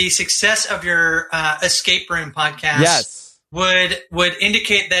that the success of your escape room podcast would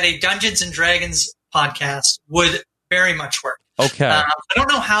indicate that a Dungeons and Dragons podcast would very much work. Okay. I don't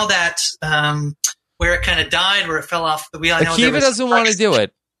know how that, where it kind of died, where it fell off the wheel. I know Akiva doesn't want to do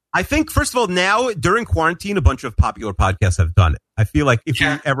it. I think, first of all, now during quarantine, a bunch of popular podcasts have done it. I feel like if we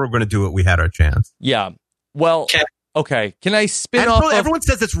ever were going to do it, we had our chance. Yeah. Well, okay. Can I spin off? Everyone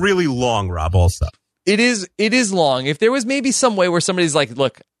says it's really long, Rob, also. It is long. If there was maybe some way where somebody's like,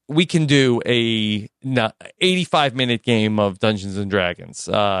 look, we can do a 85-minute game of Dungeons and Dragons,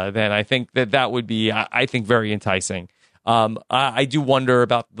 then I think that would be, I think, very enticing. I do wonder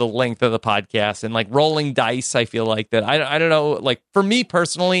about the length of the podcast and like rolling dice. I feel like that. I don't know. Like for me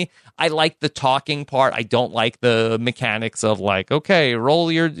personally, I like the talking part. I don't like the mechanics of like, okay,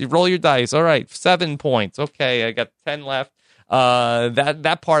 roll your dice. All right, 7 points. Okay, I got 10 left.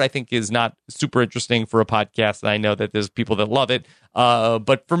 That part I think is not super interesting for a podcast, and I know that there's people that love it.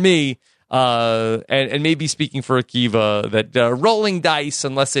 But for me, and maybe speaking for Akiva, that rolling dice,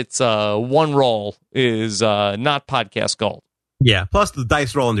 unless it's one roll, is not podcast gold. Yeah. Plus the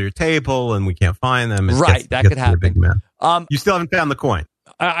dice roll under your table, and we can't find them. That could happen. Big man. You still haven't found the coin.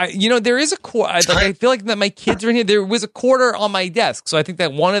 There is a quarter. I feel like that my kids are in here. There was a quarter on my desk, so I think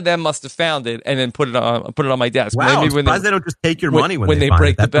that one of them must have found it and then put it on my desk. Wow, maybe I'm surprised they don't just take your money when they find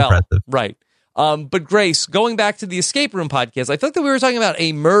break it. the bell. Impressive. Right. But Grace, going back to the escape room podcast, I thought that we were talking about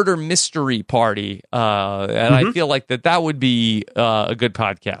a murder mystery party, and I feel like that would be a good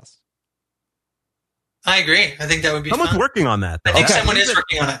podcast. I agree. I think that would be. Someone's working on that. I think someone is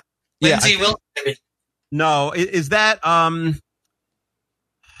working on it. Lindsay will. Maybe. No, is that the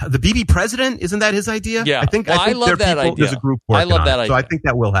BB president? Isn't that his idea? Yeah, I think I love that idea. There's a group working on it, so I think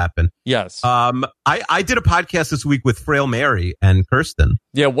that will happen. Yes. I did a podcast this week with Frail Mary and Kirsten.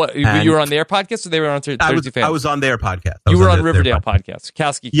 Yeah, you were on their podcast, or they were on 32 Fans? I was on their podcast. You were on Riverdale podcast.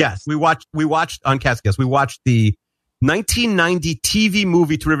 Kasky. Yes, we watched on Kasky. We watched the 1990 TV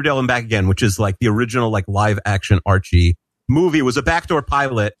movie To Riverdale and Back Again, which is like the original like live action Archie movie. It was a backdoor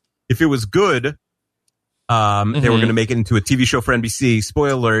pilot. If it was good, they were going to make it into a TV show for NBC.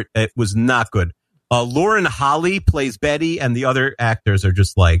 Spoiler alert, it was not good. Lauren Holly plays Betty, and the other actors are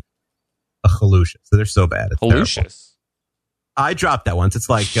just like a hallucious. So they're so bad. It's hallucious. Terrible. I dropped that once. It's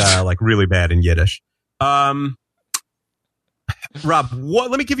like really bad in Yiddish. Rob,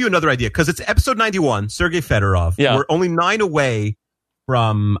 let me give you another idea, because it's episode 91, Sergei Fedorov. Yeah. We're only 9 away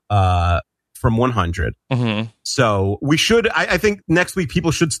from 100. So we should, I think next week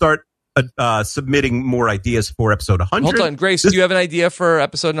people should start submitting more ideas for episode 100. Hold on, Grace, do you have an idea for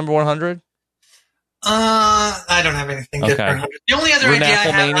episode number 100? I don't have anything good for 100. The only other idea I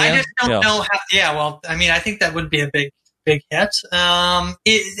have, I just don't know how. Yeah, well, I mean, I think that would be a big hit.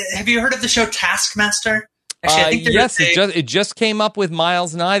 Have you heard of the show Taskmaster? Actually, I think yes, it just came up with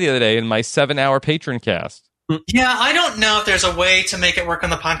Miles and I the other day in my 7-hour patron cast. Yeah, I don't know if there's a way to make it work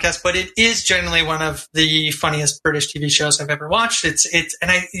on the podcast, but it is generally one of the funniest British TV shows I've ever watched. What's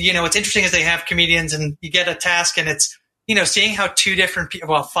interesting is they have comedians, and you get a task, and it's, seeing how 5 different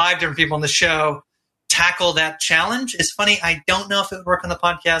people in the show tackle that challenge is funny. I don't know if it would work on the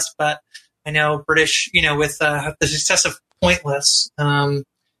podcast, but I know British, with the success of Pointless,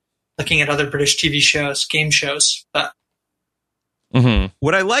 looking at other British TV shows, game shows, but.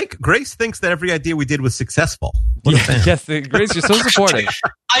 What I like, Grace thinks that every idea we did was successful. Yes, Grace, you're so supportive.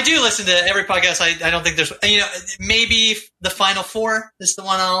 I do listen to every podcast. I don't think there's, maybe the Final Four is the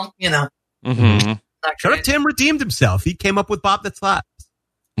one I'll, Shut Up Tim redeemed himself. He came up with Bob That Slaps.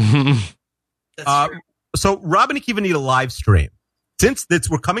 So Rob and Akiva need a live stream. Since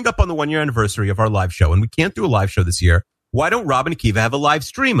we're coming up on the 1-year anniversary of our live show, and we can't do a live show this year, why don't Rob and Akiva have a live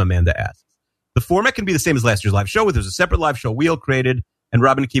stream, Amanda asks. The format can be the same as last year's live show, where there's a separate live show wheel created, and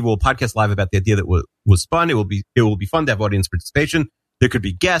Rob and Akiva will podcast live about the idea that was fun. It will be fun to have audience participation. There could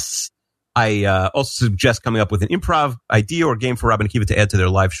be guests. I also suggest coming up with an improv idea or game for Rob and Akiva to add to their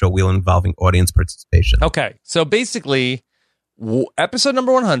live show wheel involving audience participation. Okay, so basically, episode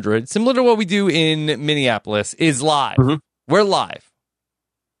number 100, similar to what we do in Minneapolis, is live. We're live.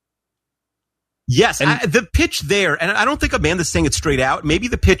 Yes, the pitch there, and I don't think Amanda's saying it straight out. Maybe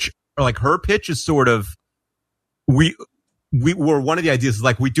the pitch, or like her pitch, is sort of we were one of the ideas is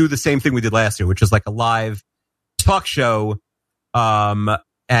like we do the same thing we did last year, which is like a live talk show,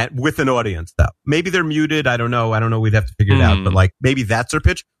 with an audience though. Maybe they're muted. I don't know. We'd have to figure it out, but like maybe that's our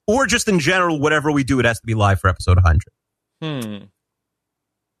pitch, or just in general, whatever we do, it has to be live for episode 100.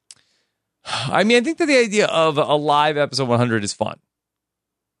 I mean, I think that the idea of a live episode 100 is fun,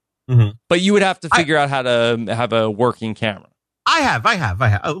 but you would have to figure out how to have a working camera. I have.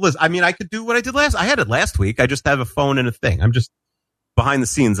 Listen, I mean, I could do what I did last. I had it last week. I just have a phone and a thing. I'm just behind the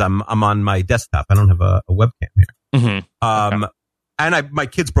scenes. I'm on my desktop. I don't have a webcam here. Okay. And my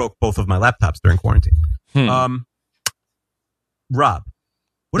kids broke both of my laptops during quarantine. Rob,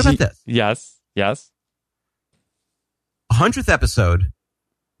 what about this? Yes. 100th episode.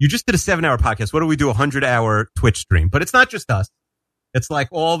 You just did a 7-hour podcast. What do we do? 100-hour Twitch stream, but it's not just us. It's like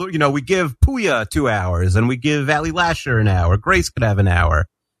all the, we give Puya 2 hours and we give Ali Lasher an hour. Grace could have an hour.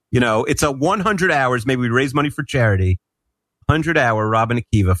 It's a 100 hours. Maybe we raise money for charity. 100-hour Rob and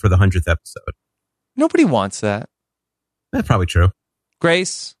Akiva for the 100th episode. Nobody wants that. That's probably true.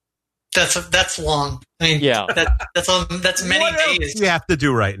 Grace? That's long. I mean, yeah. That's many what days. Else do you have to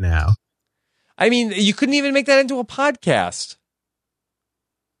do right now? I mean, you couldn't even make that into a podcast.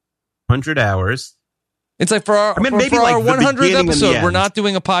 100 hours. It's like for our 100th episode, we're not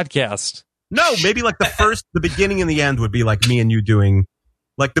doing a podcast. No, maybe like the beginning and the end would be like me and you doing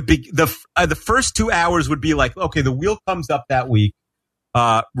like the first 2 hours would be like, okay, the wheel comes up that week.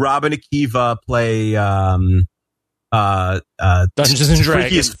 Rob and Akiva play Dungeons and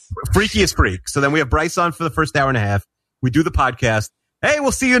Dragons. Freakiest Freak. So then we have Bryce on for the first hour and a half. We do the podcast. Hey,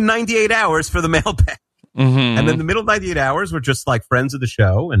 we'll see you in 98 hours for the mailbag. And then the middle 98 hours were just like friends of the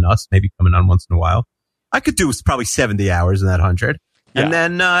show and us maybe coming on once in a while. I could do probably 70 hours in that 100. Yeah.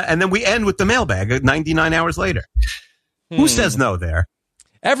 And then we end with the mailbag 99 hours later. Who says no there?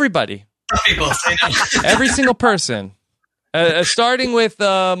 Everybody. People say no. Every single person. Starting with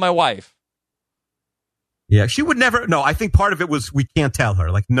my wife. Yeah, she would never. No, I think part of it was we can't tell her.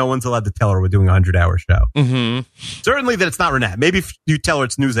 Like, no one's allowed to tell her we're doing a 100-hour show. Certainly that it's not Renat. Maybe if you tell her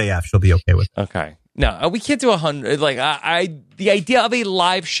it's News AF, she'll be okay with it. Okay. No, we can't do 100. Like, the idea of a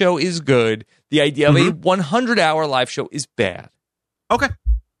live show is good. The idea of a 100-hour live show is bad. Okay.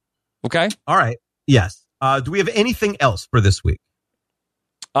 All right. Yes. Do we have anything else for this week?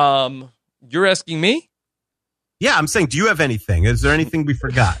 You're asking me? Yeah, I'm saying, do you have anything? Is there anything we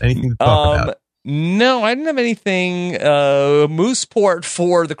forgot? Anything to talk about? No, I didn't have anything. Mooseport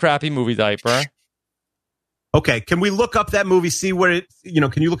for the crappy movie diaper. Okay, can we look up that movie, see where it,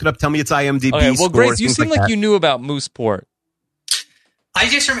 can you look it up, tell me its IMDb okay, well, score, Grace, you seem like that. You knew about Mooseport. I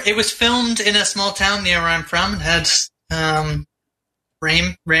just remember it was filmed in a small town near where I'm from. It had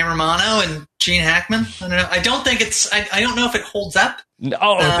Ray Romano and Gene Hackman. I don't know. I don't think it's. I don't know if it holds up. No,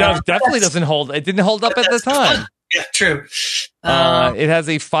 it definitely doesn't hold. It didn't hold up at the time. Yeah, true. It has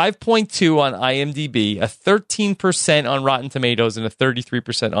a 5.2 on IMDb, a 13% on Rotten Tomatoes, and a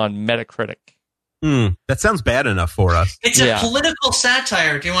 33% on Metacritic. That sounds bad enough for us. It's a political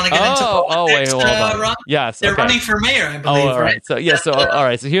satire. Do you want to get into politics? Oh, wait, hold on. Rob? Yes, they're running for mayor, I believe. All right. So, all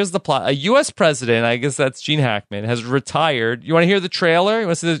right. So here's the plot. A U.S. president, I guess that's Gene Hackman, has retired. You want to hear the trailer? You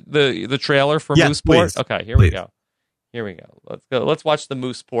want to see the trailer for Mooseport? Please. Okay, here we go. Let's go. Let's watch the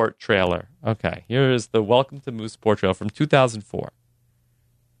Mooseport trailer. Okay, here is the Welcome to Mooseport trailer from 2004.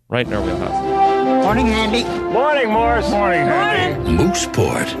 Right in our wheelhouse. Morning, Andy. Morning, Morris. Morning, Andy.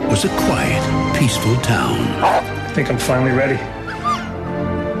 Mooseport was a quiet, peaceful town. I think I'm finally ready.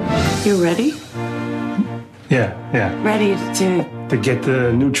 You ready? Yeah. Ready to get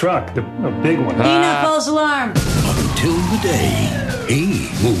the new truck, a big one. Nina, false alarm. Until the day he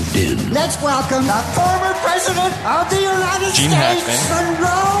moved in. Let's welcome the former president of the United Gene States,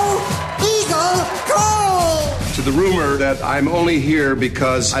 Monroe Eagle Cole. To the rumor that I'm only here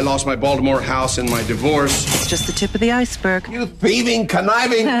because I lost my Baltimore house in my divorce. It's just the tip of the iceberg. You thieving,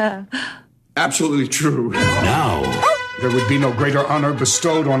 conniving. Absolutely true. Now, there would be no greater honor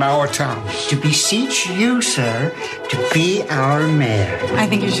bestowed on our town. To beseech you, sir, to be our mayor. I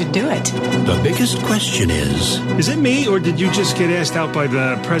think you should do it. the biggest question Is it me, or did you just get asked out by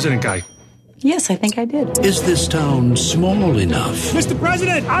the president guy? Yes, I think I did. is this town small enough Mr.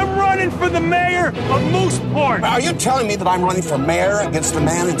 President, I'm running for the mayor of Mooseport. Are you telling me that I'm running for mayor against the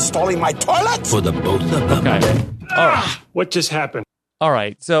man installing my toilet? for the both of them? Okay. All right. What just happened? All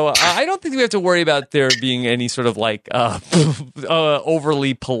right. So I don't think we have to worry about there being any sort of like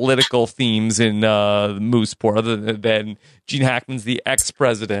overly political themes in Mooseport, other than Gene Hackman's the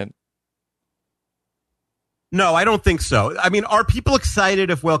ex-president. No, I don't think so. I mean, are people excited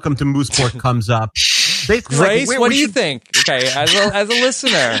if Welcome to Mooseport comes up? Grace, what do you think? Okay, as a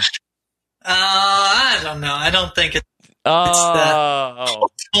listener. I don't know. I don't think it's the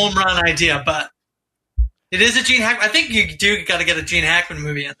home run idea, but it is a Gene Hackman. I think you do got to get a Gene Hackman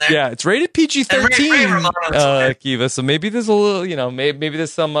movie in there. Yeah, it's rated PG-13, Ray Romano's Kiva. So maybe there's a little, maybe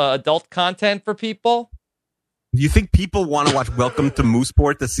there's some adult content for people. Do you think people want to watch Welcome to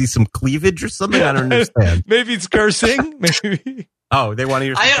Mooseport to see some cleavage or something? I don't understand. Maybe it's cursing. Maybe. Oh, they want to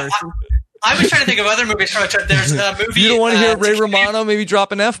hear some cursing? I was trying to think of other movies. There's a movie. You don't want to hear Ray Romano maybe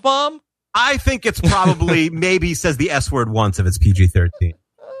drop an F-bomb? I think it's probably maybe he says the S word once if it's PG-13.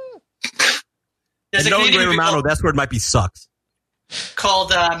 And knowing Ray Romano, the S word might be sucks.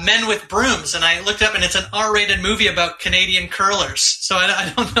 Called Men with Brooms, and I looked up, and it's an R-rated movie about Canadian curlers. So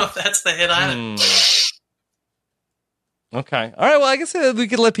I don't know if that's the hit either. Okay. All right. Well, I guess we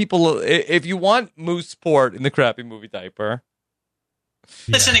could let people, if you want Mooseport in the crappy movie diaper.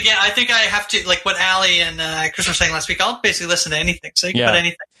 Listen, again, I think I have to, like what Allie and Chris were saying last week, I'll basically listen to anything. So you can put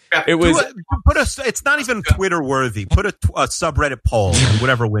anything. It was. It's not even Twitter worthy. Put a subreddit poll, and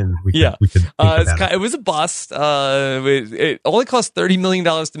whatever wins, we could. It was a bust. It only cost $30 million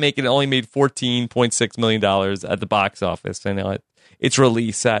to make it. It only made $14.6 million at the box office, and its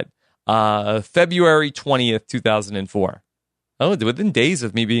release at February 20th, 2004. Oh, within days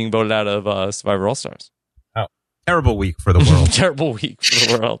of me being voted out of Survivor All Stars. Oh, terrible week for the world. Terrible week for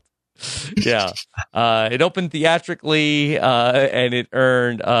the world. Yeah. It opened theatrically, and it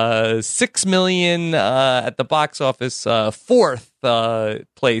earned $6 million at the box office, fourth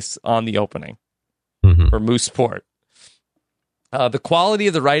place on the opening for Mooseport. The quality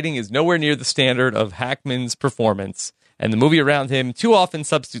of the writing is nowhere near the standard of Hackman's performance, and the movie around him too often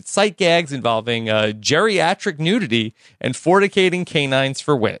substitutes sight gags involving geriatric nudity and fornicating canines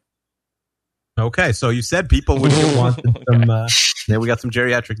for wit. Okay, so you said people would want some. Yeah, we got some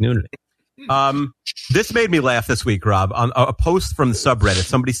geriatric nudity. This made me laugh this week, Rob. On a post from the subreddit,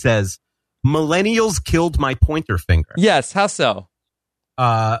 somebody says, "Millennials killed my pointer finger." Yes, how so?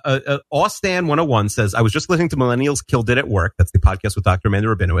 Austan 101 says, "I was just listening to Millennials Killed It at Work." That's the podcast with Dr. Amanda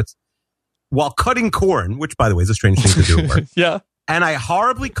Rabinowitz. While cutting corn, which, by the way, is a strange thing to do at work. Yeah. And I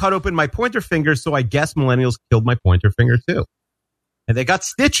horribly cut open my pointer finger, so I guess Millennials killed my pointer finger too. And they got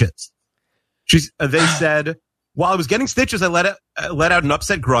stitches. They said, while I was getting stitches, I let out an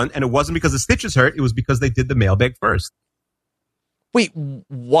upset grunt, and it wasn't because the stitches hurt. It was because they did the mailbag first. Wait,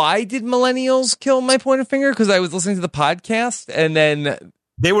 why did Millennials kill my pointer finger? Because I was listening to the podcast, and then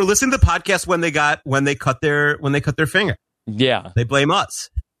they were listening to the podcast when they cut their finger. Yeah, they blame us.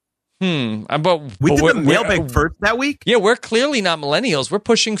 But we did the mailbag first that week. Yeah, we're clearly not millennials. We're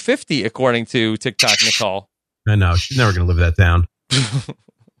pushing 50, according to TikTok Nicole. I know she's never going to live that down.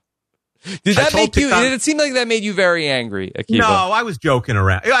 Did that make you? Did it seem like that made you very angry, Akiva? No, I was joking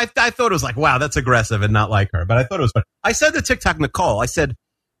around. I thought it was like, wow, that's aggressive and not like her. But I thought it was fun. I said to TikTok Nicole, I said,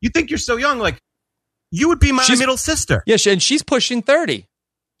 "You think you're so young? Like, you would be my middle sister." Yeah, and she's pushing 30.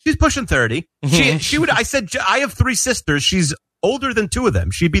 She's pushing 30. She would. I said, I have 3 sisters. She's older than 2 of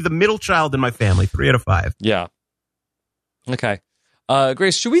them. She'd be the middle child in my family. 3 out of 5. Yeah. Okay.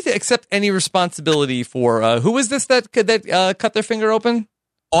 Grace, should we accept any responsibility for who was this that cut their finger open?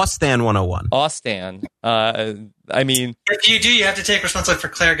 Austan 101. Austan. I mean, if you do, you have to take responsibility for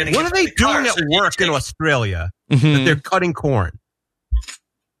Claire getting. What are they doing at work in Australia that they're cutting corn?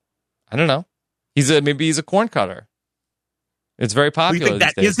 I don't know. Maybe he's a corn cutter. It's very popular. You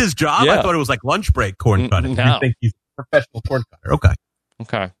think that is his job? Yeah. I thought it was like lunch break corn cutting. No. You think he's a professional corn cutter?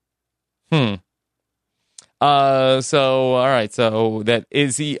 Okay. So all right. So that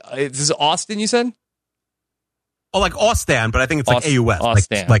is he. This is Austin. You said. Oh, like Austin, but I think it's like AUS,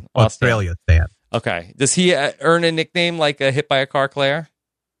 Austin. like Australia Stan. Okay. Does he earn a nickname like Hit by a Car, Claire?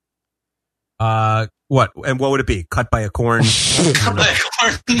 What? And what would it be? Cut by a corn? Cut by a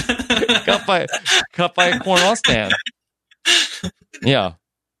corn. cut by a corn Austin. Yeah.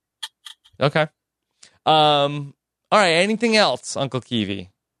 Okay. All right. Anything else, Uncle Kiwi?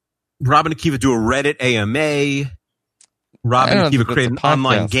 Robin and Akiva do a Reddit AMA. Robin and Akiva create an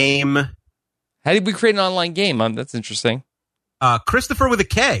online game. How did we create an online game? That's interesting. Christopher with a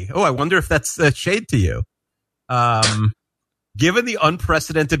K. Oh, I wonder if that's a shade to you. Given the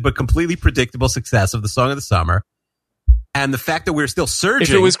unprecedented but completely predictable success of the Song of the Summer and the fact that we're still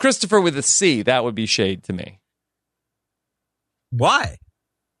surging. If it was Christopher with a C, that would be shade to me. Why?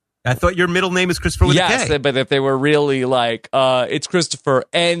 I thought your middle name is Christopher with a K. Yes, but if they were really like, it's Christopher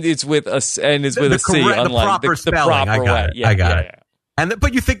and it's with a C, unlike the spelling. proper way. Yeah, I got it.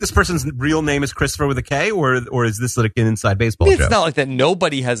 But you think this person's real name is Christopher with a K, or is this like an inside baseball joke? It's not like that.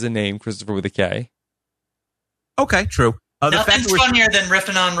 Nobody has a name Christopher with a K. Okay, true. Nothing's funnier than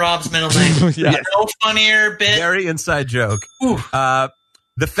riffing on Rob's middle name. Yeah. No funnier bit. Very inside joke.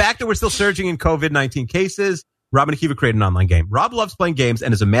 The fact that we're still surging in COVID-19 cases, Rob and Akiva created an online game. Rob loves playing games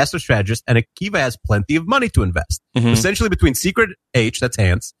and is a master strategist, and Akiva has plenty of money to invest. Essentially, between Secret H, that's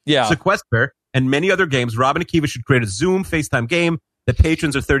Hans, Sequester, and many other games, Rob and Akiva should create a Zoom FaceTime game that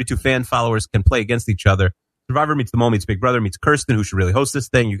patrons or 32 fan followers can play against each other. Survivor meets The Mole meets Big Brother meets Kirsten, who should really host this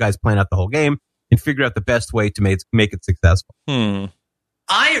thing. You guys plan out the whole game and figure out the best way to make it successful.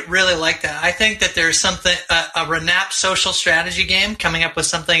 I really like that. I think that there's something, a Renap social strategy game, coming up with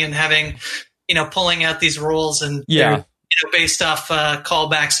something and having, pulling out these rules and based off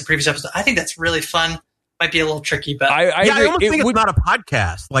callbacks to previous episodes. I think that's really fun. Might be a little tricky, but I almost think it's not a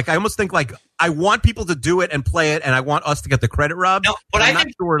podcast. Like, I almost think like I want people to do it and play it, and I want us to get the credit, Rob. No, but I'm not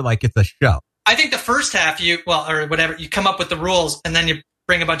sure like it's a show. I think the first half, you come up with the rules, and then you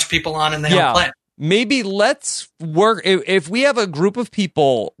bring a bunch of people on, and they all play. Maybe let's work. If we have a group of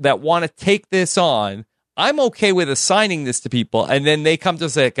people that want to take this on, I'm okay with assigning this to people, and then they come to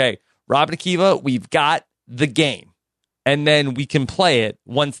say, "Okay, Rob and Akiva, we've got the game," and then we can play it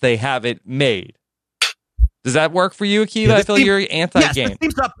once they have it made. Does that work for you, Akiva? I feel like you're anti-game.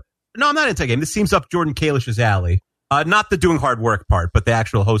 Yes, no, I'm not anti-game. This seems up Jordan Kalish's alley. Not the doing hard work part, but the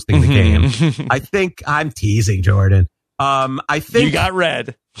actual hosting the game. I think I'm teasing Jordan. I think you got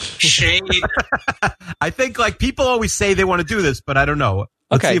red. Shade. I think like people always say they want to do this, but I don't know.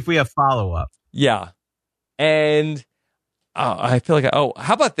 Let's see if we have follow-up. Yeah. And I feel like, how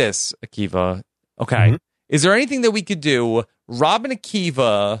about this, Akiva? Okay. Is there anything that we could do? Rob and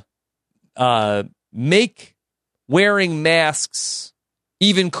Akiva make wearing masks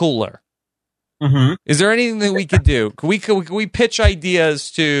even cooler. Is there anything that we could do? Could we pitch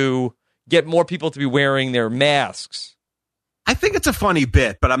ideas to get more people to be wearing their masks? I think it's a funny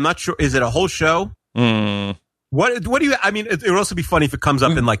bit, but I'm not sure. Is it a whole show? What do you? I mean, it would also be funny if it comes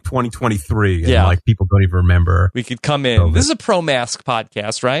up in like 2023 and like people don't even remember. We could come in. This is a pro mask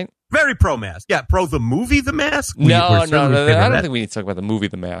podcast, right? Very pro mask. Yeah, pro the movie The Mask. No. I don't think we need to talk about the movie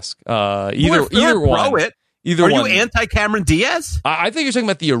The Mask. Either one. Pro it. Either Are one. you anti Cameron Diaz? I think you're talking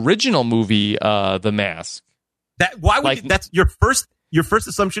about the original movie, The Mask. That's your first. Your first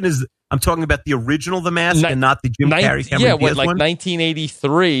assumption is I'm talking about the original The Mask and not the Jim Carrey Cameron Diaz like one?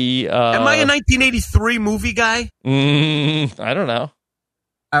 1983. Am I a 1983 movie guy? I don't know.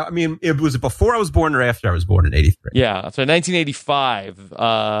 I mean, was it before I was born or after I was born in 83? Yeah, so 1985.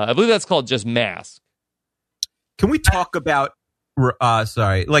 I believe that's called just Mask. Can we talk about,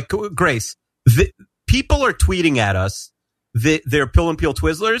 Grace, people are tweeting at us they're Pill and Peel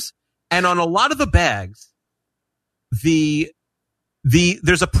Twizzlers, and on a lot of the bags,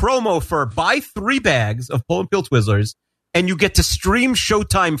 there's a promo for buy 3 bags of Pull and Peel Twizzlers and you get to stream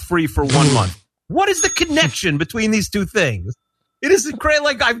Showtime free for 1 month. What is the connection between these two things? It is great.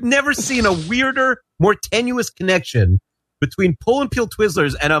 Like, I've never seen a weirder, more tenuous connection between Pull and Peel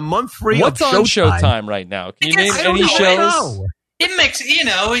Twizzlers and a month free What's of Showtime. on Showtime right now? Can you name any shows? It makes,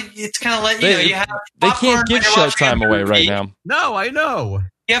 it's kind of like, you have they can't give Showtime away right now. No, I know.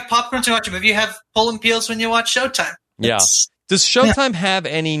 You have popcorn to watch a movie. You have Pull and Peels when you watch Showtime. Yeah. Does Showtime have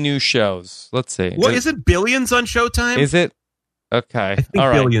any new shows? Let's see. Well, isn't Billions on Showtime? Is it? Okay. I think all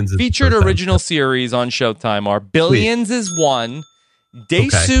right. Billions is Featured Showtime. original series on Showtime are Billions is one,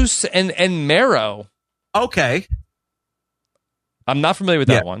 Desus and Marrow. Okay. I'm not familiar with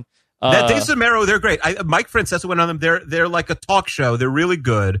that one. Desus and Marrow, they're great. Mike Francesa went on them. They're like a talk show. They're really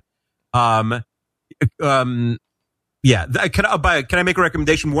good. Yeah. Can I make a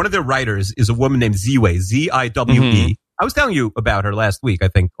recommendation? One of their writers is a woman named Ziwe, Ziwe. I was telling you about her last week, I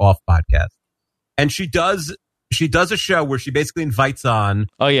think, off podcast. And she does a show where she basically invites on.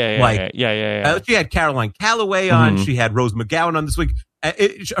 Oh, yeah. She had Caroline Calloway on. She had Rose McGowan on this week.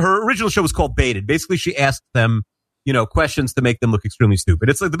 Her original show was called Baited. Basically, she asked them, questions to make them look extremely stupid.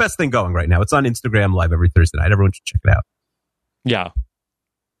 It's like the best thing going right now. It's on Instagram Live every Thursday night. Everyone should check it out. Yeah.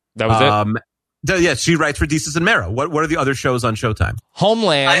 That was it? Yeah, she writes for Desus and Marrow. What are the other shows on Showtime?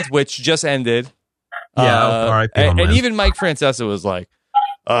 Homeland, which just ended. Yeah, and even Mike Francesa was like,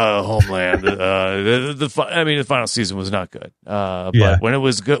 Homeland. The final season was not good. But when it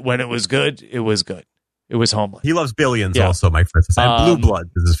was good, it was good. It was Homeland. He loves Billions also, Mike Francesa. And Blue Bloods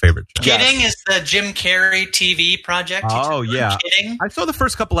is his favorite show. Kidding is the Jim Carrey TV project. Oh, yeah. Kidding? I saw the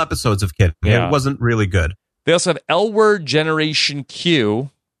first couple episodes of Kidding. Yeah. It wasn't really good. They also have L Word Generation Q.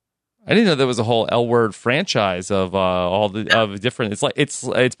 I didn't know there was a whole L Word franchise of of different.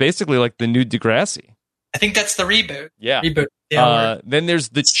 It's basically like the new Degrassi. I think that's the reboot. Yeah. Reboot. Then there's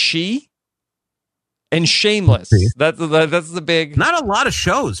the Chi and Shameless. That's the big. Not a lot of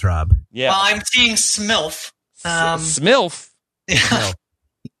shows, Rob. Yeah. Well, I'm seeing Smilf. Smilf. Yeah.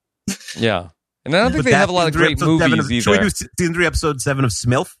 Yeah. And I don't think they have a lot of great movies either. Should we do season 3, episode 7 of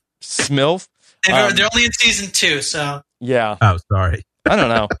Smilf? Smilf? They're only in season 2, so. Yeah. Oh, sorry. I don't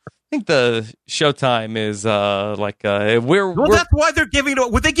know. I think the Showtime is that's why they're giving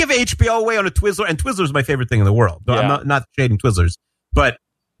it. Would they give HBO away on a Twizzler? And Twizzler's my favorite thing in the world. So I'm not shading Twizzlers, but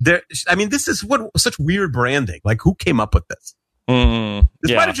this is such weird branding. Like, who came up with this?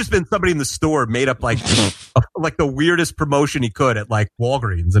 This might have just been somebody in the store made up like the weirdest promotion he could at like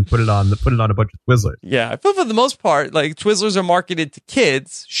Walgreens and put it on a bunch of Twizzlers. Yeah, I feel for the most part, like Twizzlers are marketed to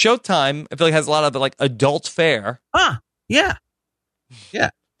kids. Showtime, I feel like has a lot of like adult fare. Yeah.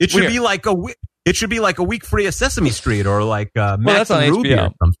 It should be like a week free of Sesame Street or like Max that's on and Ruby HBO.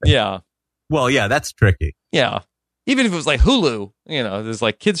 or something. Yeah. Well, yeah, that's tricky. Yeah. Even if it was like Hulu, there's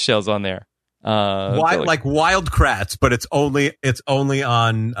like kids shows on there. Like Wild Kratts, but it's only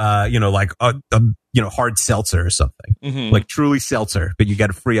on hard seltzer or something. Mm-hmm. Like Truly Seltzer, but you get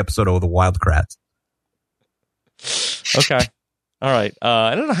a free episode of the Wild Kratts. Okay. All right.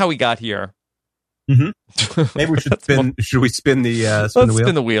 I don't know how we got here. Mm-hmm. Maybe we should spin. Should we spin the Let's the wheel?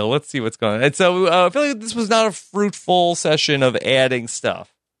 spin the wheel. Let's see what's going on. And so I feel like this was not a fruitful session of adding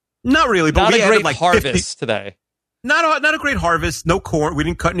stuff. Not really, but not we a great added like harvest today. Not a great harvest. No corn. We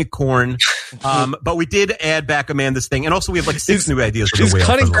didn't cut any corn. But we did add back Amanda's thing, and also we have like 6 new ideas for the Is wheel.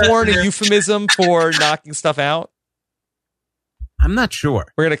 cutting corn a euphemism for knocking stuff out? I'm not sure.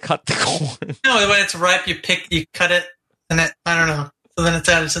 We're gonna cut the corn. No, when it's ripe, you cut it, and I don't know. So then it's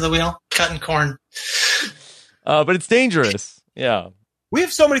added to the wheel. Cutting corn. But it's dangerous. Yeah. We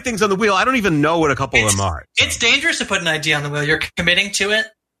have so many things on the wheel. I don't even know what a couple of them are. So. It's dangerous to put an idea on the wheel. You're committing to it.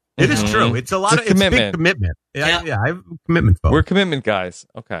 It is true. It's a commitment. Big commitment. Yeah, I have a commitment, folks. We're commitment guys.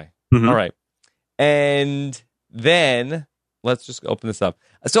 Okay. Mm-hmm. All right. And then let's just open this up.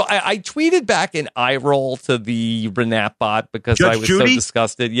 So I tweeted back an eye roll to the Renap bot because Judge I was Judy? so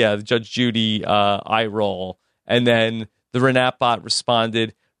disgusted. Yeah, the Judge Judy eye roll. And then the Renap bot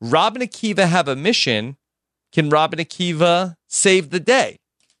responded, Rob and Akiva have a mission. Can Rob and Akiva save the day?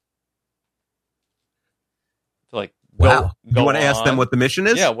 Like, wow. Go you want to ask them what the mission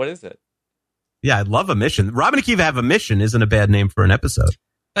is? Yeah, what is it? Yeah, I'd love a mission. Rob and Akiva have a mission isn't a bad name for an episode.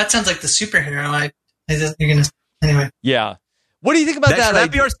 That sounds like the superhero. Anyway. Yeah. What do you think about that? Should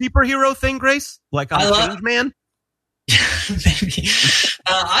that be our superhero thing, Grace? Like on Change Man? Maybe.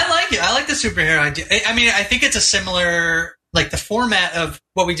 I like it. I like the superhero idea. I mean, I think it's a similar, like the format of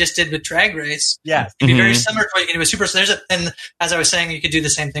what we just did with Drag Race. Yeah. It'd be very similar to what you can do with Super. So and as I was saying, you could do the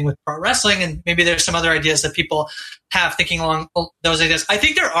same thing with pro wrestling, and maybe there's some other ideas that people have thinking along those ideas. I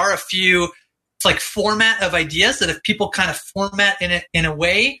think there are a few like format of ideas that if people kind of format in a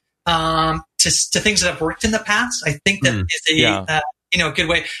way to things that have worked in the past, I think that is a good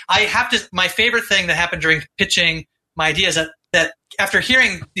way. My favorite thing that happened during pitching my ideas that after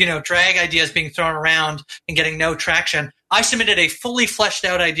hearing, drag ideas being thrown around and getting no traction, I submitted a fully fleshed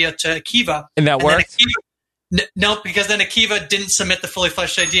out idea to Akiva. And that worked? No, because then Akiva didn't submit the fully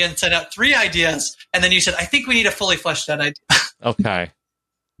fleshed idea and sent out 3 ideas. And then you said, I think we need a fully fleshed out idea. Okay.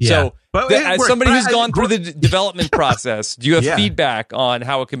 Yeah. So as somebody who's gone through the development process, do you have feedback on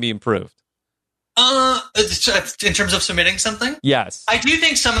how it can be improved? In terms of submitting something? Yes. I do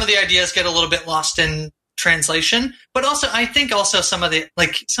think some of the ideas get a little bit lost in translation, but also I think some of the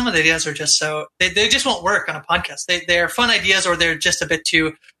ideas are just so they just won't work on a podcast. They're fun ideas, or they're just a bit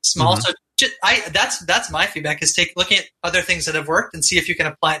too small. So that's my feedback is looking at other things that have worked and see if you can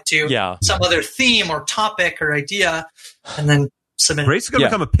apply it to some other theme or topic or idea, and then submit. Grace is going to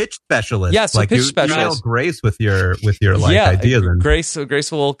become a pitch specialist. Yes, like pitch specialist. Email Grace with your ideas. And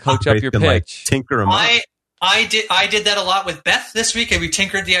Grace will coach up your pitch. Like, tinker them up. I did that a lot with Beth this week, and we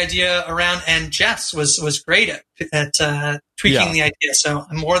tinkered the idea around, and Jess was great at tweaking the idea. So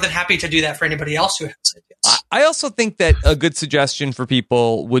I'm more than happy to do that for anybody else who has ideas. I also think that a good suggestion for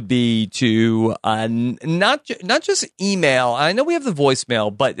people would be to not just email. I know we have the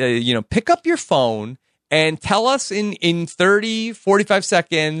voicemail, but pick up your phone and tell us in 30, 45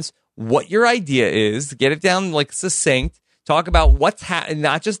 seconds what your idea is. Get it down like succinct. Talk about what's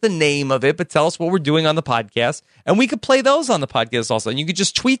not just the name of it, but tell us what we're doing on the podcast. And we could play those on the podcast also. And you could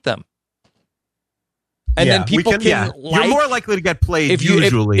just tweet them. And then people can like. You're more likely to get played if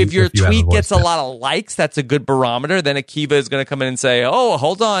your tweet gets a lot of likes, that's a good barometer. Then Akiva is going to come in and say, oh,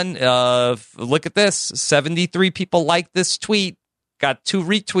 hold on. Look at this. 73 people like this tweet. Got 2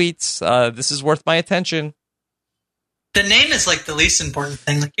 retweets. This is worth my attention. The name is like the least important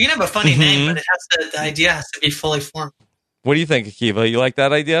thing. Like, you can have a funny name, but the idea has to be fully formed. What do you think, Akiva? You like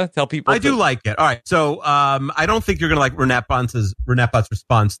that idea? Tell people. I do like it. All right. So I don't think you're going to like Renapbot's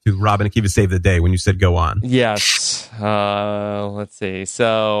response to Rob and Akiva Save the Day when you said go on. Yes. Let's see.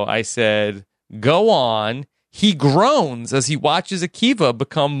 So I said, go on. He groans as he watches Akiva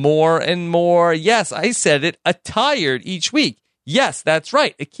become more and more, yes, I said it, attired each week. Yes, that's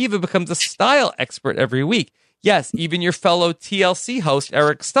right. Akiva becomes a style expert every week. Yes, even your fellow TLC host,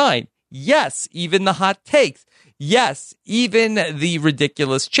 Eric Stein. Yes, even the hot takes. Yes, even the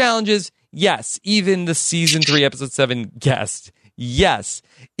ridiculous challenges. Yes, even the season 3, episode 7 guest. Yes,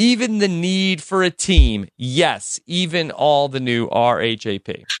 even the need for a team. Yes, even all the new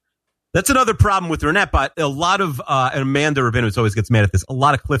RHAP. That's another problem with Renette, but a lot of, and Amanda Rabinowitz always gets mad at this, a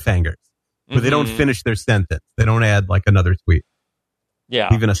lot of cliffhangers where they don't finish their sentence. They don't add like another tweet. Yeah.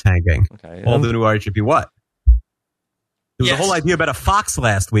 Leaving us hanging. Okay. All the new RHAP. What? There was a whole idea about a fox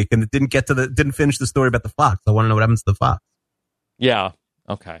last week, and it didn't finish the story about the fox. I want to know what happens to the fox. Yeah.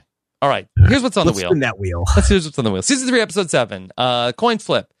 Okay. All right. Here's what's on the wheel. Spin that wheel. Here's what's on the wheel. Season 3, episode 7. Coin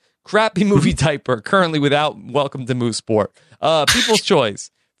flip. Crappy movie diaper. Currently without Welcome to Move Sport. People's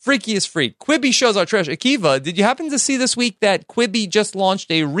Choice. Freakiest Freak. Quibi shows our trash. Akiva, did you happen to see this week that Quibi just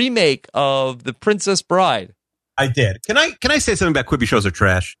launched a remake of The Princess Bride? I did. Can I say something about Quibi shows are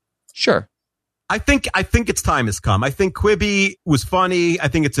trash? Sure. I think its time has come. I think Quibi was funny. I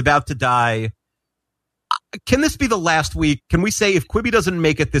think it's about to die. Can this be the last week? Can we say if Quibi doesn't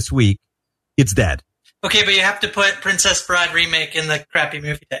make it this week, it's dead? Okay, but you have to put Princess Bride remake in the crappy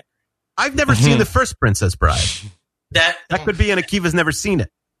movie tape. I've never seen the first Princess Bride. That could be, and Akiva's never seen it.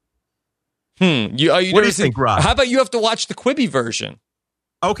 What do you think, Rob? How about you have to watch the Quibi version?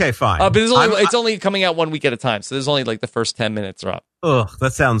 Okay, fine. But it's only coming out 1 week at a time, so there's only like the first 10 minutes are up. Ugh,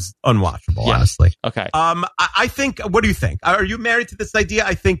 that sounds unwatchable, Yeah. honestly. Okay. I think. What do you think? Are you married to this idea?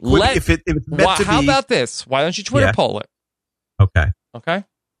 I think Quibi, if it's meant to be. How about this? Why don't you Twitter poll it? Okay. Okay.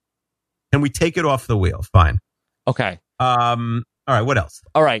 Can we take it off the wheel? Fine. Okay. All right. What else?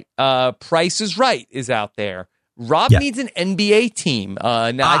 All right. Price is Right is out there. Rob needs an NBA team.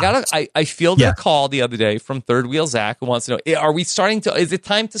 Now I fielded a call the other day from Third Wheel Zach who wants to know: is it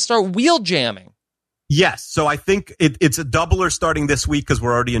time to start wheel jamming? Yes. So I think it's a doubler starting this week because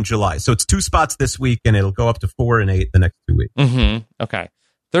we're already in July. So it's 2 spots this week, and it'll go up to 4 and 8 the next 2 weeks. Mm-hmm. Okay.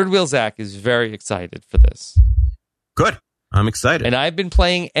 Third Wheel Zach is very excited for this. Good. I'm excited. And I've been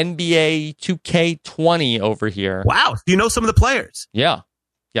playing NBA 2K20 over here. Wow. Do you know some of the players? Yeah.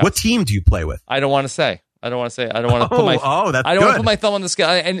 What team do you play with? I don't want to say. I don't want to put my. That's I don't want to put my thumb on the scale.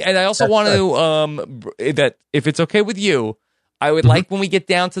 And I also want to that if it's okay with you, I would like when we get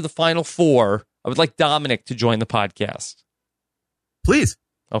down to the final 4, I would like Dominic to join the podcast. Please.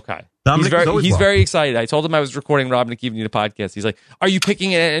 Okay. Dominic he's very excited. I told him I was recording Rob and Akiva Need a podcast. He's like, "Are you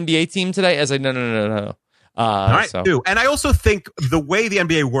picking an NBA team today?" I was like, No. All right, do. And I also think the way the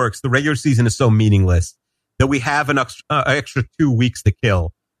NBA works, the regular season is so meaningless that we have an extra 2 weeks to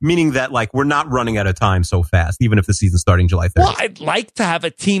kill. Meaning that, like, we're not running out of time so fast, even if the season's starting July 3rd. Well, I'd like to have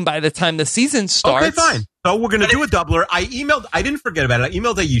a team by the time the season starts. Okay, fine. So we're going to do a doubler. I didn't forget about it. I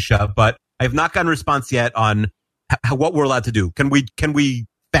emailed Aisha, but I have not gotten a response yet on what we're allowed to do. Can we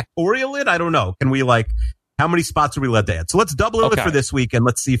factorial it? I don't know. Can we, like, how many spots are we allowed to add? So let's double it for this week, and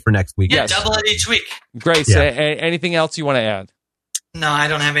let's see for next week. Yeah, double it each week. Grace, anything else you want to add? No, I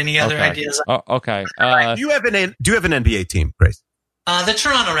don't have any other ideas. Okay. Do you have an NBA team, Grace? The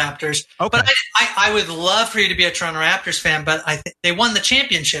Toronto Raptors. Okay. But I would love for you to be a Toronto Raptors fan, but I think they won the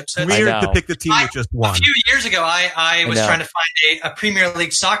championship. So weird to pick the team that just won. A few years ago, I was trying to find a Premier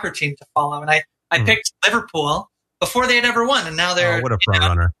League soccer team to follow, and I picked Liverpool before they had ever won, and now they're what a front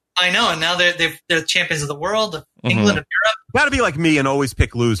runner. I know, and now they're champions of the world, of England, of Europe. Got to be like me and always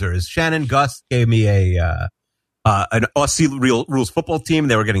pick losers. Shannon Gus gave me an Aussie rules football team.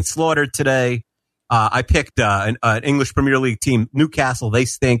 They were getting slaughtered today. I picked an English Premier League team, Newcastle. They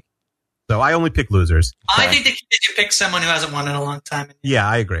stink. So I only pick losers. I think that you pick someone who hasn't won in a long time. Yeah,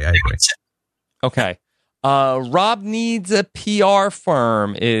 I agree. Okay. Rob Needs a PR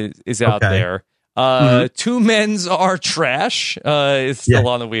firm is out there. 2 Men's Are Trash is still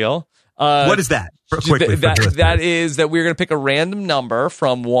on the wheel. What is that? Quickly, that is that we're going to pick a random number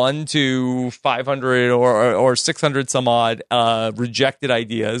from 1 to 500 or 600 some odd rejected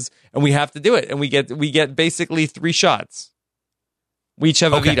ideas, and we have to do it. And we get basically 3 shots. We each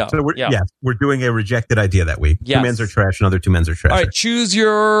have a veto. So we're doing a rejected idea that week. Yes. 2 Men's Are Trash, another 2 Men's Are Trash. All right, choose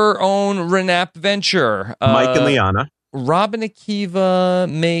your own Renap venture. Mike and Liana. Rob and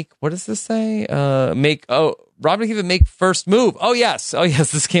Akiva make, what does this say? Rob and Akiva make first move. Oh yes,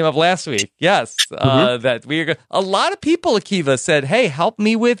 this came up last week. Yes, that a lot of people, Akiva, said, "Hey, help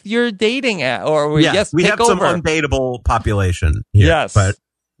me with your dating app." Or we have some undateable population here. Yes, but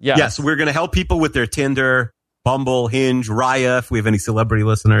yes, we're going to help people with their Tinder, Bumble, Hinge, Raya. If we have any celebrity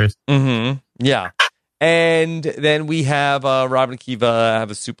listeners, yeah. And then we have Rob and Akiva have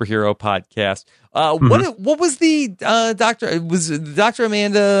a superhero podcast. What was the Dr.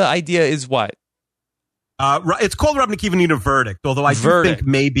 Amanda idea is what? It's called Rob and Akiva Need a Verdict, although I do think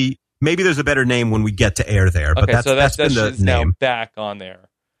maybe there's a better name when we get to air there. But that's been the name. Now back on there.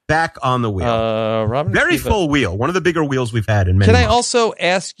 Back on the wheel. Very Akiva. full wheel. One of the bigger wheels we've had in many months. Can I also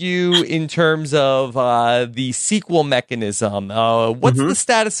ask you in terms of the sequel mechanism, what's the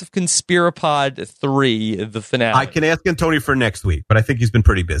status of Conspirapod 3, the finale? I can ask Antonio for next week, but I think he's been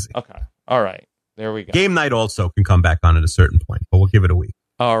pretty busy. Okay. All right. There we go. Game Night also can come back on at a certain point, but we'll give it a week.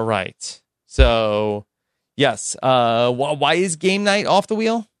 All right. So, yes. Why is Game Night off the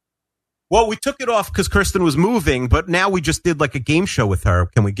wheel? Well, we took it off because Kirsten was moving, but now we just did like a game show with her.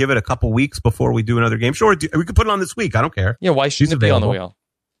 Can we give it a couple weeks before we do another game show? Or we could put it on this week. I don't care. Yeah, why shouldn't it be on the wheel?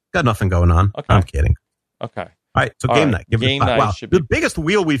 Got nothing going on. Okay. I'm kidding. Okay. All right, so Game Night. Game Night wow, should be the biggest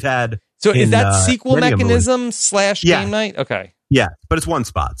wheel we've had. So is that sequel Millennium mechanism / Game Night? Okay. Yeah, but it's one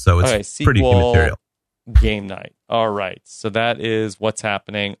spot, so it's pretty immaterial. Game Night. All right. So that is what's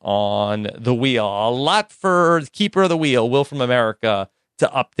happening on the wheel. A lot for Keeper of the Wheel, Will from America, to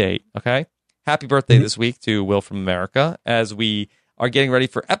update. Okay. Happy birthday this week to Will from America as we are getting ready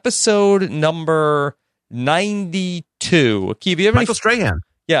for episode number 92. Keith, you have Michael Strahan.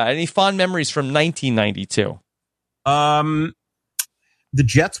 Yeah. Any fond memories from 1992? The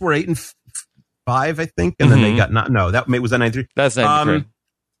Jets were 8-5, I think, and then they got that was that 93. That's 93.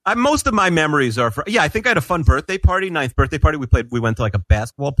 Most of my memories are I think I had a fun birthday party, 9th birthday party. We went to like a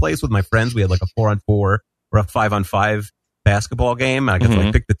basketball place with my friends. We had like a 4-on-4 or a 5-on-5 basketball game. I got to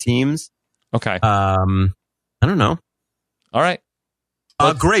like pick the teams. Okay. I don't know. All right.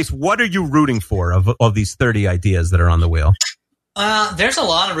 Grace, what are you rooting for of these 30 ideas that are on the wheel? There's a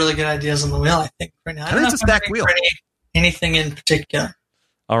lot of really good ideas on the wheel, I think, right now. I don't know it's a stacked wheel. Anything in particular.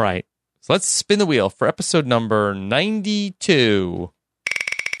 All right. So let's spin the wheel for episode number 92.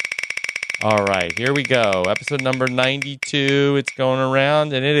 All right, here we go. Episode number 92. It's going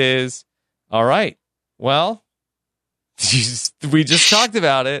around, and it is. All right. Well, we just talked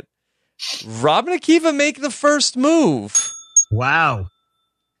about it. Rob and Akiva make the first move. Wow.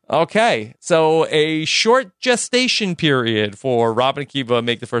 Okay, so a short gestation period for Rob and Akiva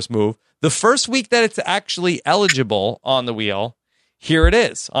make the first move. The first week that it's actually eligible on the wheel, here it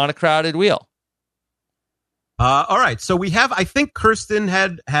is on a crowded wheel. All right, so we have. I think Kirsten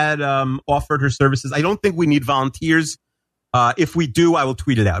had offered her services. I don't think we need volunteers. If we do, I will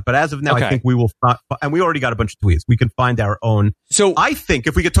tweet it out. But as of now, I think we will. And we already got a bunch of tweets. We can find our own. So I think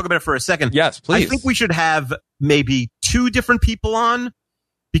if we could talk about it for a second. Yes, please. I think we should have maybe 2 different people on,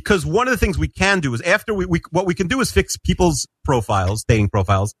 because one of the things we can do is after what we can do is fix people's profiles, dating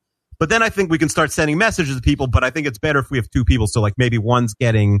profiles. But then I think we can start sending messages to people. But I think it's better if we have 2 people. So like maybe one's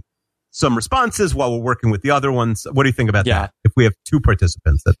getting some responses while we're working with the other ones. What do you think about that? If we have 2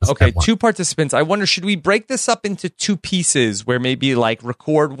 participants. Okay, 2 participants. I wonder, should we break this up into 2 pieces where maybe like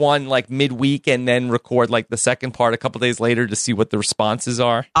record one like midweek and then record like the second part a couple days later to see what the responses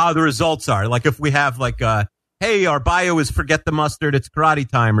are? The results are like if we have like, hey, our bio is forget the mustard, it's karate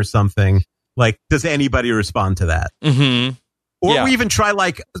time or something. Like, does anybody respond to that? Mm-hmm. Or we even try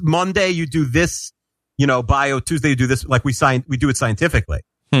like Monday you do this, bio. Tuesday you do this. Like we do it scientifically.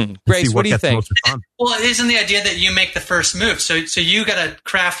 Grace, what do you think? Well, isn't the idea that you make the first move? So you got to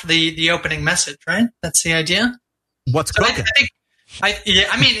craft the opening message, right? That's the idea. What's cooking?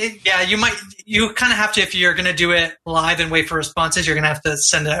 You kind of have to, if you're going to do it live and wait for responses, you're going to have to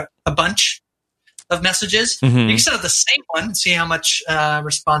send a bunch of messages. Mm-hmm. You can send out the same one and see how much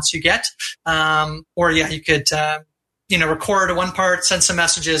response you get. Or you could, record one part, send some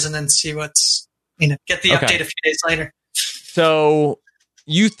messages, and then see what's, get the update a few days later. So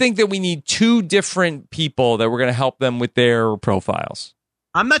you think that we need 2 different people that we're going to help them with their profiles?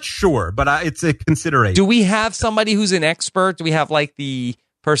 I'm not sure, but it's a consideration. Do we have somebody who's an expert? Do we have like the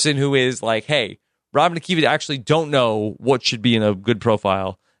person who is like, hey, Rob and Akiva actually don't know what should be in a good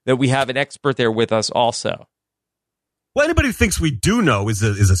profile, that we have an expert there with us also? Well, anybody who thinks we do know is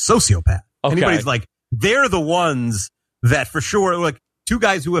a sociopath. Okay. Anybody's like, they're the ones that for sure, like 2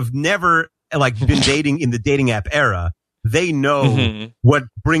 guys who have never like been dating in the dating app era. They know what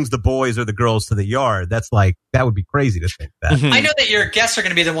brings the boys or the girls to the yard. That would be crazy to think that. I know that your guests are going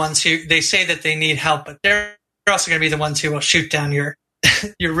to be the ones who they say that they need help, but they're also going to be the ones who will shoot down your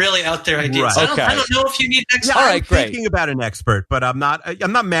really out there ideas. Right. So I don't know if you need an expert. All right, great. I'm thinking about an expert, but I'm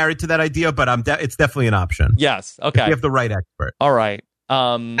not married to that idea, but it's definitely an option. Yes. Okay. If you have the right expert. All right.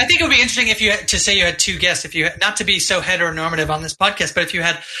 I think it would be interesting if you had 2 guests, not to be so heteronormative on this podcast, but if you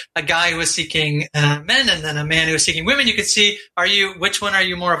had a guy who was seeking men and then a man who was seeking women, you could see, which one are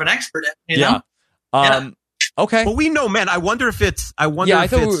you more of an expert at? You know? Okay. Well, we know men. I wonder if it's I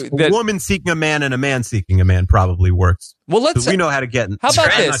if it's a woman seeking a man and a man seeking a man probably works. Well, we know how to get. How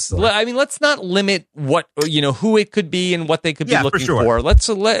about this? Sure. I mean, let's not limit what who it could be and what they could be looking for.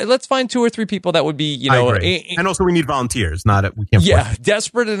 Let's find 2 or 3 people that would be and also we need volunteers. We can't.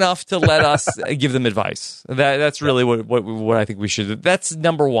 Desperate enough to let us give them advice. That's really what I think we should do. That's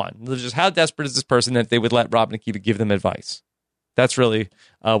number one. Just how desperate is this person that they would let Rob and Akiva give them advice? That's really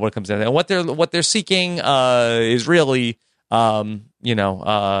what it comes down to. And what they're seeking is really doesn't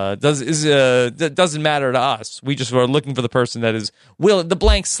matter to us. We just are looking for the person that is the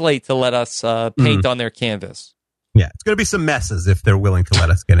blank slate to let us paint on their canvas. Yeah, it's going to be some messes if they're willing to let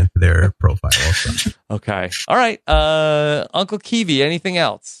us get into their profile also. Okay. All right. Uncle Kiwi, anything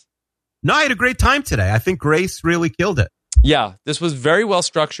else? No, I had a great time today. I think Grace really killed it. Yeah, this was very well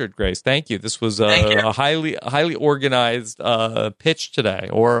structured, Grace. Thank you. This was a highly organized pitch today,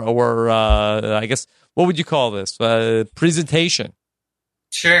 or I guess what would you call this? Presentation.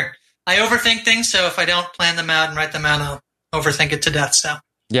 Sure. I overthink things, so if I don't plan them out and write them out, I'll overthink it to death. So.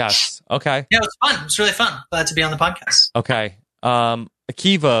 Yes. Okay. Yeah, it was fun. It was really fun. Glad to be on the podcast. Okay.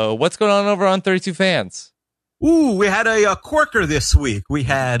 Akiva, what's going on over on 32 Fans? Ooh, we had a corker this week. We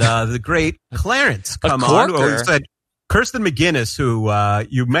had the great Clarence come on. We said Kirsten McGinnis, who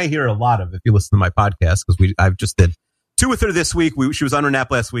you may hear a lot of if you listen to my podcast, because I just did 2 with her this week. She was on her nap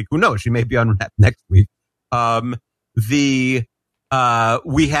last week. Who knows? She may be on her nap next week.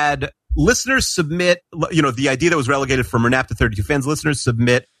 We had listeners submit, the idea that was relegated from her nap to 32 Fans. Listeners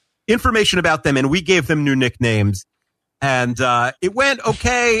submit information about them, and we gave them new nicknames. And it went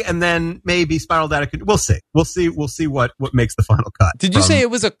okay, and then maybe spiraled out of control. We'll see what makes the final cut. Did you say it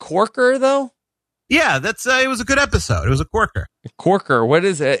was a corker though? Yeah, it was a good episode. It was a corker. Corker. What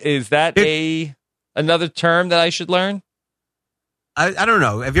is it? Is that another term that I should learn? I don't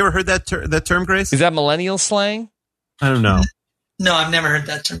know. Have you ever heard that term, Grace? Is that millennial slang? I don't know. No, I've never heard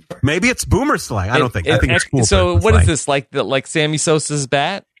that term before. Maybe it's boomer slang. I don't think. I think it's cool. So what is this, like Sammy Sosa's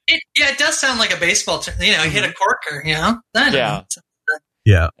bat? It does sound like a baseball term. He hit a corker, Yeah.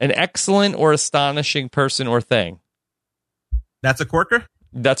 Yeah. An excellent or astonishing person or thing. That's a corker?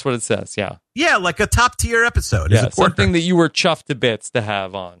 That's what it says, yeah. Yeah, like a top tier episode. Yeah, something that you were chuffed to bits to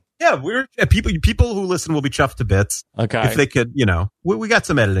have on. Yeah, we're people who listen will be chuffed to bits. Okay. If they could, we got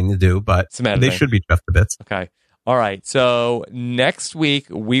some editing to do, but they should be chuffed to bits. Okay. All right. So next week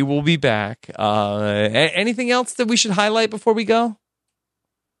we will be back. Anything else that we should highlight before we go?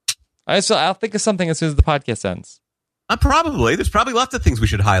 I'll think of something as soon as the podcast ends. There's probably lots of things we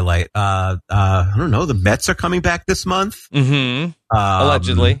should highlight. I don't know. The Mets are coming back this month. Mm-hmm.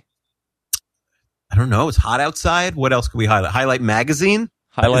 Allegedly. I don't know. It's hot outside. What else can we highlight? Highlight Magazine.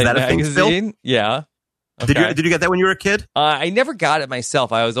 Highlight Is that Magazine. A thing still? Yeah. Okay. Did you get that when you were a kid? I never got it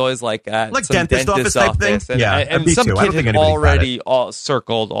myself. I was always like some dentist office type thing. And some kid had already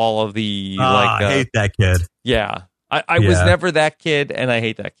circled all of the I hate that kid. Yeah, I was never that kid, and I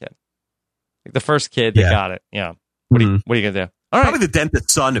hate that kid. Like the first kid that got it. Yeah. What are you gonna do? All right. Probably the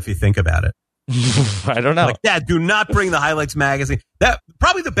dentist's son, if you think about it. I don't know. Like, Dad, do not bring the Highlights magazine. That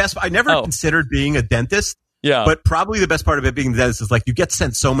probably the best. I never considered being a dentist. Yeah. But probably the best part of it being a dentist is like you get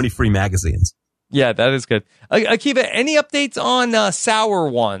sent so many free magazines. Yeah, that is good. Akiva, any updates on Sour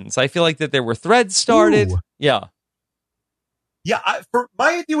Ones? I feel like that there were threads started. Ooh. Yeah. Yeah. For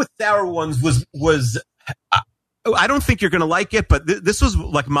my idea with Sour Ones was I don't think you're going to like it, but this was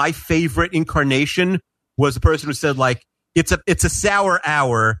like my favorite incarnation was the person who said like, it's a sour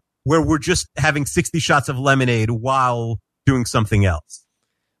hour where we're just having 60 shots of lemonade while doing something else.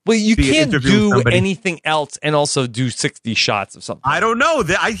 Well, you can't do anything else and also do 60 shots of something. I don't know.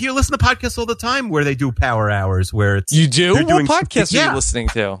 I listen to podcasts all the time where they do power hours where it's... You do? What podcast are you listening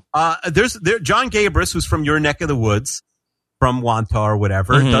to? There's John Gabris, who's from your neck of the woods, from Wanta or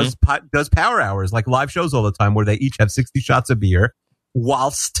whatever, does power hours, like live shows all the time where they each have 60 shots of beer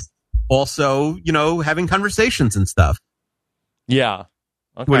whilst also, having conversations and stuff. Yeah.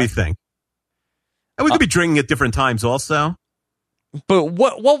 Okay. What do you think? And we could be drinking at different times also. But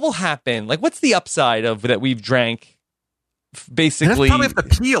what will happen? Like, what's the upside of that we've drank basically probably have to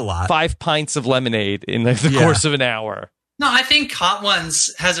pee a lot. 5 pints of lemonade in the course of an hour? No, I think Hot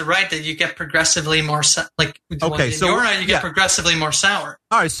Ones has a right that you get progressively more you get progressively more sour.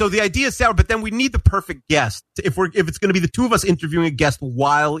 All right, so the idea is sour, but then we need the perfect guest. If it's going to be the two of us interviewing a guest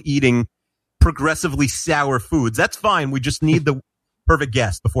while eating progressively sour foods, that's fine. We just need the perfect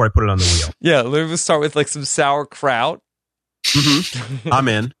guest before I put it on the wheel. Yeah, let's start with like some sauerkraut. Mm-hmm. I'm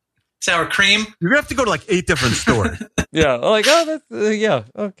in. Sour cream. You're gonna have to go to like 8 different stores. Yeah, like that's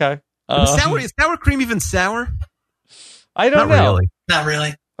okay. Is sour cream even sour? I don't know. Really. Not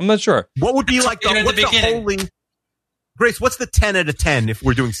really. I'm not sure. What would be like in what's the the beginning. holy Grace, what's the 10 out of 10 if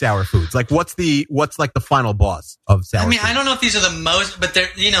we're doing sour foods? Like what's like the final boss of sour foods? I don't know if these are the most, but they're,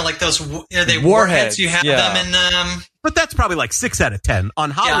 like those, they Warheads, warheads, you have yeah. them in, But that's probably like 6 out of 10.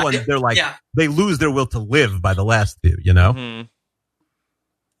 On hot Yeah, ones, they're like, yeah. they lose their will to live by the last few, you know? Mhm.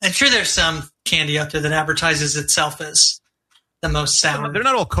 I'm sure there's some candy out there that advertises itself as the most sour. They're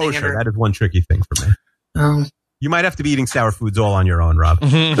not all thing kosher. ever. That is one tricky thing for me. You might have to be eating sour foods all on your own, Rob.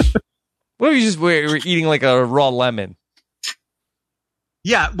 What if we're eating like a raw lemon?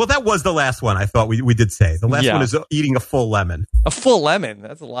 Yeah, well, that was the last one I thought we did say. The last Yeah. one is eating a full lemon. A full lemon.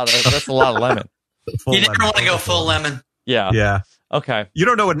 That's a lot of lemon. Full You never lemon. want to go full lemon. Yeah. Yeah. Okay. You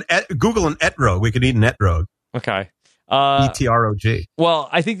don't know what Google an etrog. We could eat an etrog. Okay. ETROG. Well,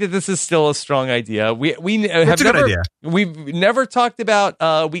 I think that this is still a strong idea. We have It's a good never, idea. We've never talked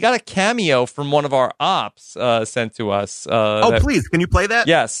about. We got a cameo from one of our ops sent to us. Please, can you play that?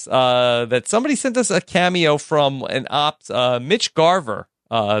 Yes, that somebody sent us a cameo from an ops. Mitch Garver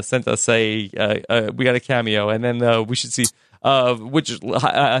sent us we got a cameo, and then we should see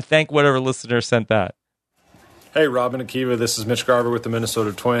thank whatever listener sent that. Hey, Rob and Akiva, this is Mitch Garver with the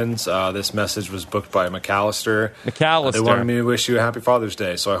Minnesota Twins. This message was booked by McAllister. They wanted me to wish you a happy Father's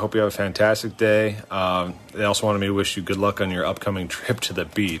Day, so I hope you have a fantastic day. They also wanted me to wish you good luck on your upcoming trip to the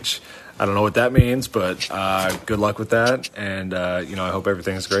beach. I don't know what that means, but good luck with that. And, I hope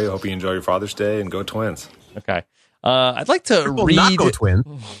everything's great. I hope you enjoy your Father's Day, and go Twins. Okay. I'd like to read... Not go Twins.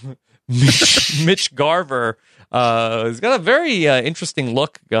 Mitch Garver has got a very interesting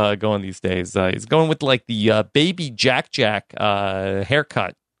look going these days. He's going with like the baby Jack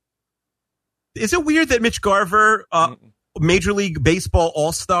haircut. Is it weird that Mitch Garver, Major League Baseball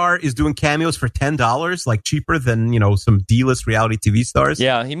All-Star, is doing cameos for $10, like cheaper than, some D-list reality TV stars?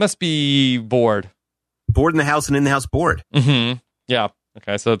 Yeah, he must be bored. Bored in the house and in the house bored. Mm-hmm. Yeah.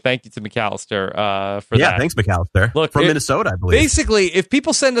 Okay, so thank you to McAllister for that. Yeah, thanks, McAllister. Look, from Minnesota, I believe. Basically, if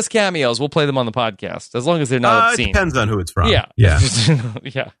people send us cameos, we'll play them on the podcast, as long as they're not obscene. It depends on who it's from. Yeah. Yeah.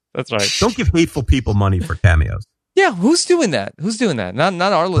 Yeah, that's right. Don't give hateful people money for cameos. Yeah, who's doing that? Not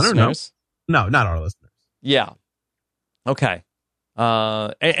our listeners. No, not our listeners. Yeah. Okay.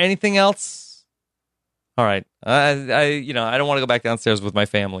 Anything else? All right. I don't want to go back downstairs with my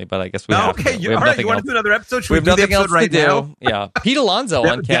family, but I guess we have to. Okay, all right. You want to do another episode? Should we have do the nothing episode else right to do. now? Yeah. Pete Alonso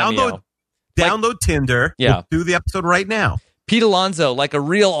on Cameo. Download Tinder. Yeah. We'll do the episode right now. Pete Alonso, like a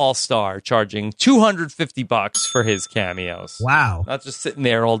real all-star, charging $250 for his cameos. Wow. Not just sitting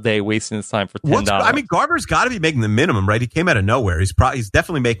there all day wasting his time for $10. Garver's got to be making the minimum, right? He came out of nowhere. He's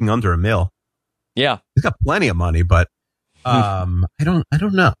definitely making under $1 million. Yeah. He's got plenty of money, but I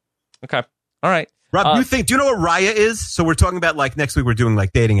don't know. Okay. All right. Rob, do you know what Raya is? So we're talking about like next week we're doing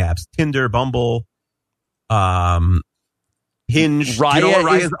like dating apps. Tinder, Bumble, Hinge. Raya, do you know what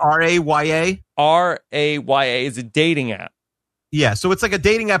Raya is? R-A-Y-A? R-A-Y-A is a dating app. Yeah, so it's like a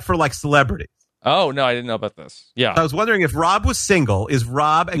dating app for like celebrities. Oh, no, I didn't know about this. Yeah. I was wondering if Rob was single. Is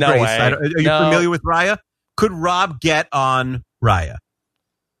Rob and No Grace, way. are you familiar with Raya? Could Rob get on Raya?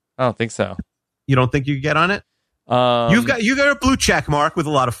 I don't think so. You don't think you could get on it? You got a blue check mark with a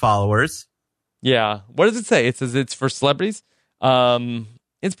lot of followers. Yeah. What does it say? It says it's for celebrities.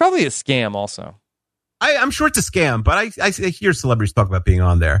 It's probably a scam also. I'm sure it's a scam, but I hear celebrities talk about being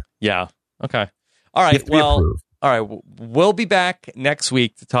on there. Yeah. Okay. All right. Well, all right. We'll be back next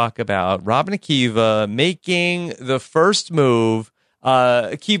week to talk about Rob and Akiva making the first move.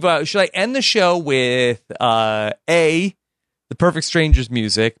 Akiva, should I end the show with A, The Perfect Strangers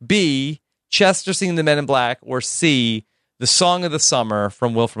music, B, Chester singing the Men in Black, or C, the Song of the Summer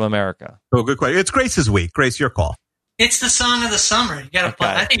from Will from America? Oh, good question. It's Grace's week. Grace, your call. It's the song of the summer. You got to play.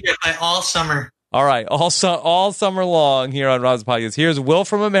 I think you got to play all summer. All right, all summer long here on Rob's Podcast. Here's Will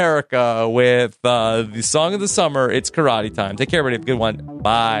from America with the Song of the Summer. It's karate time. Take care, everybody. Have a good one.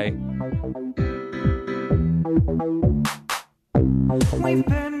 Bye. We've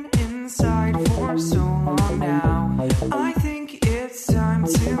been inside for so long now. I think it's time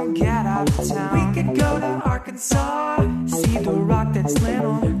to get out of town. We could go to Arkansas, see the rock that's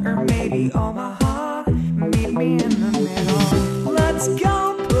little, or maybe Omaha. Meet me in the middle. Let's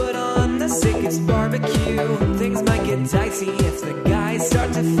go put on the sickest barbecue. Things might get dicey if the guys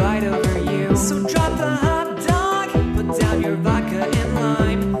start to fight over you. So drop the hot dog, put down your vodka and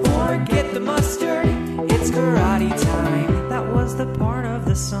lime, or get the mustard. It's karate time. That was the part of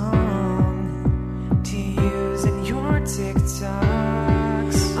the song to use in your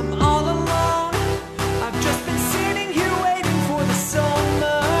TikToks. I'm all alone. I've just been sitting here waiting for the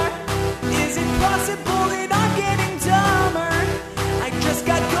summer. Is it possible that I'm getting dumber? I just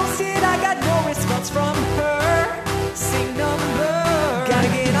got ghosted. I got no response from her. Same number. Gotta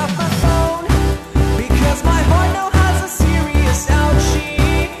get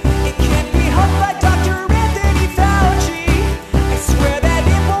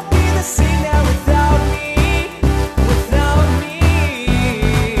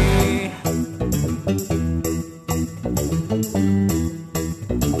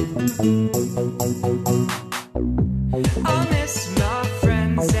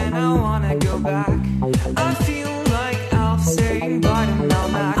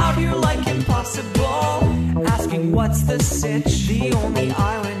what's the sitch? The only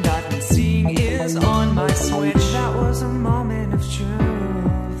island I've been seeing is on my Switch. That was a moment of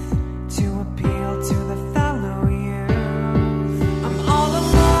truth to appeal to the fellow youth. I'm all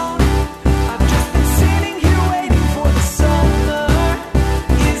alone. I've just been sitting here waiting for the summer.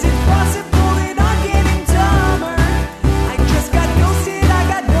 Is it possible that I'm getting dumber? I just got ghosted. I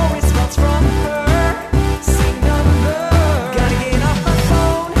got no response from her. Same number. Gotta get off my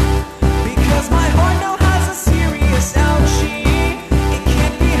phone because my heart now has a serious ouchie. It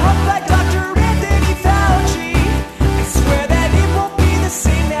can't be helped by Dr. Anthony Fauci. I swear that it won't be the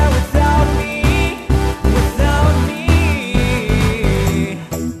same now without me. Without me.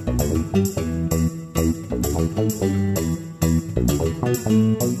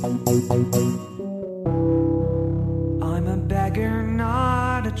 I'm a beggar,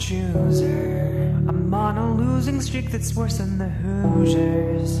 not a chooser. I'm on a losing streak that's worse than the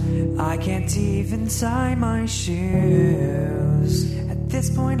Hoosiers. I can't even tie my shoes. At this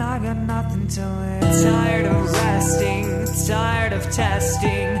point, I got nothing to lose. Tired of resting, tired of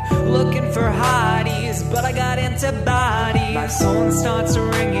testing, looking for hotties, but I got antibodies. My phone starts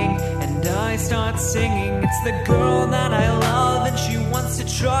ringing and I start singing. It's the girl that I love and she wants to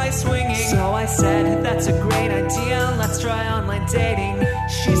try swinging. So I said, that's a great idea, let's try online dating.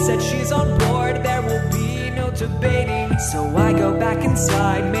 She said she's on board, there will be no debating. So I go back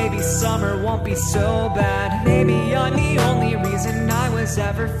inside, maybe summer won't be so bad. Maybe I'm the only reason I was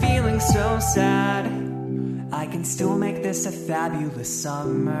ever feeling so sad. I can still make this a fabulous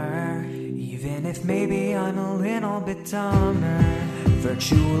summer, even if maybe I'm a little bit dumber.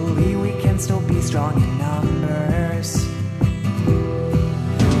 Virtually we can still be strong in numbers.